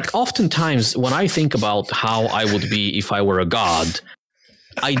like oftentimes when I think about how I would be if I were a god,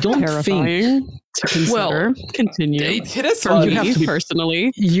 I don't think. To consider. Well, continue. It is For funny. you have to be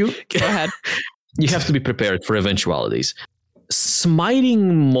personally. You Go ahead. You have to be prepared for eventualities.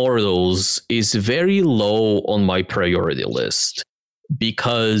 Smiting mortals is very low on my priority list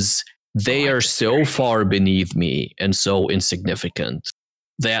because they are so far beneath me and so insignificant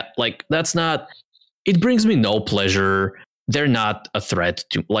that, like, that's not. It brings me no pleasure. They're not a threat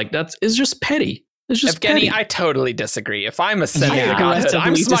to, like, it's just petty. It's just Evgeny, petty. I totally disagree. If I'm ascending Yeah. to godhood,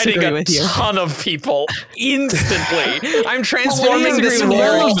 I'm Aggressively smiting disagree a with you. ton of people instantly. I'm transforming Well, this disagree with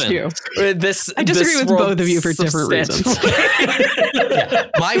world. relevant. I disagree with both of you for different reasons. Yeah.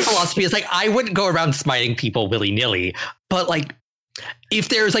 My philosophy is, like, I wouldn't go around smiting people willy-nilly, but, like, if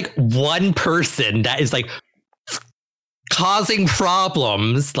there's, like, one person that is, like, causing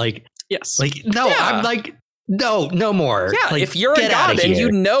problems, like, Yes. no, Yeah. I'm like, no more. Yeah, Like, if you're a get outta god and here.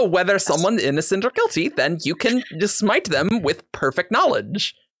 you know whether someone's innocent or guilty, then you can just smite them with perfect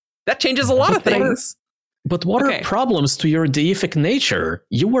knowledge. That changes a lot of But what are- things. But what Okay. are problems to your deific nature?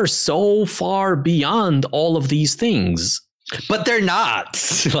 You are so far beyond all of these things. But they're not.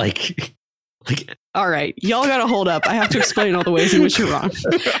 like All right, y'all got to hold up. I have to explain all the ways in which you're wrong.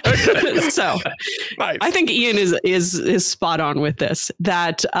 So, Nice. I think Ian is spot on with this.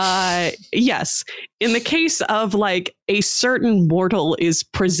 That yes, in the case of, like, a certain mortal is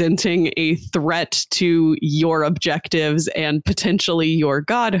presenting a threat to your objectives and potentially your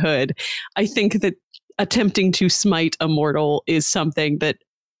godhood, I think that attempting to smite a mortal is something that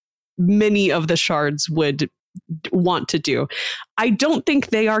many of the shards would want to do. I don't think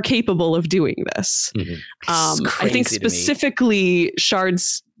they are capable of doing this. Mhm. I think crazy to me. specifically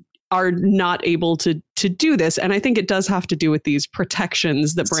shards are not able to do this, and I think it does have to do with these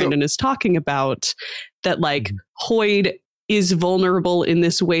protections that So- Brandon is talking about, that, like, Hoid is vulnerable in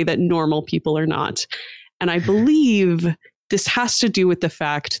this way that normal people are not. And I believe this has to do with the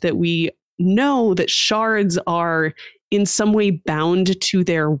fact that we know that shards are in some way bound to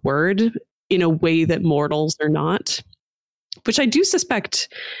their word in a way that mortals are not, which I do suspect.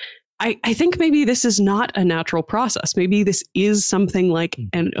 I think maybe this is not a natural process. Maybe this is something like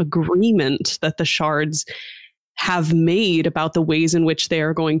an agreement that the shards have made about the ways in which they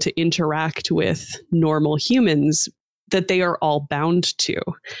are going to interact with normal humans, that they are all bound to.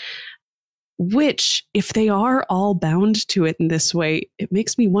 Which, if they are all bound to it in this way, it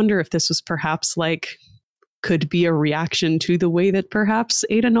makes me wonder if this was perhaps, like, could be a reaction to the way that perhaps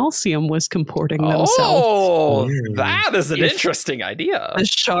Adonalsium was comporting themselves. Oh, Mm. that is an If- interesting idea. The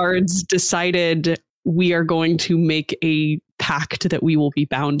shards decided, we are going to make a pact that we will be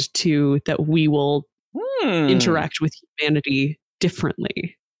bound to, that we will interact with humanity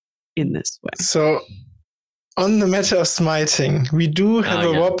differently in this way. So, on the matter of smiting, we do have a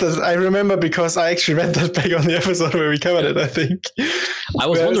yeah. warp that I remember because I actually read that back on the episode where we covered it, I think. I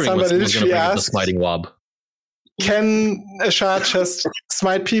was Where wondering somebody what's going to literally bring up the asked, smiting wob. Can a shard just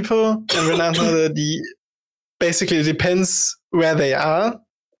smite people? And when answer basically it depends where they are.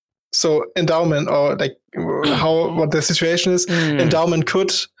 So endowment, or like what the situation is, endowment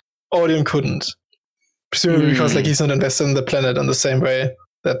could, Audion couldn't. Presumably because, like, he's not invested in the planet in the same way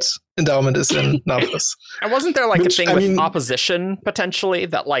that endowment is in Nautilus. And wasn't there, like, Which, a thing I with mean- opposition potentially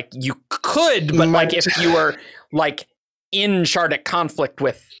that, like, you could, but like if you were, like, in shardic conflict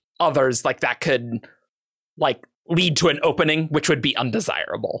with others, like, that could, like, lead to an opening, which would be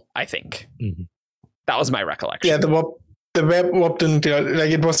undesirable, I think. Mhm. That was my recollection. Yeah, the web warp didn't do it.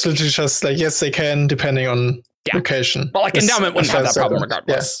 Like, it was literally just like, yes, they can, depending on Yeah. location. But, like, As- endowment wouldn't as far have as that problem I know.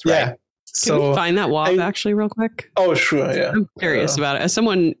 regardless, Yeah. right? Yeah. Can we So, find that WAP I- actually real quick? oh, sure, yeah. I'm curious about it. As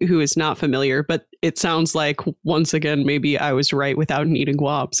someone who is not familiar, but it sounds like, once again, maybe I was right without needing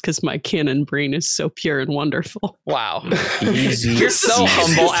WAPs because my canon brain is so pure and wonderful. Wow. Easy. You're so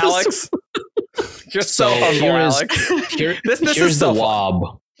Easy. humble, Alex. You're so humble, here is- Alex. This Here's is so the fun.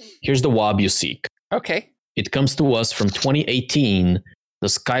 wob. Here's the wob you seek. Okay. It comes to us from 2018, the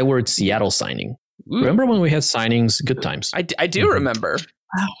Skyward Seattle signing. Remember when we had signings? Good times. I do remember.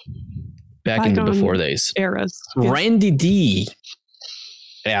 Back in the Bygone before days. Eras. Yeah. Randy D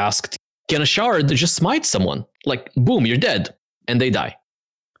asked, can a shard just smite someone? Like, boom, you're dead. And they die.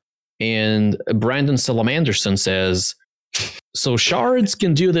 And Brandon Salamanderson says, so shards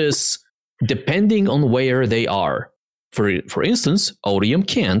can do this depending on where they are. For instance, Odium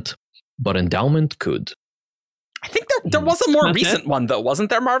can't, but Endowment could. I think there was a more That's recent one, though, wasn't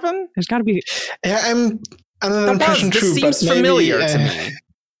there, Marvin? There's got to be. Yeah, I'm under the impression This too, seems but maybe, familiar to me.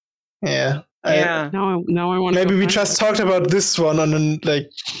 Yeah. Now I want. Maybe we just talked about this one on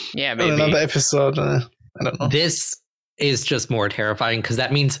Yeah, on maybe. another episode. I don't know. This is just more terrifying because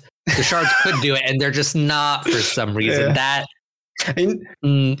that means the shards could do it and they're just not for some reason. Yeah. That I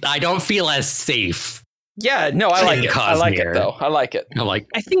mean, I don't feel as safe. Yeah, no, I like it. I like it, Cosmere. though. I like it. I'm like,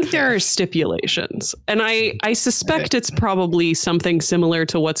 I think there are stipulations, and I suspect it's probably something similar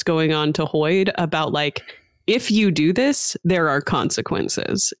to what's going on to Hoyd about like, if you do this, there are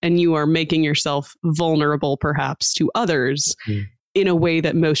consequences, and you are making yourself vulnerable perhaps to others Hmm. in a way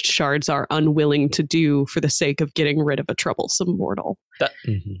that most shards are unwilling to do for the sake of getting rid of a troublesome mortal.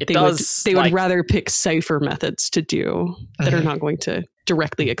 It They does. would like, rather pick safer methods to do that are Mhm. not going to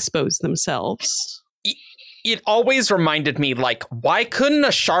directly expose themselves. it always reminded me, like, why couldn't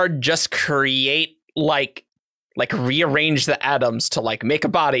a shard just create like rearrange the atoms to like make a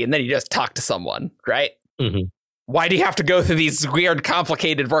body, and then you just talk to someone, right? Mhm. Why do you have to go through these weird,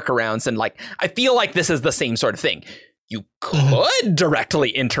 complicated workarounds? And like, I feel like this is the same sort of thing. You could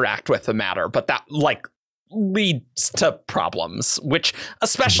directly interact with the matter, but that like leads to problems, which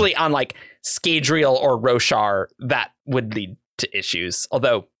especially on like Scadrial or Roshar, that would lead to issues.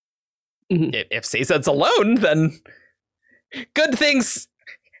 Although Mhm. if Sazed's alone, then good things.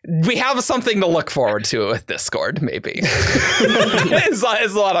 We have something to look forward to with Discord, maybe. is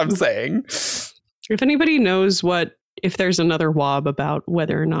what I'm saying. If anybody knows if there's another wob about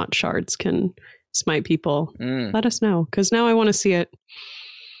whether or not shards can smite people, Mm, let us know, because now I want to see it.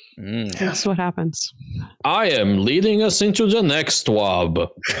 mm. That's what happens. I am leading us into the next wob,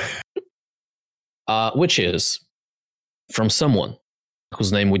 which is from someone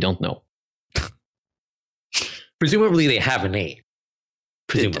whose name we don't know. presumably they have a name.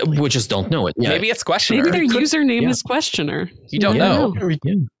 Presumably. We just don't know it. Yeah. Maybe it's questioner. Maybe their username yeah. is questioner. You don't Yeah. know.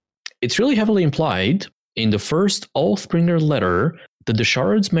 It's really heavily implied in the first Oathbringer letter that the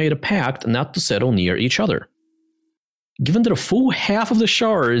shards made a pact not to settle near each other. Given that a full half of the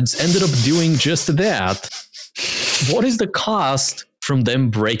shards ended up doing just that, what is the cost from them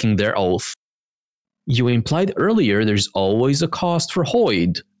breaking their oath? You implied earlier there's always a cost for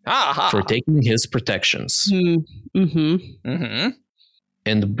Hoyd Aha. for taking his protections. Mm-hmm. Mm-hmm.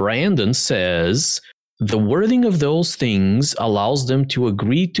 And Brandon says the wording of those things allows them to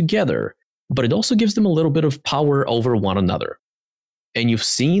agree together, but it also gives them a little bit of power over one another. And you've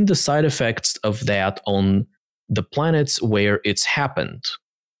seen the side effects of that on the planets where it's happened.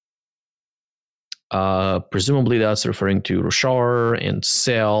 Presumably that's referring to Roshar and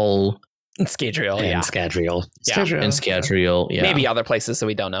Cell And Scadrial, and yeah. Scadrial. Yeah. Scadrial. and Scadrial. Yeah. Maybe other places that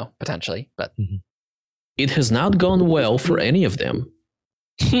we don't know, potentially. But It has not gone well for any of them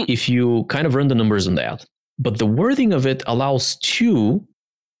if you kind of run the numbers on that. But the wording of it allows two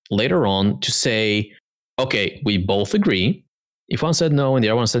later on to say, okay, we both agree. If one said no and the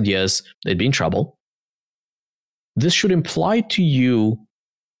other one said yes, they'd be in trouble. This should imply to you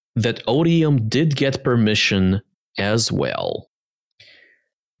that Odium did get permission as well.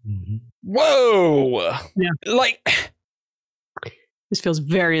 whoa. Yeah. Like, This feels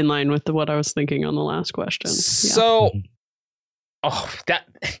very in line with what I was thinking on the last question. Yeah. so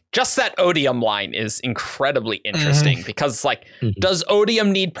that Odium line is incredibly interesting because like, Mhm. does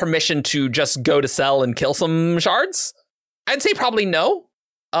Odium need permission to just go to Cell and kill some shards? I'd say probably no.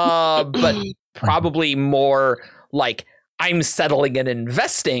 But probably more like I'm settling and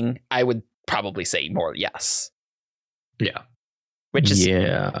investing, I would probably say more yes. Yeah. Which is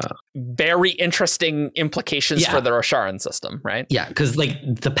Yeah. very interesting implications Yeah. for the Rosharan system, right? Yeah, because like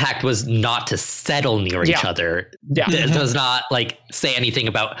the pact was not to settle near each Yeah. other. Yeah. It does not like say anything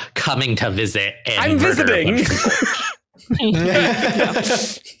about coming to visit and I'm murder a bunch visiting. of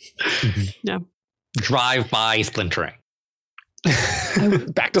people. Drive by splintering.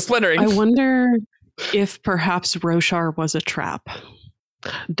 Back to splintering. I wonder if perhaps Roshar was a trap.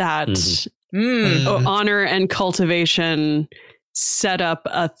 That Mhm. Mm. honor and cultivation set up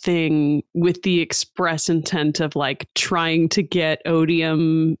a thing with the express intent of like trying to get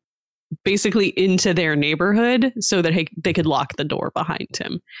Odium basically into their neighborhood so that they could lock the door behind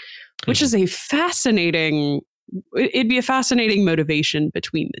him, which is a fascinating, it'd be a fascinating motivation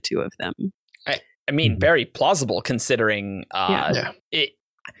between the two of them. I mean, very plausible considering Yeah. it.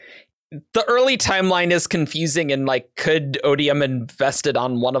 The early timeline is confusing, and like, could Odium invested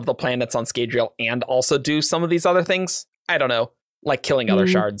on one of the planets on Scadrial and also do some of these other things? I don't know. like killing other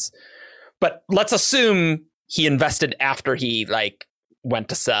shards. But let's assume he invested after he like went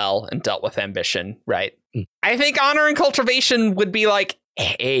to sell and dealt with ambition, right? I think honor and cultivation would be like,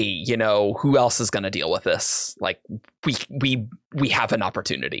 hey, you know, who else is going to deal with this? Like we have an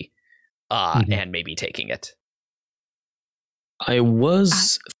opportunity, and maybe taking it. I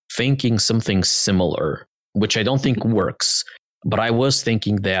was thinking something similar, which I don't think works, but I was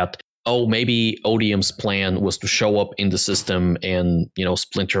thinking that, maybe Odium's plan was to show up in the system and, you know,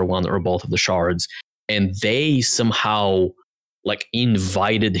 splinter one or both of the shards, and they somehow like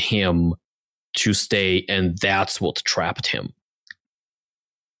invited him to stay, and that's what trapped him.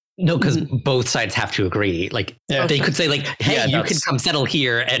 No, because both sides have to agree. Like they could say, like, "Hey, you can come settle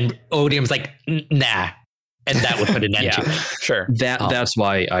here," and Odium's like, "Nah," and that would put an end to it. Sure. That's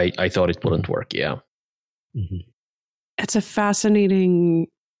why I thought it wouldn't work. Yeah. It's a fascinating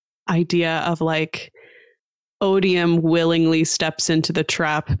idea of like Odium willingly steps into the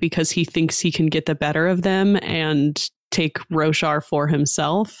trap because he thinks he can get the better of them and take Roshar for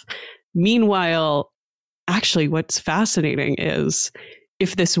himself. Meanwhile, actually, what's fascinating is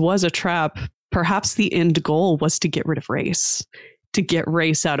if this was a trap, perhaps the end goal was to get rid of Race, to get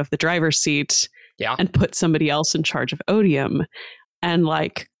Race out of the driver's seat and put somebody else in charge of Odium. And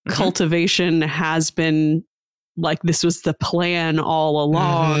like cultivation has been like, this was the plan all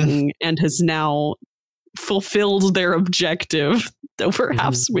along and has now fulfilled their objective, though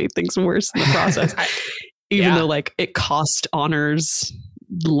perhaps made things worse in the process. Even though like it cost Honor's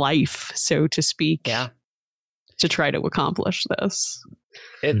life, so to speak, to try to accomplish this.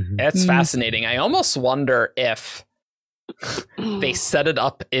 It's fascinating. I almost wonder if they set it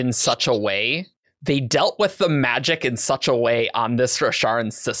up in such a way, they dealt with the magic in such a way on this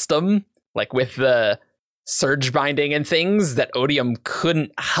Rosharan system, like with the surge binding and things, that Odium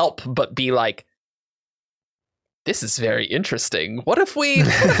couldn't help but be like, this is very interesting. What if we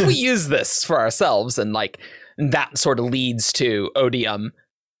use this for ourselves? And like that sort of leads to Odium,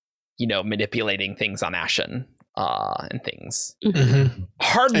 you know, manipulating things on Ashen and things.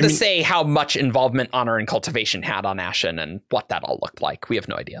 Hard to say how much involvement Honor and Cultivation had on Ashen and what that all looked like. We have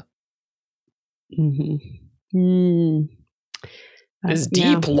no idea. There's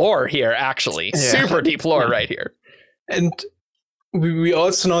deep lore here, actually. Super deep lore right here. And we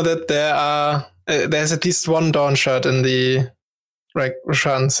also know that there's at least one Dawn Shard in the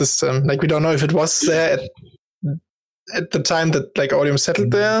Roshan system. Like, we don't know if it was there at the time that like Odium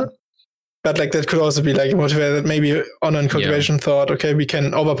settled there, but like that could also be like a motivator that maybe Honor and Cultivation thought, okay, we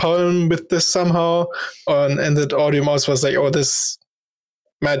can overpower him with this somehow, and that Odium also was like, oh, this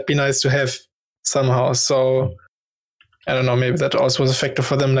might be nice to have somehow. So I don't know, maybe that also was a factor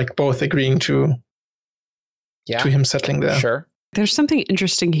for them, like both agreeing to him settling there. Sure. There's something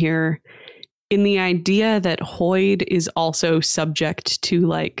interesting here in the idea that Hoid is also subject to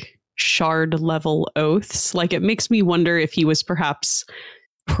like shard level oaths. Like, it makes me wonder if he was perhaps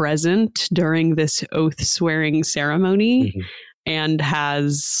present during this oath swearing ceremony and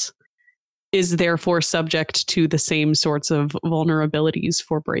is therefore subject to the same sorts of vulnerabilities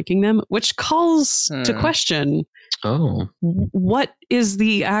for breaking them, which calls to question what is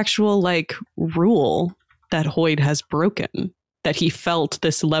the actual like rule that Hoid has broken, that he felt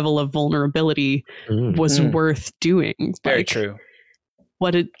this level of vulnerability was worth doing. Very like, true.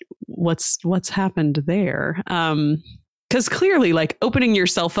 What's happened there? Because clearly, like, opening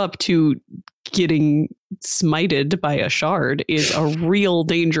yourself up to getting smited by a shard is a real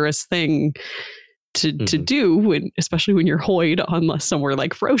dangerous thing to do, especially when you're Hoid, unless somewhere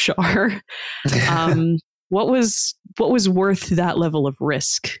like Roshar. What was worth that level of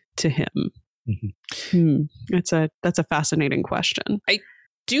risk to him? That's a fascinating question. I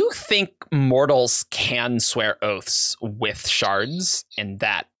do think mortals can swear oaths with shards, and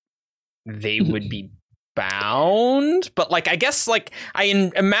that they would be bound, but like, I guess, like,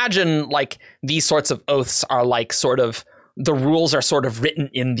 I imagine like these sorts of oaths are like sort of, the rules are sort of written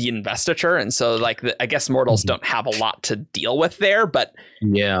in the investiture, and so like I guess mortals don't have a lot to deal with there, but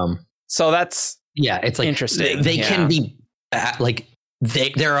so that's it's like interesting. They can be like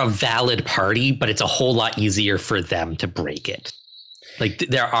they're a valid party, but it's a whole lot easier for them to break it. Like,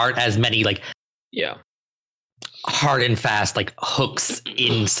 there aren't as many like hard and fast like hooks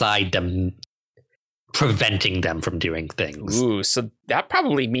inside them preventing them from doing things. Ooh, so that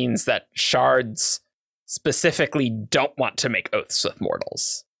probably means that shards specifically don't want to make oaths with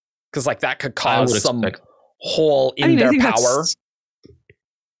mortals, because like that could cause some hole in their power.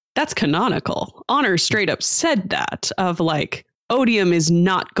 That's canonical. Honor straight up said that, of like, Odium is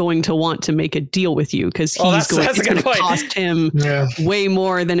not going to want to make a deal with you because it's going to cost him way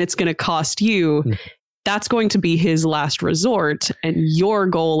more than it's going to cost you. that's going to be his last resort, and your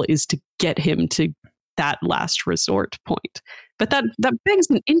goal is to get him to that last resort point. But that begs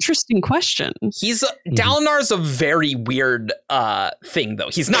an interesting question. Dalinar's a very weird thing, though.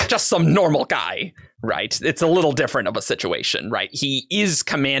 He's not just some normal guy, right? It's a little different of a situation, right? He is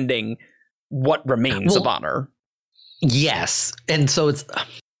commanding what remains of honor. Yes, and so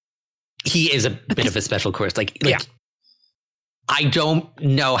he is a bit of a special course. Like yeah. I don't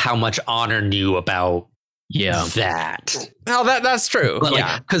know how much Honor knew about that. Oh, that's true. But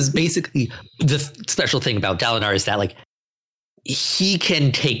yeah, because basically the special thing about Dalinar is that like he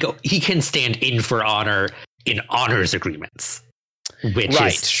can stand in for Honor in honors agreements, which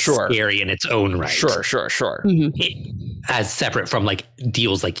is scary in its own right. Sure. Mm-hmm. As separate from like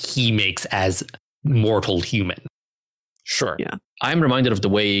deals like he makes as mortal human. Sure. Yeah. I'm reminded of the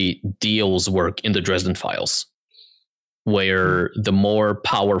way deals work in the Dresden Files, where the more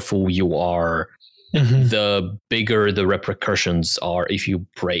powerful you are, the bigger the repercussions are if you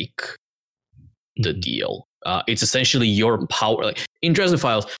break the deal. It's essentially your power. Like in Dresden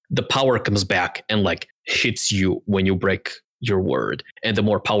Files, the power comes back and like hits you when you break your word. And the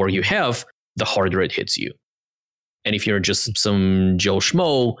more power you have, the harder it hits you. And if you're just some Joe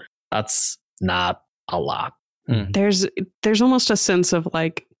Schmo, that's not a lot. There's almost a sense of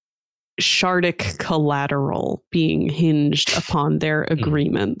like Shardic collateral being hinged upon their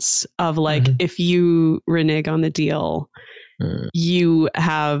agreements of like, if you renege on the deal, you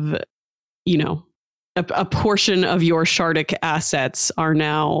have, a portion of your Shardic assets are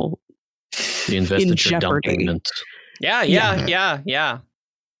now in jeopardy. Yeah.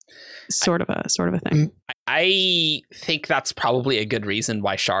 Sort of a thing. I think that's probably a good reason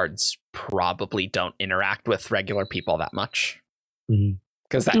why shards probably don't interact with regular people that much.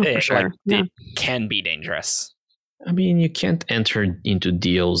 Because it can be dangerous. I mean, you can't enter into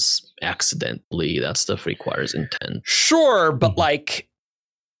deals accidentally. That stuff requires intent. Sure, but like,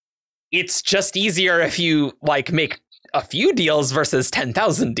 it's just easier if you like make a few deals versus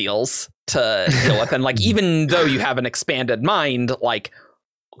 10,000 deals to deal with. And like, even though you have an expanded mind, like,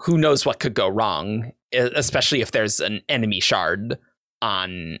 who knows what could go wrong, especially if there's an enemy shard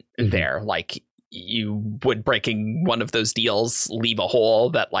on there. Like, you would breaking one of those deals leave a hole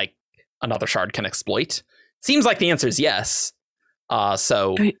that like another shard can exploit? Seems like the answer is yes. I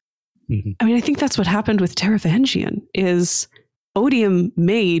think that's what happened with Taravangian. Is Odium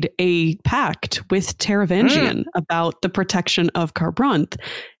made a pact with Taravangian about the protection of Kharbranth,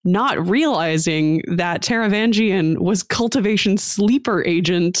 not realizing that Taravangian was Cultivation's sleeper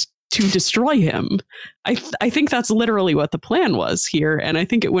agent to destroy him. I think that's literally what the plan was here, and I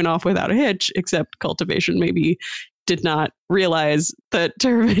think it went off without a hitch, except Cultivation maybe did not realize that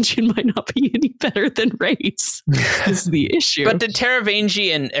Taravangian might not be any better than Rayse is the issue. But did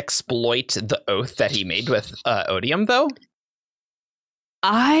Taravangian exploit the oath that he made with Odium, though?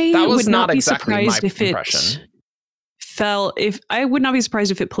 I would not be surprised if impression. I would not be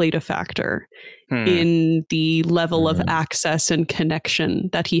surprised if it played a factor in the level of access and connection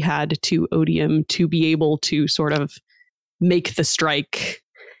that he had to Odium to be able to sort of make the strike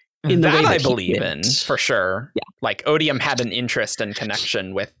in the way that I believe in, for sure. Yeah. Like, Odium had an interest and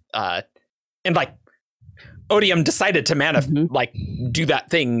connection with and like Odium decided to do that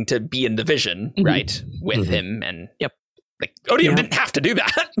thing to be in the vision, right, with him, and like Odium didn't have to do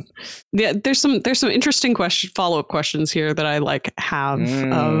that. Yeah, there's some interesting follow-up questions here that I like have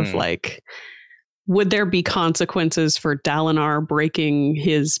of like, would there be consequences for Dalinar breaking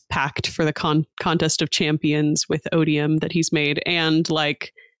his pact for the Contest of Champions with Odium that he's made? And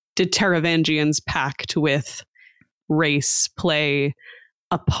like, did Taravangian's pact with Rayse play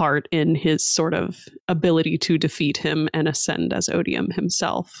a part in his sort of ability to defeat him and ascend as Odium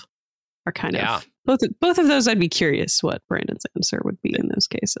himself? Are kind of both of those. I'd be curious what Brandon's answer would be in those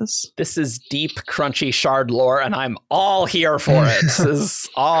cases. This is deep, crunchy shard lore, and I'm all here for it. This is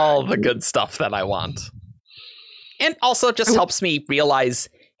all the good stuff that I want. And also just helps me realize,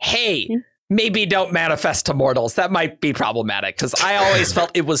 hey, maybe don't manifest to mortals. That might be problematic, because I always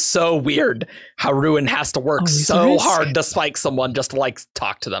felt it was so weird how Ruin has to work so hard to spike someone just to like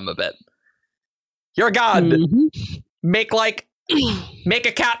talk to them a bit. You're a god. Make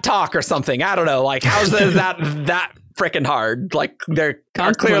a cat talk or something. I don't know. Like, how's that freaking hard? Like, there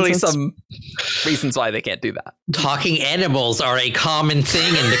are clearly some reasons why they can't do that. Talking animals are a common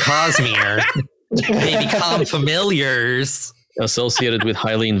thing in the Cosmere. They become familiars. Associated with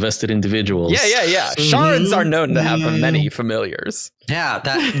highly invested individuals. Yeah. Shards are known to have many familiars. Yeah,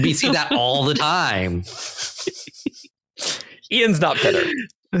 we see that all the time. Ian's not bitter.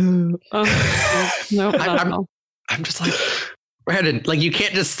 No, I'm just like, Brandon, like you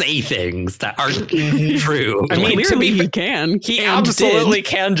can't just say things that aren't true. I mean, to Clearly be he can. He and absolutely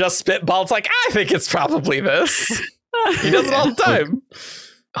can just spitball. It's like, I think it's probably this. He does it all the time.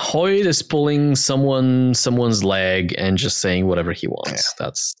 Hoyd is pulling someone's leg and just saying whatever he wants.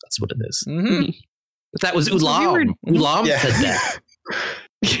 That's what it is. Mhm. That was we were- Ulam. Ulam Yeah. said that.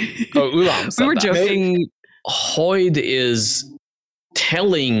 Oh, Ulam said We were that. joking. Hoyd is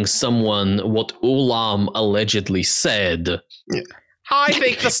telling someone what Ulam allegedly said. I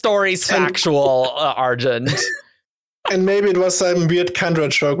think the story's factual, Arjun. And maybe it was some weird Kandra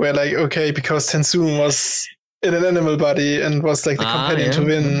joke where, like, okay, because Tensoon was in an animal body and was like the companion to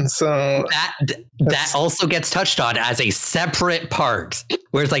win. So That also gets touched on as a separate part,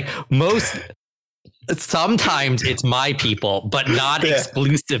 where it's like sometimes it's my people, but not Yeah.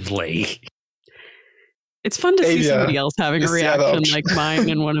 exclusively. It's fun to see Avia somebody else having a is the other reaction option. like mine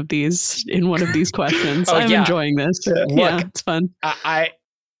in one of these questions. Oh, I'm yeah. enjoying this. Yeah. Yeah, Look, it's fun.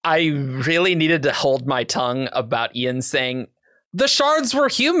 I really needed to hold my tongue about Ian saying the shards were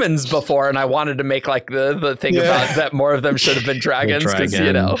humans before, and I wanted to make like the thing Yeah. about that more of them should have been dragons because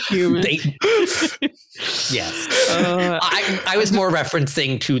you know. Human. Yes. Uh, I was more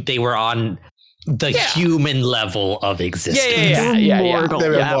referencing to they were on the Yeah. human level of existence. Yeah. mortal. they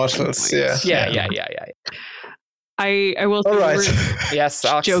were Yeah. mortals. Yeah. Yeah. I will say All we right. were Yes,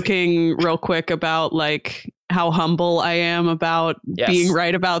 Ox. joking real quick about like how humble I am about Yes. being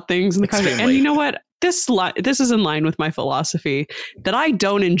right about things in the context. And Extremely. you know what? This is in line with my philosophy that I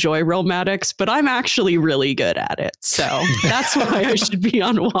don't enjoy realmatics, but I'm actually really good at it. So that's why I should be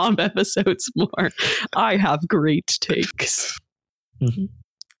on WOM episodes more. I have great takes.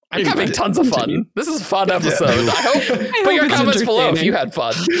 I'm having tons of fun. Continue. This is a fun episode. I hope. Put hope your it's comments below if entertaining. you had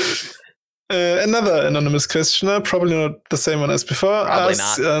fun. Another anonymous questioner, probably not the same one as before, Probably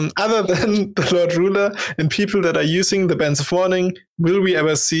asks, other than the Lord Ruler and people that are using the Bands of Warning, will we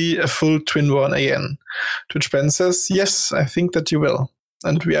ever see a full Twinborn again? To which Ben says, yes, I think that you will.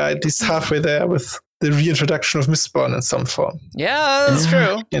 And we are at least halfway there with the reintroduction of Mistborn in some form Yeah, that's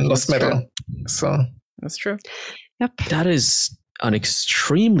true. in Lost That's Metal. true. So, That's true. Yep. That is an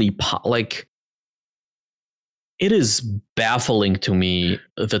extremely it is baffling to me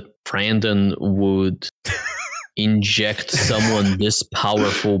that Brandon would inject someone this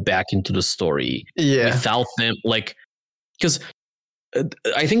powerful back into the story yeah. without them, because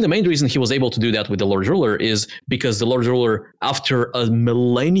I think the main reason he was able to do that with the Lord Ruler is because the Lord Ruler, after a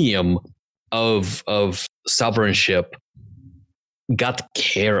millennium of sovereignship, got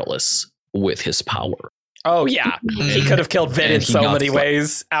careless with his power. Oh yeah, he could have killed Vin And in he so got many fucked.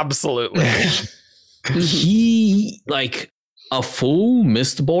 ways. Absolutely. He, a full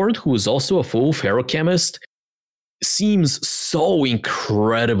Mistborn who is also a full feruchemist, seems so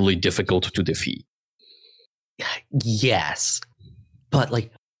incredibly difficult to defeat. Yes. But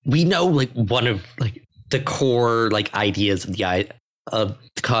we know one of the core ideas of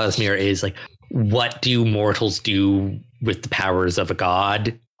the Cosmere is what do mortals do with the powers of a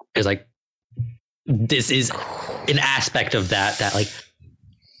god? Is this is an aspect of that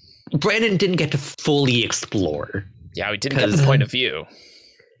Brandon didn't get to fully explore. Yeah, we didn't get the point of view.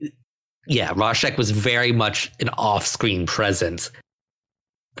 Yeah, Rashek was very much an off-screen presence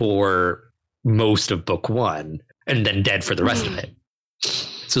for most of book one, and then dead for the rest of it.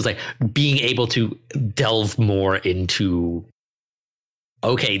 So it's being able to delve more into,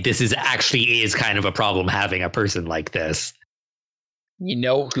 okay, this is kind of a problem having a person like this. You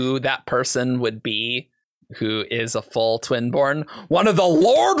know who that person would be? Who is a full Twinborn? One of the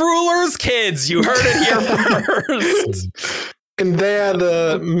Lord Ruler's kids. You heard it here first. And they are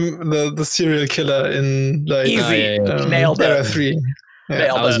the serial killer in Easy. yeah. Nailed Era it. 3. Yeah.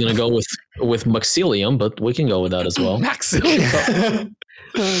 Nailed I was it. going to go with Maxilium, but we can go with that as well. Maxilium.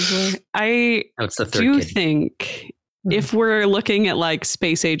 Oh, boy. I That's the third do kid. think if we're looking at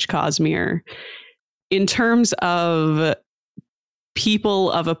Space Age Cosmere, in terms of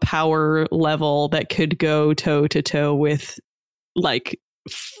people of a power level that could go toe to toe with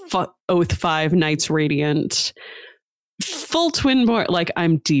Oath 5 Knights Radiant, full Twinborn,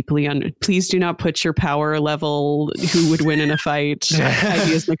 I'm deeply please do not put your power level who would win in a fight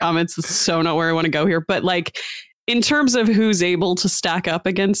ideas in the comments. That's so not where I want to go here, but in terms of who's able to stack up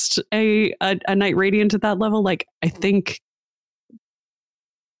against a Knight Radiant at that level, I think,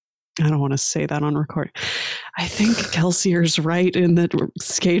 I don't want to say that on record. I think Kelsier's right in that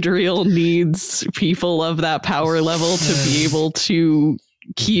Scadrial needs people of that power level to be able to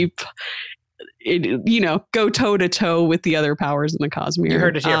keep it, go toe to toe with the other powers in the Cosmere. You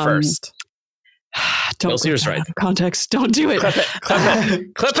heard it here first. Don't Kelsier's clip that right. out of context. Don't do it. Clip it. Clip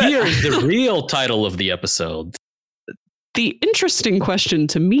it. Clip it. Here is the real title of the episode. The interesting question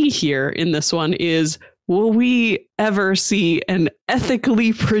to me here in this one is, will we ever see an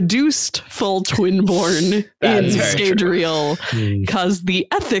ethically produced full Twinborn in That's very true. Scadrial? Because the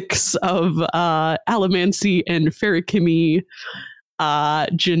ethics of Allomancy and Ferrochemy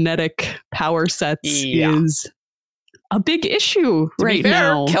genetic power sets is a big issue right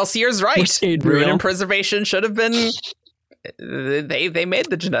now. Kelsier's right. Scadrial. Ruin and Preservation should have been. They made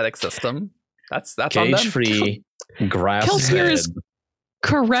the genetic system. That's on them. Cage-free, grass. Kelsier is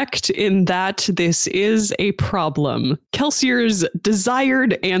correct in that this is a problem. Kelsier's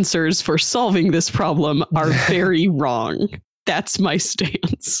desired answers for solving this problem are very wrong. That's my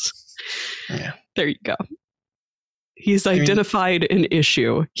stance. Yeah. There you go. He's identified an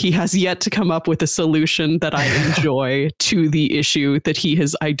issue. He has yet to come up with a solution that I enjoy to the issue that he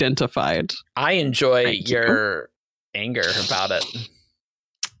has identified. I enjoy Thank you. your anger about it.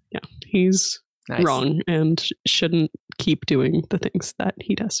 Yeah, he's Nice. wrong and shouldn't keep doing the things that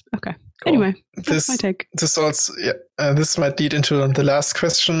he does. Okay. Cool. Anyway, that's This my take. this also this might lead into the last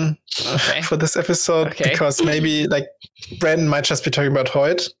question Okay. for this episode, Okay. because maybe like Brandon might just be talking about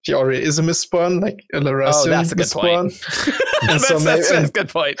Hoyt. He already is a Mistborn, like a Larasian Oh, that's a good point. Mistborn. And so that's maybe- a good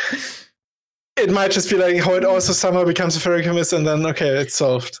point. It might just be like Hoyt also somehow becomes a Ferrochemist, and then okay, it's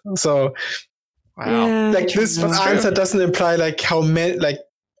solved. So Wow. Yeah, like this true. answer doesn't imply like how many, like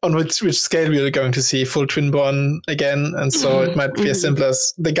on which scale we are going to see full Twinborn again, and so it might be as simple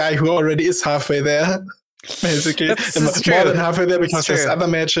as the guy who already is halfway there, basically. That's And true. more than halfway there, because That's there's true. other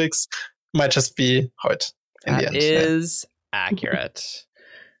magics, might just be Hoyt in the That end. is accurate.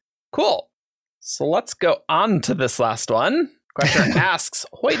 Cool. So let's go on to this last one. Questioner asks,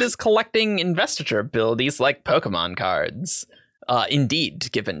 Hoyt is collecting investiture abilities like Pokemon cards.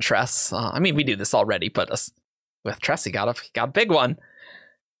 Indeed, given Tress. I mean, we do this already, but with Tress, he got a big one.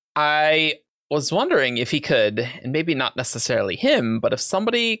 I was wondering if he could, and maybe not necessarily him, but if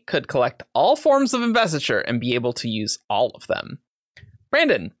somebody could collect all forms of investiture and be able to use all of them.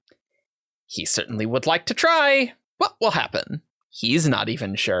 Brandon, he certainly would like to try. What will happen? He's not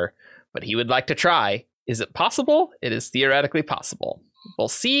even sure, but he would like to try. Is it possible? It is theoretically possible. We'll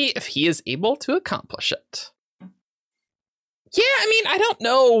see if he is able to accomplish it. Yeah, I mean, I don't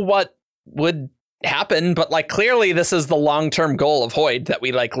know what would happen, but like clearly this is the long-term goal of Hoyt, that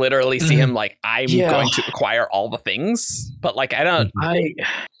we like literally see him like, I'm Yeah. going to acquire all the things. But like I don't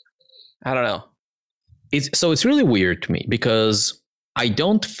know. It's really weird to me, because I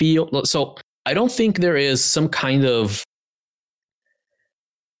don't think there is some kind of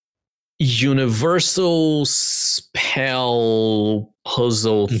universal spell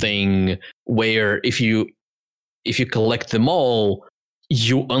puzzle thing where if you collect them all,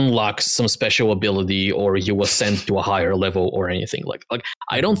 you unlock some special ability or you ascend to a higher level or anything like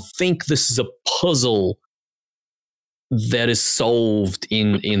I don't think this is a puzzle that is solved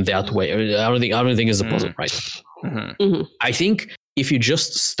in that way. I don't think it's a puzzle, right? Mhm. I think if you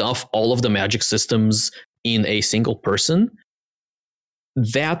just stuff all of the magic systems in a single person,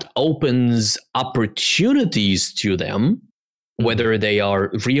 that opens opportunities to them, whether they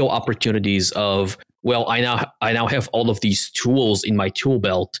are real opportunities of, well, I now have all of these tools in my tool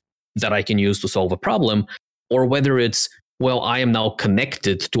belt that I can use to solve a problem, or whether it's, well, I am now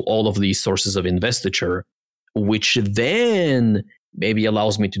connected to all of these sources of investiture, which then maybe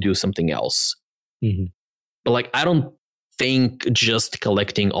allows me to do something else. Mhm. But like, I don't think just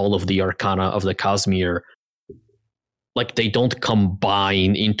collecting all of the arcana of the Cosmere, like they don't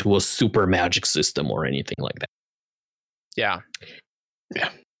combine into a super magic system or anything like that. Yeah.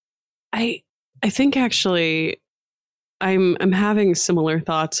 I think actually I'm having similar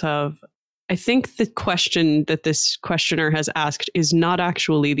thoughts of, I think the question that this questioner has asked is not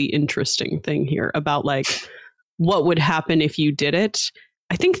actually the interesting thing here about like what would happen if you did it.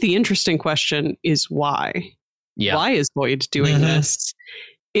 I think the interesting question is why. Yeah. Why is Boyd doing Mhm. this?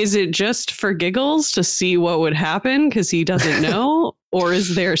 Is it just for giggles to see what would happen because he doesn't know? Or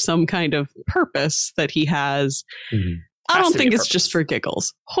is there some kind of purpose that he has? Mhm. I Has don't to be think a it's purpose. just for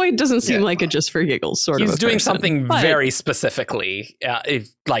giggles. Hoyt doesn't seem Yeah. like a just for giggles sort of He's a doing person, something but- very specifically,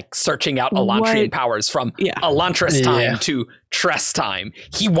 like searching out Elantrian What- powers from Yeah. Elantris time Yeah. to Tress time.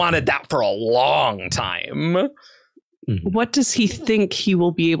 He wanted that for a long time. What does he think he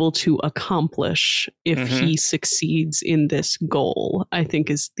will be able to accomplish if Mhm. he succeeds in this goal? I think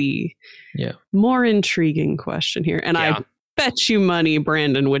is the Yeah. more intriguing question here. And Yeah. I bet you money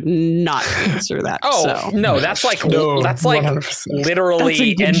Brandon would not answer that. Oh so. no, that's like No, that's like 100%.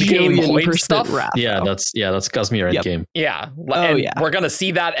 literally That's a endgame gajillion Hoyt percent stuff. wrap, Yeah, though. that's Cosmere Yep. Endgame. Yeah. Oh, And yeah. we're gonna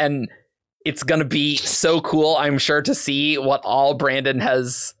see that, and it's gonna be so cool, I'm sure, to see what all Brandon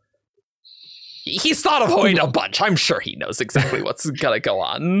has he's thought of Hoid a bunch. I'm sure he knows exactly what's gonna go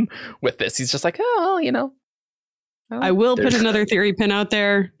on with this. He's just like, oh, you know. I will put another theory pin out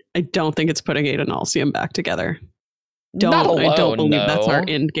there. I don't think it's putting Aiden Alcium back together. I don't believe that's our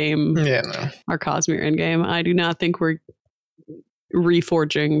end game. Yeah, no. Our Cosmere end game. I do not think we're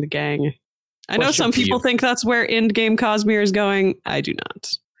reforging the gang. I know some people think that's where end game Cosmere is going. I do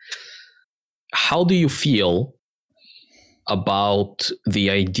not. How do you feel about the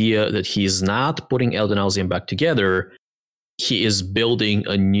idea that he's not putting Aiden Alcium back together? He is building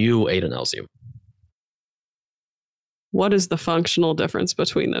a new Aiden Alcium. What is the functional difference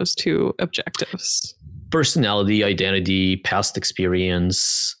between those two objectives? Personality, identity, past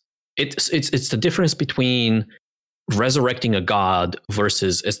experience. It's the difference between resurrecting a god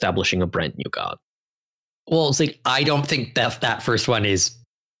versus establishing a brand new god. Well, it's like, I don't think that first one is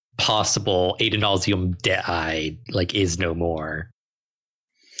possible. Aiden Alcium died, like, is no more.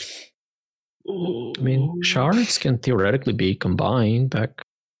 I mean, shards can theoretically be combined back.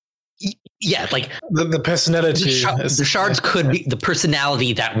 Yeah, like The personality. the shards could be, the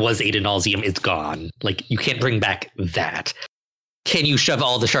personality that was Aiden Alcium is gone. Like, you can't bring back that. Can you shove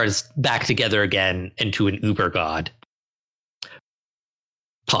all the shards back together again into an uber god?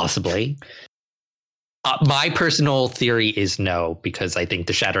 Possibly. My personal theory is no, because I think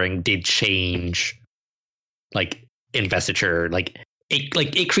the shattering did change, like, investiture. Like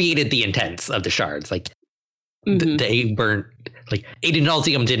it created the intents of the shards. Like, they weren't, like, Aiden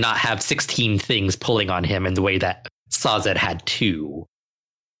Alcium did not have 16 things pulling on him in the way that Sazed had 2.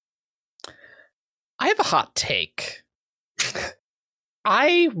 I have a hot take.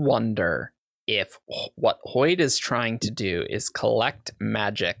 I wonder if what Hoid is trying to do is collect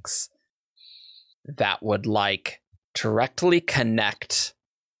magics that would, like, directly connect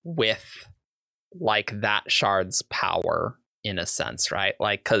with, like, that shard's power in a sense, right?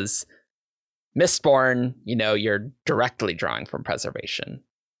 Like, because Mistborn, you know, you're directly drawing from preservation.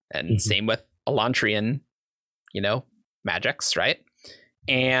 And same with Elantrian, you know, magics, right?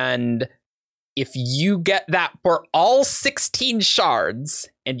 And if you get that for all 16 shards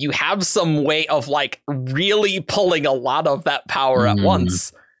and you have some way of, like, really pulling a lot of that power at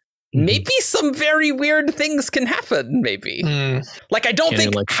once, maybe some very weird things can happen, maybe. Like, I don't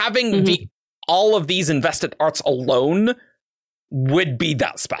think having all of these invested arts alone would be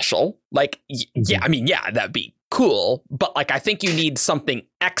that special. Like, yeah, I mean, yeah, that'd be cool. But, like, I think you need something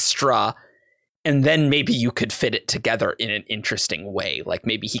extra, and then maybe you could fit it together in an interesting way. Like,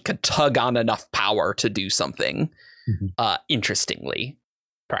 maybe he could tug on enough power to do something interestingly,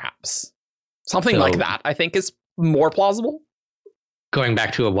 perhaps. Something like that, I think, is more plausible. Going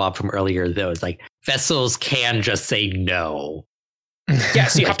back to a wob from earlier, though, is like, vessels can just say no. Yeah,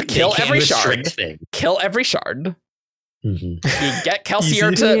 so you have to kill every shard. Things. Kill every shard. You get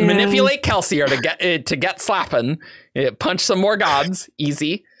Kelsier to manipulate Kelsier to get slapping. Punch some more gods.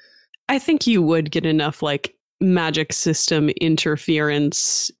 Easy. I think you would get enough, like, magic system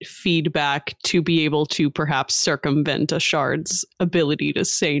interference feedback to be able to perhaps circumvent a shard's ability to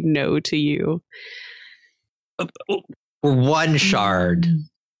say no to you. One shard.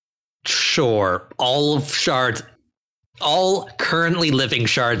 Sure. All currently living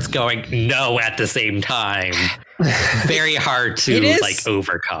shards going no at the same time. Very hard to, like,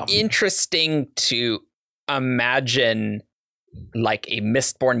 overcome. Interesting to imagine, like, a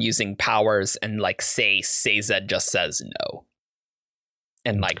Mistborn using powers and, like, say Sazed just says no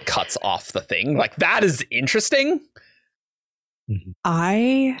and, like, cuts off the thing. Like, that is interesting.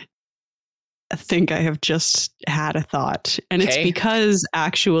 I think I have just had a thought, and it's because,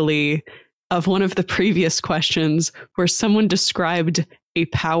 actually, of one of the previous questions where someone described a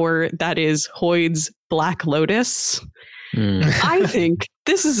power that is Hoid's Black Lotus. I think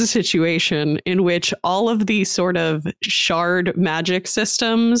this is a situation in which all of these sort of shard magic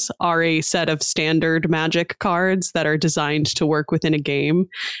systems are a set of standard magic cards that are designed to work within a game.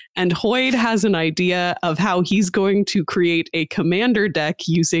 And Hoid has an idea of how he's going to create a commander deck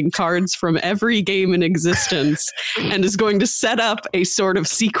using cards from every game in existence and is going to set up a sort of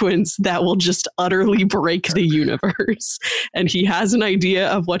sequence that will just utterly break the universe. And he has an idea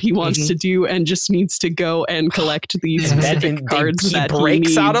of what he wants to do and just needs to go and collect these specific cards that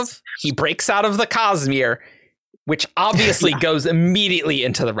he breaks out of the Cosmere, which obviously goes immediately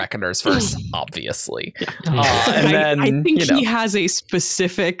into the Reckoner's verse, obviously. And then, I think he has a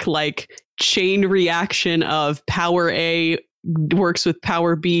specific, like, chain reaction of power A works with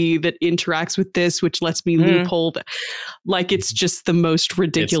power B that interacts with this, which lets me loophole. Like it's just the most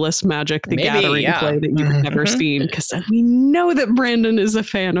ridiculous Magic the Gathering play that you've ever seen. Because we know that Brandon is a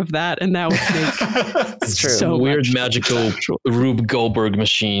fan of that, and that would make It's true. so Weird much magical Rube Goldberg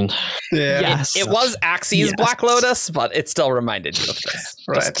machine. Yeah. Yes. It was Axie's Yes. Black Lotus, but it still reminded you of this.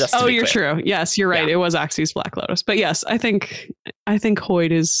 Right. Just to Oh, be you're clear. true. Yes, you're right. Yeah. It was Axie's Black Lotus. But yes, I think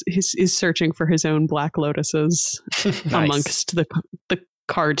Hoyt is searching for his own Black Lotuses amongst the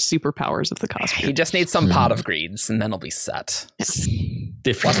card superpowers of the Cosmere. He just needs some Pot of Greeds, and then he'll be set.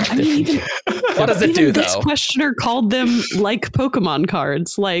 Different. I mean, even, What does it do, even this though? questioner called them like Pokemon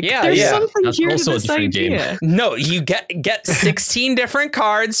cards. Like, Yeah, there's yeah. something That's here to also a this different game. idea. No, you get 16 different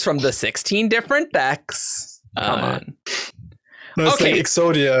cards from the 16 different decks. Come on. No, it's Okay. like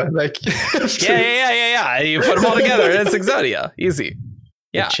Exodia. Like Yeah. You put them all together, and it's Exodia. Easy.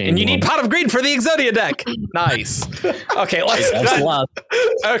 Yeah, chain and you need one. Pot of Greed for the Exodia deck. Nice. Okay, That's a lot.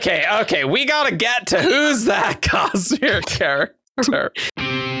 Okay, we gotta get to who's that Cosmere character.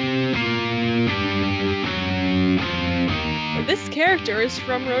 This character is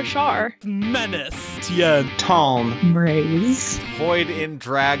from Roshar. Menace, Tien, Tom. Braze. Hoyd in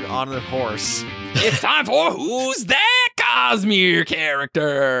drag on a horse. It's time for who's that Cosmere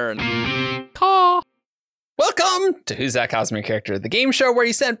character. Caw. Welcome to Who's That Cosmere Character, the game show where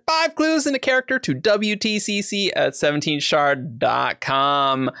you send 5 clues in a character to WTCC at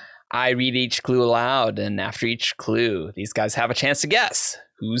 17shard.com. I read each clue aloud, and after each clue, these guys have a chance to guess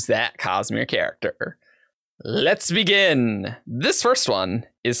who's that Cosmere character. Let's begin. This first one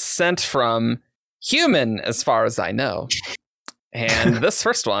is sent from Human, as far as I know. And this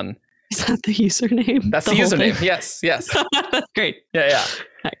first one, Is that the username? that's the whole username. thing? Yes. That's great. Yeah.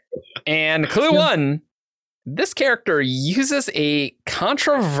 And clue 1. This character uses a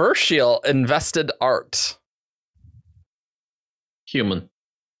controversial invested art. Human.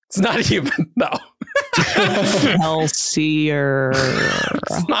 It's not human, no. Kelsier.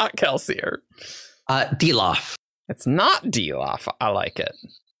 It's not Kelsier. Delof. It's not Delof. I like it.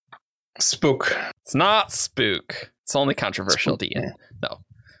 Spook. It's not Spook. It's only controversial D. Yeah. No.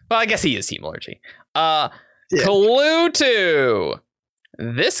 Well, I guess he is Hemalurgy. Clue 2.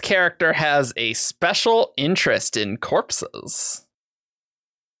 This character has a special interest in corpses.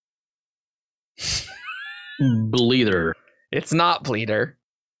 Bleeder. It's not Bleeder.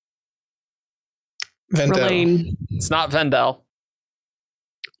 Vendel. Relaine. It's not Vendel.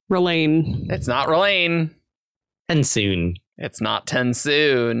 Relaine. It's not Relaine. And soon. It's not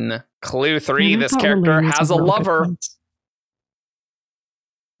Tensoon. Clue 3. I This thought character Relaine was has a really good lover. ones.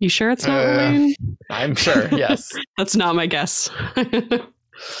 You sure it's not Uh, Relaine? I'm sure, yes. That's not my guess.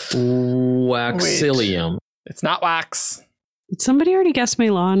 Waxilium. It's not Wax. Did somebody already guess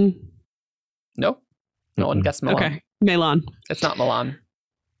Milan? Nope. No one guessed Milan. Okay, Milan. It's not Milan.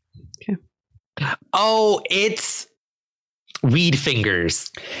 Oh, it's Weed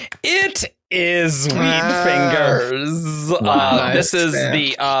Fingers. It is Weed Ah. Fingers. Wow. This is Yeah.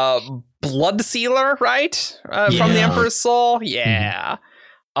 the Blood Sealer, right? From the Yeah. Emperor's Soul? Yeah.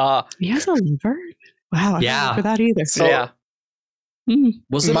 He has a liver? Wow, I Yeah. don't remember that either. So- yeah.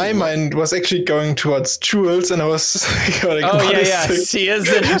 Was it My mind was actually going towards Jules, and I was like, Oh, what is yeah. this? She is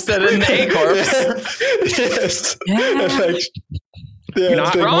interested in A-Corps. Yes. Yeah. And like, yeah,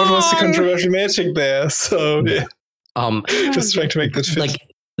 Not like, what was the wrong. controversial magic there? So yeah, Um, just trying to make that fit. like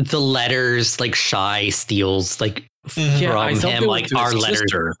the letters, like Shy steals, like Mhm. Yeah, I from thought him, they like were to our his letters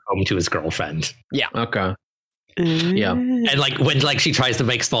sister. home to his girlfriend. Okay. Yeah. And like when like she tries to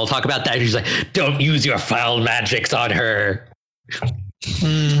make small talk about that, she's like, "Don't use your foul magics on her."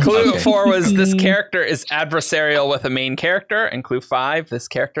 Clue Okay. 4 was this character is adversarial with a main character. And clue 5, this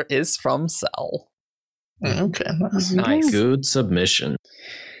character is from Cell. Okay, nice. Nice. Good submission.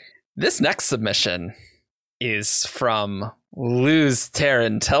 This next submission is from Luz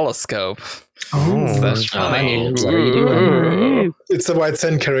Terran Telescope. Oh, That's funny. Ooh. It's a White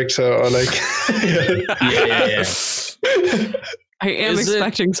Sand character, or like. Yeah. I am Is it-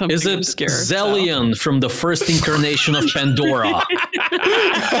 expecting something Is it obscure. so. Zellion from the first incarnation of Pandora?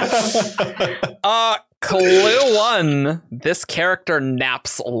 Clue 1. This character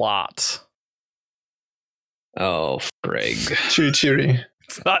naps a lot. Oh, frig. Cheery, cheery.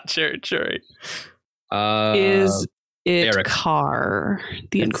 It's not Cherry. Is it Eric. Carr,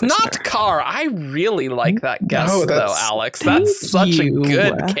 the It's Inquisitor? not Carr. I really like that guess, No, though, that's- Alex. Thank That's such you. a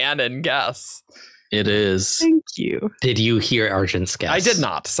good canon guess. It is Thank you. Did you hear Argent's guess? I did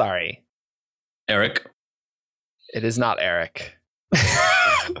not. Sorry. Eric. It is not Eric.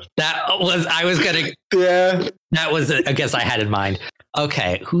 That was I was gonna. Yeah. That was a guess I had in mind.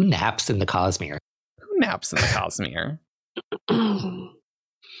 Okay, who naps in the Cosmere? Who naps in the Cosmere?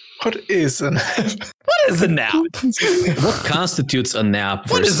 What is an What is a nap? What constitutes a nap?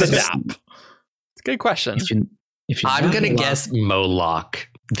 What is a versus- nap? It's a good question. If you I'm nap gonna a lot- guess Moloch,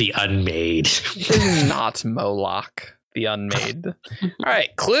 the Unmade. It is not Moloch, the Unmade. All right,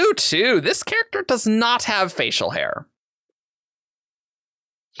 clue 2. This character does not have facial hair.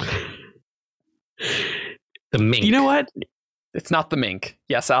 The Mink. You know what? It's not the mink.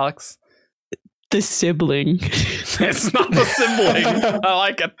 Yes, Alex? The sibling. It's not the sibling. I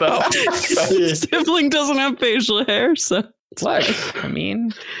like it, though. Sibling doesn't have facial hair, so. Look, I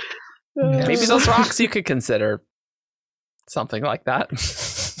mean, maybe those rocks you could consider something like that.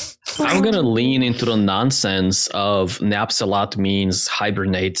 I'm gonna lean into the nonsense of naps a lot means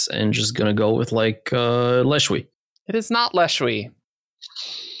hibernates, and just gonna go with like Leshwi. It is not Leshwi.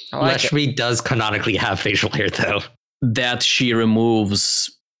 I like it. Leshmi does canonically have facial hair, though. That she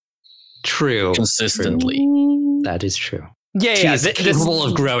removes True. consistently. That is true. Yeah, She yeah. is capable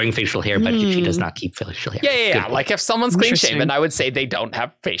of growing facial hair, but she does not keep facial hair. Yeah. Good Like if someoe's clean Interesting. shaven, I would say they don't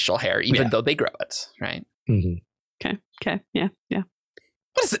have facial hair, even Yeah. though they grow it, right? point. Mhm. Okay. Yeah.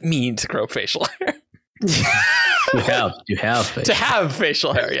 What does it mean to grow facial hair? You have To have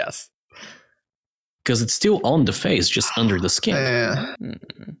facial hair, yes. because it's still on the face, just under the skin. Yeah. Mm.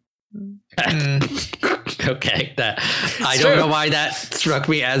 Okay, that I It's don't true. know why that struck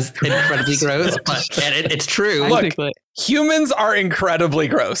me as incredibly gross, but it's true. Look, Technically. Humans are incredibly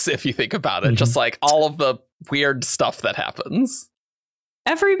gross if you think about it, just like all of the weird stuff that happens.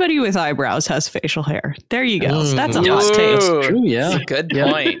 Everybody with eyebrows has facial hair. There you go. That's a Mm. hot take. Ooh, True, yeah. that's a good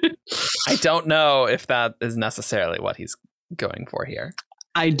Yeah. point. I don't know if that is necessarily what he's going for here.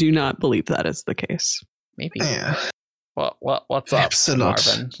 I do not believe that is the case. Maybe. Yeah. What's up, Absolute.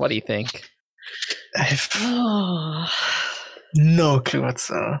 Marvin? What do you think? I have no clue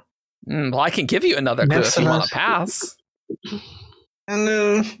whatsoever. Well, I can give you another clue if you want to Absolute. pass.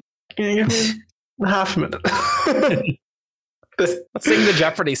 And can you give me half a minute? This- Let's sing the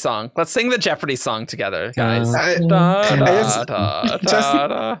Jeopardy song. Let's sing the Jeopardy song together, guys. I- Da, da, guess da, just da,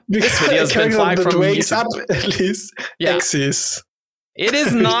 da. This video's been character flagged that from wakes YouTube. up at least. Yeah. Axis. It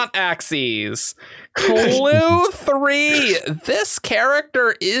is not Axes. Clue 3. This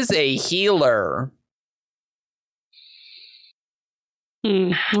character is a healer.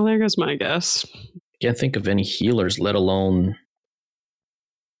 Well, there goes my guess. Can't think of any healers, let alone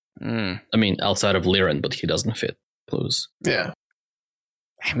Hmm. I mean, outside of Liren, but he doesn't fit clues. Yeah.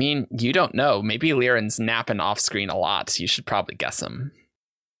 I mean, you don't know. Maybe Liren's napping off screen a lot. You should probably guess him.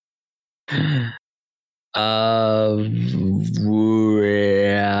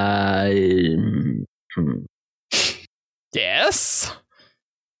 Yes.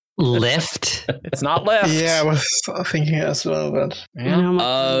 Lift. It's not Lift. Yeah, I was thinking as well, but Yeah. You know,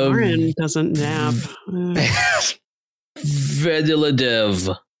 Lauren doesn't nap.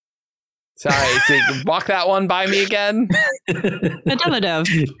 Vediladev. Sorry, so you can walk that one by me again.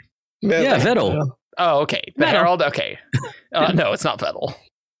 Adeladev. Yeah, Vettel. Oh, okay. The Vettel. Herald. Okay. No, it's not Vettel.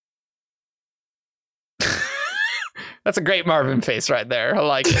 That's a great Marvin face right there. I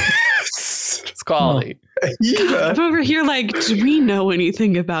like it. It's quality. Yeah. I'm over here like, do we know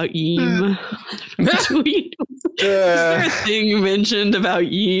anything about Eam? Do we, is there a thing mentioned about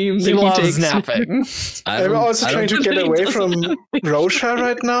Eam? He that loves takes? napping. I'm also trying to get away from Rosha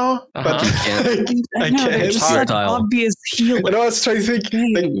right now, but Uh-huh. I know, they're can't. just such Tile. obvious healer. And I was trying to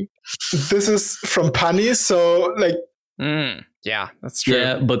think, like, this is from Punny, so like, Yeah, that's true.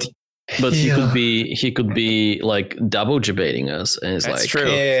 Yeah, but Yeah. he could be like double debating us, and it's That's like true.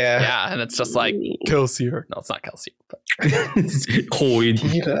 yeah. Yeah, and it's just like Kelsier. No, it's not Kelsier. But Hoid.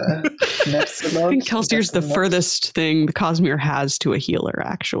 Healer. I think Kelsier's the furthest thing the Cosmere has to a healer,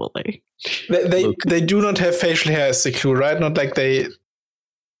 actually. They do not have facial hair as the clue, right? Not like they.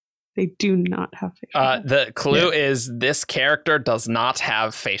 They do not have facial hair. the clue is this character does not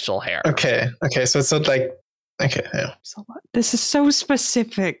have facial hair. Okay, so it's not like. Okay, yeah. So what? This is so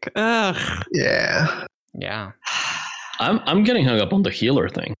specific. Ugh. Yeah. Yeah. I'm getting hung up on the healer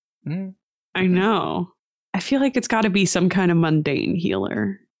thing. I know. I feel like it's got to be some kind of mundane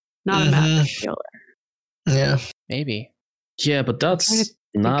healer, not a Mhm. magic healer. Yeah. Maybe. Yeah, but trying that's to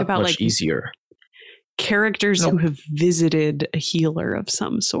not about, much like, easier. Characters Nope. who have visited a healer of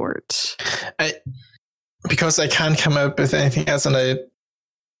some sort. Because I can't come up with anything else, and I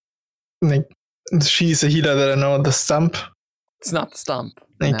like she's a healer that I know, the Stump. It's not the Stump.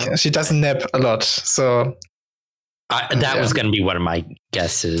 Like No. she doesn't nap a lot, so That was going to be one of my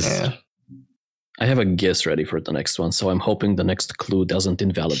guesses. yeah. I have a guess ready for the next one, so I'm hoping the next clue doesn't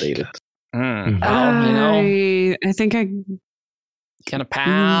invalidate it. Well, you know, I think I. gonna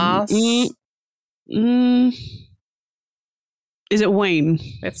pass. Mm, Is it Wayne?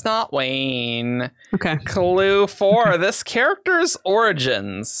 It's not Wayne. Okay. Clue 4. This character's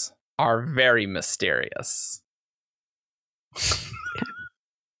origins are very mysterious.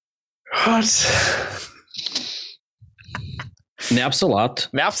 What?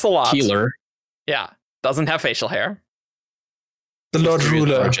 Napsalot, healer. Yeah. Doesn't have facial hair. The Lord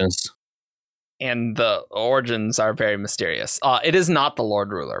Ruler. Origins. And the origins are very mysterious. It is not the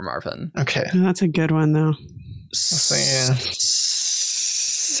Lord Ruler, Marvin. Okay. Oh, that's a good one, though. Sazed?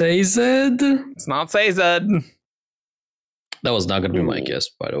 It's not Sazed. That was not going to be my guess,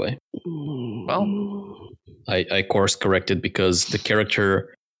 by the way. Well, I course corrected because the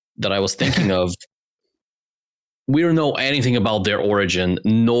character that I was thinking of, we don't know anything about their origin,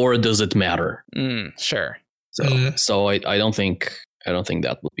 nor does it matter. Sure. So I don't think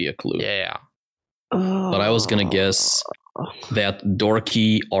that would be a clue. Yeah. But I was gonna guess that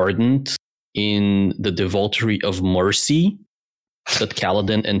Dorky Ardent in the Devotery of Mercy that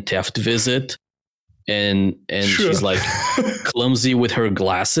Kaladin and Teft visit, and she's like clumsy with her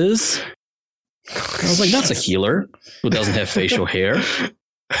glasses. I was like, that's a healer who doesn't have facial hair.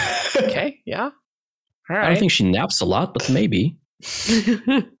 Okay, yeah. All right. I don't think she naps a lot, but maybe.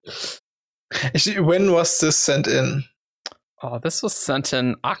 When was this sent in? Oh, this was sent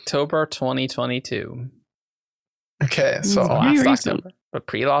in October 2022. Okay, so Last October, but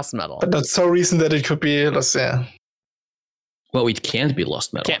pre-Lost Metal. but not so recent that it could be lost. Yeah, Well, it can't be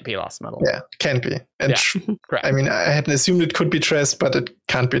Lost Metal. Can't be Lost Metal. yeah, can't be. And Correct. I mean, I hadn't assumed it could be Tress, but it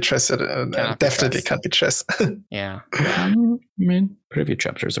can't be Tress. It Cannot be definitely Tress. can't be Tress. Yeah. I mean, preview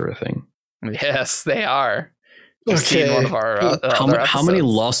chapters are a thing. Yes, they are. You've seen one of our How other many episodes.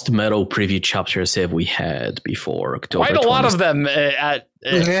 Lost Metal preview chapters have we had before October? Quite a lot 20th? of them at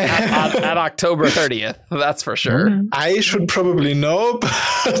October 30th. That's for sure. I should probably know, but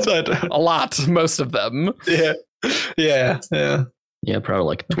I don't. A lot, most of them. Yeah. Yeah, probably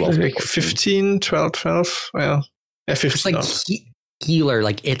like 12. Like 15, 12. Well, yeah, 15. It's like healer.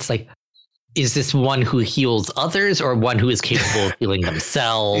 Like it's like, is this one who heals others or one who is capable of healing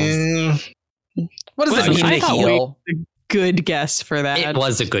themselves? What does Well, it mean I to thought heal? Good guess for that. It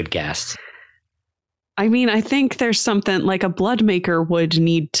was a good guess. I mean, I think there's something like a blood maker would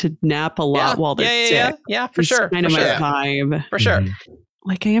need to nap a lot while they're sick. Yeah, for It's sure. kind of for my sure. vibe. For sure.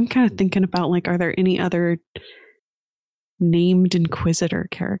 Like, I am kind of thinking about like, are there any other named Inquisitor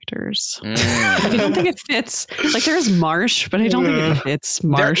characters? I don't think it fits. Like, there's Marsh, but I don't think it fits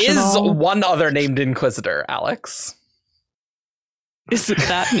There Marsh. is at all. one other named Inquisitor, Alex. Is it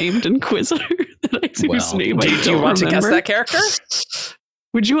that named Inquisitor? Whose name I Do you don't want to guess remember? that character?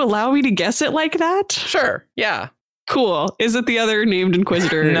 Would you allow me to guess it like that? Sure. Yeah. Cool. Is it the other named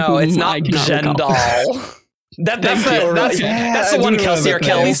Inquisitor? No, it's whom not I cannot recall? Jendal. That's Thank you. that's Yeah, the I one do remember Kelsier that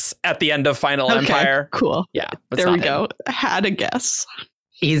name. kills at the end of Final Okay, Empire. cool. Yeah. but it's There we not him. go. I had a guess.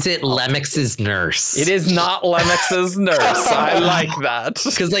 Is it Lemix's nurse? It is not Lemix's nurse. I like that.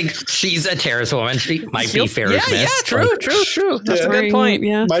 Because like she's a terrorist woman. She might be Ferris Yeah, Mist. true. That's a good Wearing- point.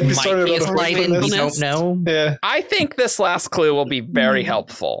 Yeah. Might be Might story be a about a slight in, we horrifulness. don't know. Yeah. I think this last clue will be very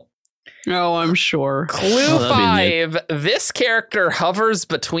helpful. Oh, I'm sure. Clue Oh, that'd 5. This character hovers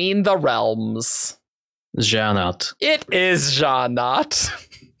between the realms. Janat. It is Janat.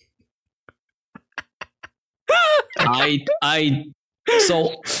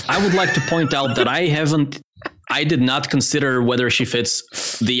 So I would like to point out that I did not consider whether she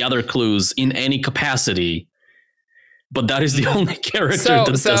fits the other clues in any capacity, but that is the only character that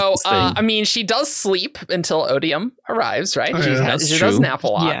does this thing. I mean, she does sleep until Odium arrives, right? Oh, She, yeah. That's she does true. nap a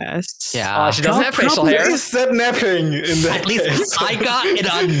lot. Yes. Yeah. She doesn't have facial What hair. is that napping in that At least case? I got it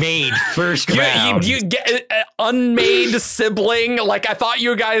unmade first round. You get an unmade sibling. Like, I thought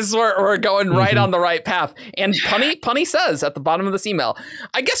you guys were going right on the right path. And Punny says at the bottom of this email,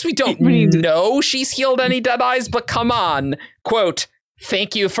 I guess we don't know she's healed any dead eyes, but come on. Quote,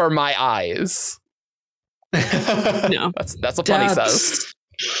 thank you for my eyes. No. That's what Punny says.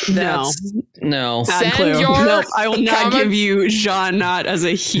 No. No. Bad Send clue. your No, I will not comments- give you Jean not as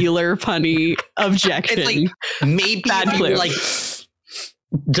a healer punny objection. It's like maybe Bad if you, clue. like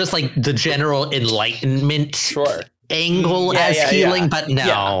just like the general enlightenment Sure. angle Yeah, as yeah, healing, yeah. but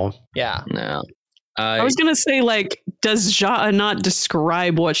no. Yeah. No. I was gonna say, like, does Jean not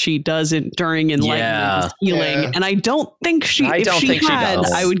describe what she does during enlightenment Yeah. as healing? Yeah. And I don't think she. I if don't she think she had,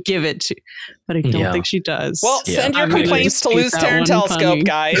 does. I would give it to, but I don't Yeah. think she does. Well, Yeah. send your I'm gonna complaints to dispute Lose that Terran one, Telescope, Punny.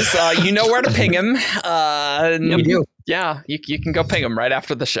 guys. You know where to ping him. Yep. do. Yeah, you can go ping him right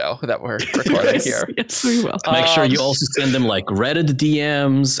after the show that we're recording yes, here. yes, we will. Make sure you Um, also send them like Reddit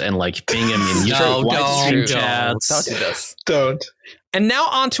DMs and like ping them in No, YouTube live don't, stream don't. chats. Don't do this. Don't. And now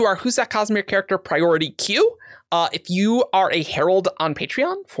on to our Who's That Cosmere character priority queue. If you are a herald on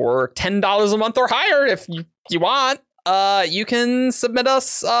Patreon for $10 a month or higher, if you want, you can submit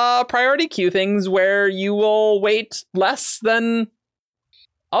us priority queue things where you will wait less than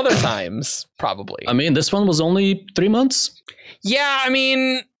other times, probably. I mean, this one was only 3 months. Yeah, I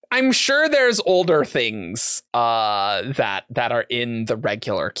mean, I'm sure there's older things that are in the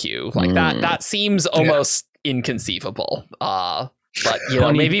regular queue. Like that seems almost inconceivable. But you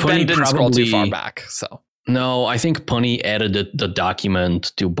know, maybe Ben didn't scroll too far back. So no, I think Punny added the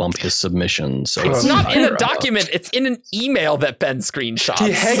document to bump his submission. So it's not in a document; it's in an email that Ben screenshots.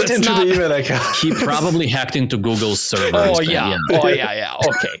 He hacked into the email account. He probably hacked into Google's servers. Oh yeah. Okay.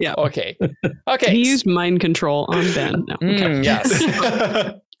 Yeah. Okay. He used mind control on Ben. No, okay. Yes.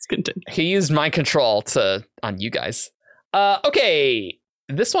 Let's continue. He used mind control on you guys. Okay.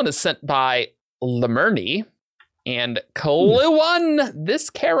 This one is sent by Lemurny. And clue 1, this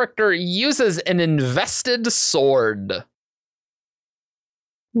character uses an invested sword.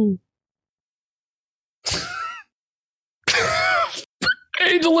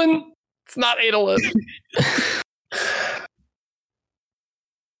 Adolin! It's not Adolin.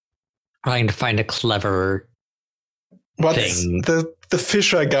 Trying to find a clever What's thing. the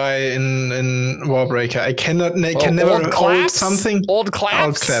Fisher guy in Warbreaker? I can never Old hold Claps? something. Old Claps?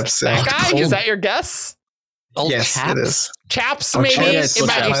 Old Claps, That yeah. guy? Is that your guess? Old Yes, chaps? it is. Chaps, Oh, maybe? Chaps. It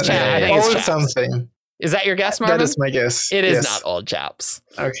might be Chaps. Chaps. I think it's Old Chaps. something. Is that your guess, Marvin? That is my guess. It is Yes. not Old Chaps.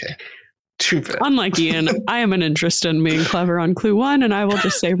 Okay. Too bad. Unlike Ian, I am an interest in being clever on clue 1, and I will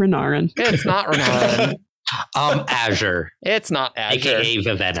just say Renarin. It's not Renarin. Azure, It's not Azure. aka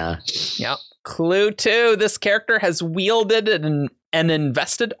Vivenna. Yep. Clue 2, this character has wielded an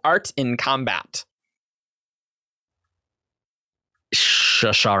invested art in combat.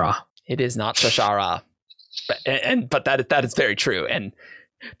 Shashara. It is not Shashara. But that is very true. And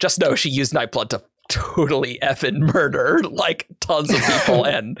just know she used Nightblood to totally effing murder like tons of people.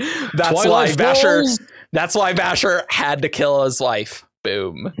 And that's Twilight why Basher had to kill his wife.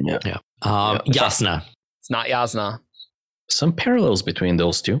 Boom. Yasna. It's not Yasna. Some parallels between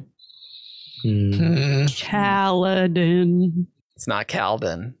those two. Hmm. Kaladin. It's not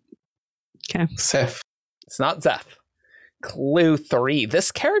Kaladin. Seth. It's not Zeth. Clue 3.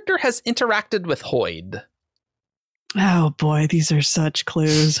 This character has interacted with Hoyd. Oh boy, these are such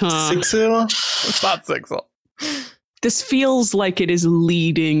clues, huh? Sixil. It's not Sixel. This feels like it is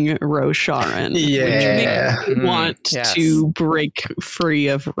leading Rosharan. Yeah. Which makes me want yes. to break free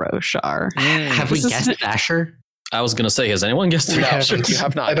of Roshar. Have we This is- guessed Basher? I was gonna say, has anyone guessed? We No, haven't. you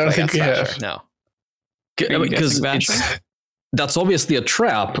have not. I don't think guessed we Basher. have. No. Are you Because guessing Basher? that's obviously a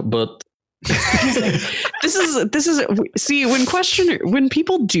trap, but This is see when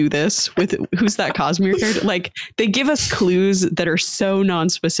people do this with Who's That Cosmere character, like they give us clues that are so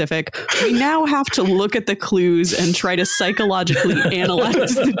non-specific. We now have to look at the clues and try to psychologically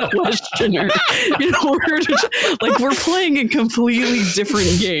analyze the questioner in order to, like, we're playing a completely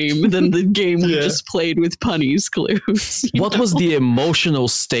different game than the game we just played with Punny's clues. what was the emotional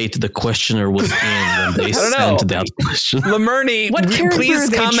state the questioner was in when they don't sent know. that question? Lemurny, What character please are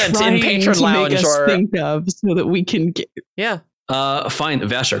they comment in trying Patron to make Lounge us or think of so that we can get yeah. Fine,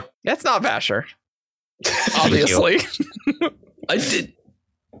 Vasher. That's not Vasher. Obviously. I did.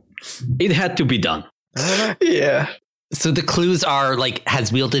 It had to be done. Yeah. So the clues are like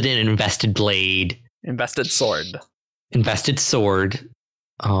has wielded an invested blade, Invested sword. invested sword.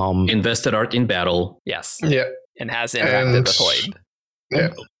 Invested art in battle. Yes. Yeah. And has interacted And- with Hoyd. Yeah.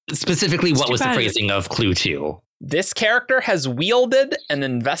 Specifically, what too was the bad. phrasing of clue 2? This character has wielded an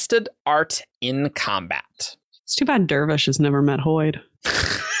invested art in combat. It's too bad Dervish has never met Hoyd.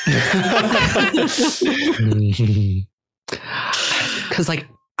 Because like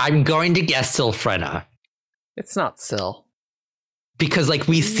I'm going to guess Sylphrena. It's not Syl. Because like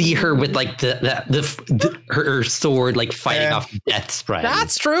we see her with like her sword like fighting Yeah. off Death's friend.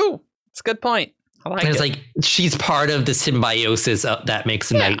 That's true. It's a good point. I like And it's it. like she's part of the symbiosis that makes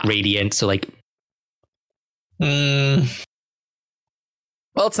the night radiant. So like Mm.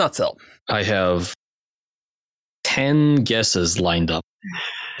 Well, it's not Syl. I have 10 guesses lined up.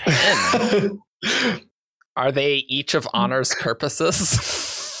 Are they each of honor's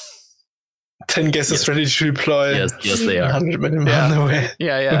purposes? 10 guesses ready to deploy. Yes, they are. 100 million Yeah. on the way.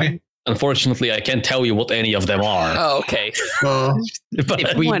 Yeah. Okay. Unfortunately, I can't tell you what any of them are. Oh, okay. Oh. if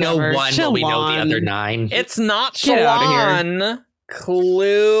we know Whatever. one, will we know the Shalon. other 9? It's not Get outta here. Shalon.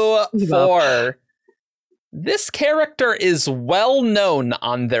 Clue Give up. 4. This character is well known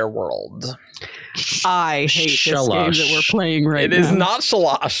on their world. I hate this game Shalash. that we're playing right It now. is not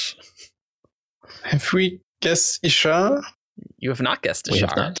Shalash. Have we guessed Isha? You have not guessed We have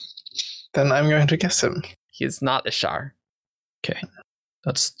Ishar. not. Then I'm going to guess him. He is not Ishar. Okay.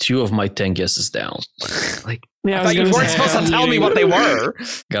 That's 2 of my 10 guesses down. Yeah, I thought you weren't supposed to tell me what they were.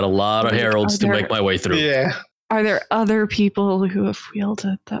 Got a lot of heralds to Are make my way through. Yeah. Are there other people who have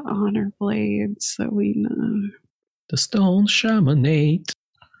wielded the honor blades that we know? The Stone Shamanate.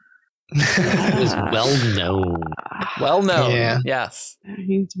 It was well known. Well known. Yeah. Yes.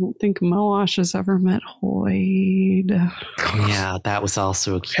 I don't think Moash has ever met Hoyd. Yeah, that was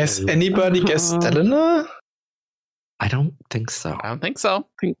also a Has clue. anybody guessed Dalinar? I don't think so. I don't think so.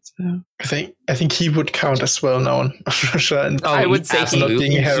 I think so. I think he would count as well known. And I would say he, not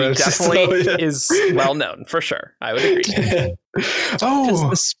being he herald. definitely So, yeah. is well known for sure. I would agree. Does Oh,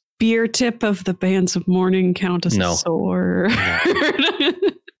 the spear tip of the bands of mourning count as No. a sword?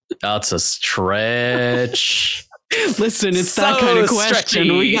 That's a stretch. Listen, it's that So kind of question. stretchy.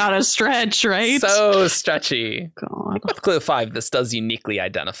 We gotta stretch, right? So stretchy. God. With clue 5, this does uniquely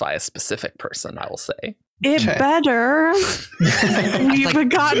identify a specific person, I will say. It Okay. better. We've like-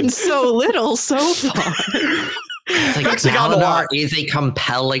 gotten so little so far. It's like Actually got a Dalinar lot. is a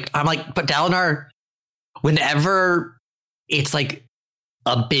compelling. I'm like, but Dalinar, whenever it's like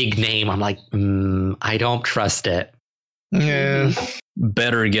a big name, I'm like, I don't trust it. yeah.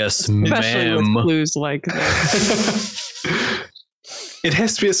 Better guess, Especially with ma'am. clues like this. It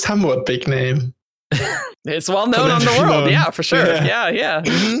has to be a somewhat big name. It's well known them on to the be world. known. Yeah, for sure. Yeah. Yeah.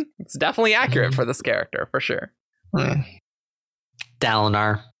 Mhm. It's definitely accurate for this character, for sure. Hmm.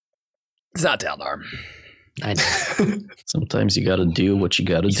 Dalinar. It's not Dalinar. I Sometimes you gotta do what you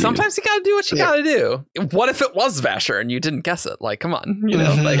gotta do. Sometimes you gotta do what you Yeah. gotta do. What if it was Vasher and you didn't guess it? Like, come on,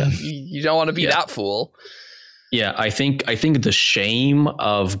 Mhm. like you don't want to be Yeah. that fool. Yeah, I think the shame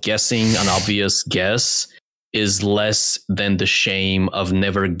of guessing an obvious guess is less than the shame of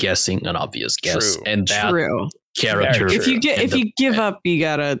never guessing an obvious guess. True. And that True. character. Very If you get, if ended- you give up, you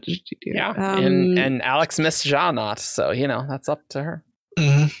gotta. Yeah, Um, and Alex missed Janot, so that's up to her.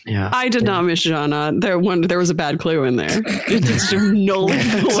 Mhm. yeah. I did not miss Jana. There was a bad clue in there. It just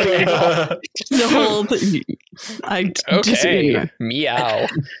nullified the whole thing. Okay, meow.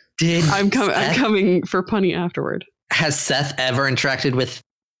 Did I'm Seth- coming for punny afterward. Has Seth ever interacted with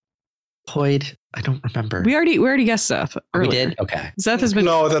Hoyd? I don't remember. We already guessed Seth. We Earlier. did? Okay. Seth has been.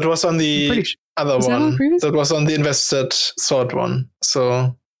 No, that was on I'm the pretty sure. other Was that on one. the previous? That was on the invested sword one.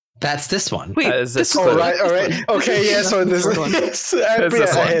 So. That's this one. Wait, Is this this is the- Oh, right, all right. This Okay, is yeah, so this third one. is. It's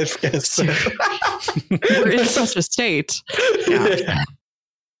this I one. have guessed. We're in such a state. Yeah.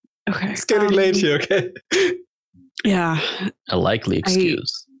 Okay. It's getting late here, okay? Yeah. a likely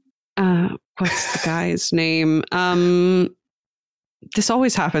excuse. What's the guy's name? This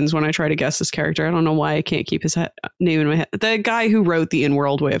always happens when I try to guess this character. I don't know why I can't keep his name in my head. The guy who wrote the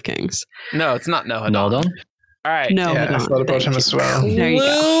In-World Way of Kings. No, it's not Nohadon. Nodon? All right. No, Yeah, I hold on. thought about him Thank as you. well. There you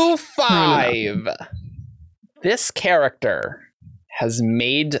go. Clue 5. This character has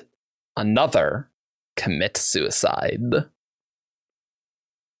made another commit suicide.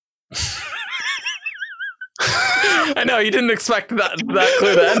 I know you didn't expect that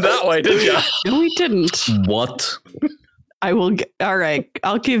clue to end that way, did you? No, we didn't. What? I will. All right.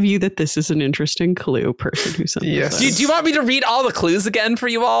 I'll give you that this is an interesting clue. Person who sent Yes. this. Do you want me to read all the clues again for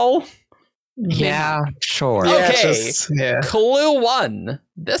you all? Yeah, sure. Yeah. Okay. Yeah. Clue 1.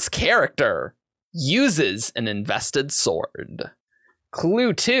 This character uses an invested sword.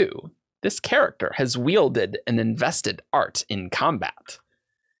 Clue 2. This character has wielded an invested art in combat.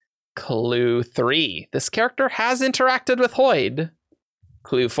 Clue 3. This character has interacted with Hoyd.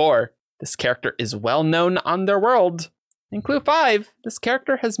 Clue 4. This character is well known on their world. And clue 5. This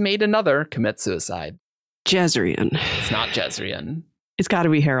character has made another commit suicide. Jezrien. It's not Jezrien. It's got to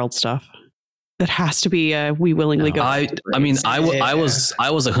be Herald stuff. That has to be. We willingly go. I mean, I Yeah. was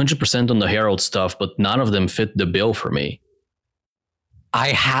 100% on the Herald stuff, but none of them fit the bill for me. I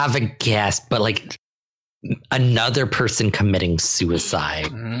have a guess, but like another person committing suicide.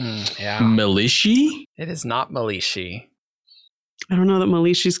 Yeah. Militia? It is not Malishi. I don't know that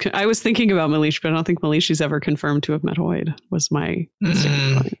Malishi's. I was thinking about Malish, but I don't think Malishi's ever confirmed to have met Hoyd. Was my sticking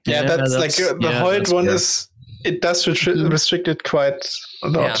Mhm. point. Yeah, that's like the Hoyd that's one fair. is. It does restrict it quite a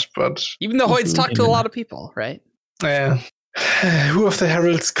lot, but Even though Hoyd's Mhm. talked to a lot of people, right? yeah. Who of the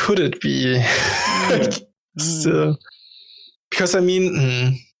heralds could it be? Still, because I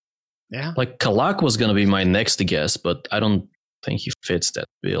mean, Yeah. Like Kalak was gonna be my next guess, but I don't think he fits that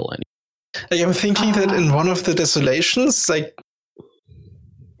bill. like I'm thinking that in one of the desolations, like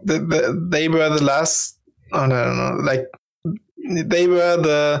they were the last. Oh, no, no, no, like they were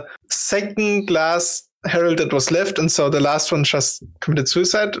the second last herald that was left, and so the last one just committed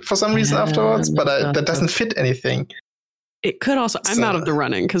suicide for some reason Yeah, afterwards. But no, that doesn't fit anything. It could also, I'm out of the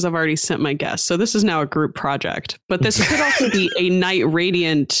running because I've already sent my guess. So this is now a group project. But this could also be a Knight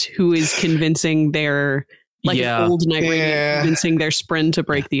Radiant who is convincing their, an old Knight Radiant convincing their Spren to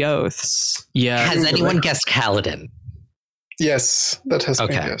break the oaths. Yeah. Has anyone guessed Kaladin? Yes, that has been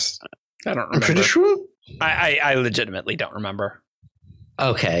guessed. I don't remember. I'm pretty sure. I legitimately don't remember.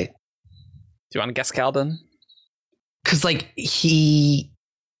 Okay. Do you want to guess Kaladin? Because,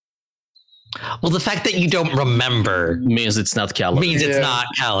 well, the fact that you don't remember means it's not Kaladin. means it's not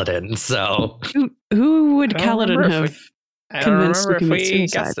Kaladin, so... Who would I don't Kaladin remember have I don't convinced remember to if commit we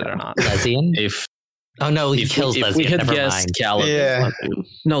suicide, guessed it or though? not. Lesian? Oh, no, he kills if Lesian. we had Never guessed mind. Kaladin. Yeah.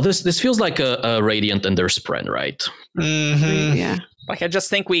 No, this feels like a Radiant and their Spren, right? Mm-hmm. Yeah. Like, I just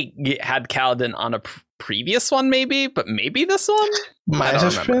think we had Kaladin on a previous one, maybe, but maybe this one? Might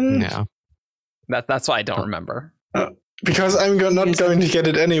don't have remember. been. Yeah. That's why I don't remember. Because I'm not going to get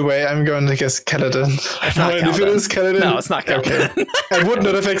it anyway. I'm going to guess Kaladin. It's not And if it Kaladin. is Kaladin, No, it's not Kaladin. I would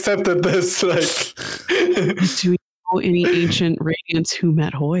not have accepted this. Do we know any ancient Radiants who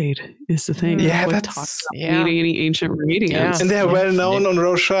met Hoyd is the thing. Yeah, Hoyd that's- talks about yeah. meeting any ancient Radiants. And they are well known on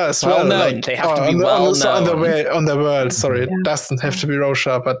Rosha as Well well. known. They have to be on the- well on the, on the known. way on the world. Sorry, Yeah. it doesn't have to be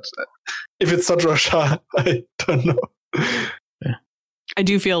Rosha, but if it's not Rosha, I don't know. I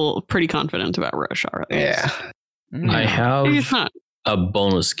do feel pretty confident about Roshar. Yeah. I have Maybe it's not. a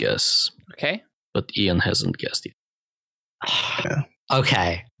bonus guess, Okay. but Ian hasn't guessed it.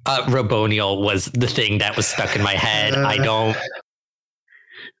 Okay. Robonial was the thing that was stuck in my head. I don't...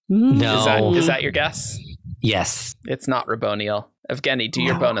 No. Is that your guess? Yes. It's not Raboniel. Evgeny, do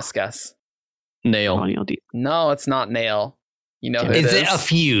your bonus guess. Nail. Colonial D. No, it's not Nail. You know who it Is is? it a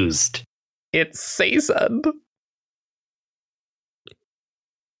fused? It's Sazed.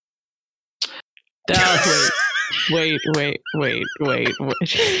 Wait.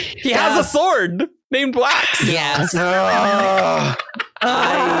 He has a sword named Wax. Yes. Ah.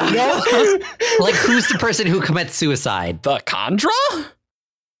 Like, who's the person who commits suicide? The Khandra?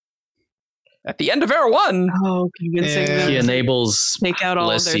 At the end of Era 1. Oh, convincing Yeah. them He to enables take out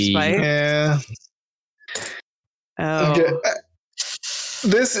all of their Leslie. spite. Yeah. Oh. Okay.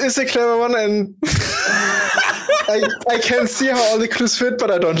 This is a clever one, and I can see how all the clues fit,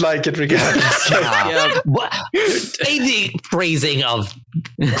 but I don't like it regardless. What? Say the phrasing of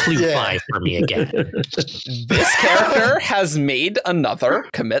clue Yeah. 5 for me again. This character has made another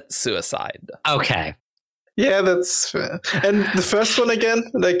commit suicide. Okay. Yeah, that's fair. And the first one again,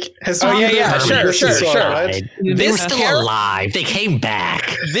 has Oh, yeah, sure, this is all sure. right. They were This still char- alive. They came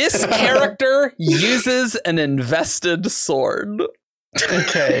back. This character uses an invested sword.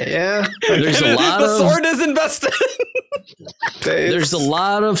 Okay, yeah. There's a lot The of sword is invested. there's a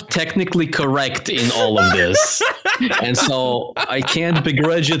lot of technically correct in all of this, and so I can't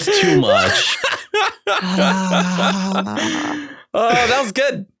begrudge it too much. Oh, that was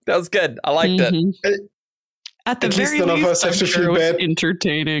good. That was good. I liked it. Mhm. At the At least very none of least, us have I'm to sure feel it was bad.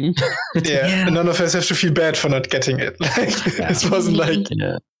 entertaining. Yeah, and none of us have to feel bad for not getting it. This wasn't like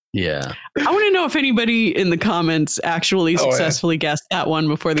Yeah. I want to know if anybody in the comments actually Oh, yeah. successfully guessed that one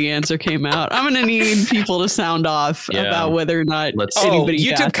before the answer came out. I'm going to need people to sound off Yeah. about whether or not Let's- anybody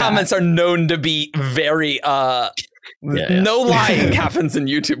got YouTube that. comments are known to be very no lying happens in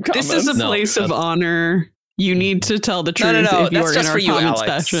YouTube comments. This is a No, place of honor. You need to tell the truth no. if you That's are in just our for you, comment Alex.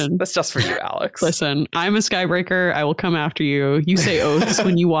 section. That's just for you, Alex. Listen, I'm a Skybreaker. I will come after you. You say oaths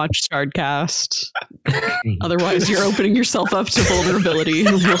when you watch Shardcast. Otherwise, you're opening yourself up to vulnerability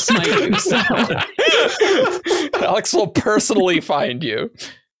and we'll smite you. So. Alex will personally find you.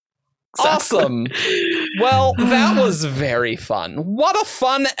 Awesome. Well, that was very fun. What a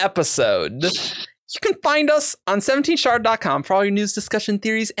fun episode. You can find us on 17shard.com for all your news, discussion,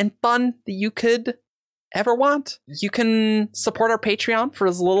 theories, and fun that you could ever want. You can support our Patreon for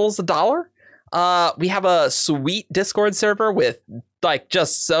as little as $1. We have a sweet Discord server with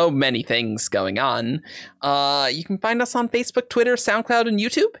just so many things going on. You can find us on Facebook, Twitter, SoundCloud, and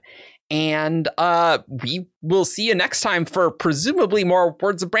YouTube. And we will see you next time for presumably more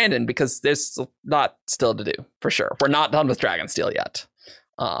Words of Brandon, because there's a lot still to do, for sure. We're not done with Dragonsteel yet.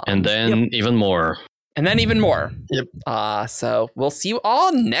 And then even more. And then even more. Yep. So we'll see you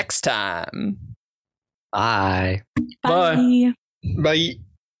all next time. Bye. Bye. Bye.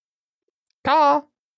 Caw.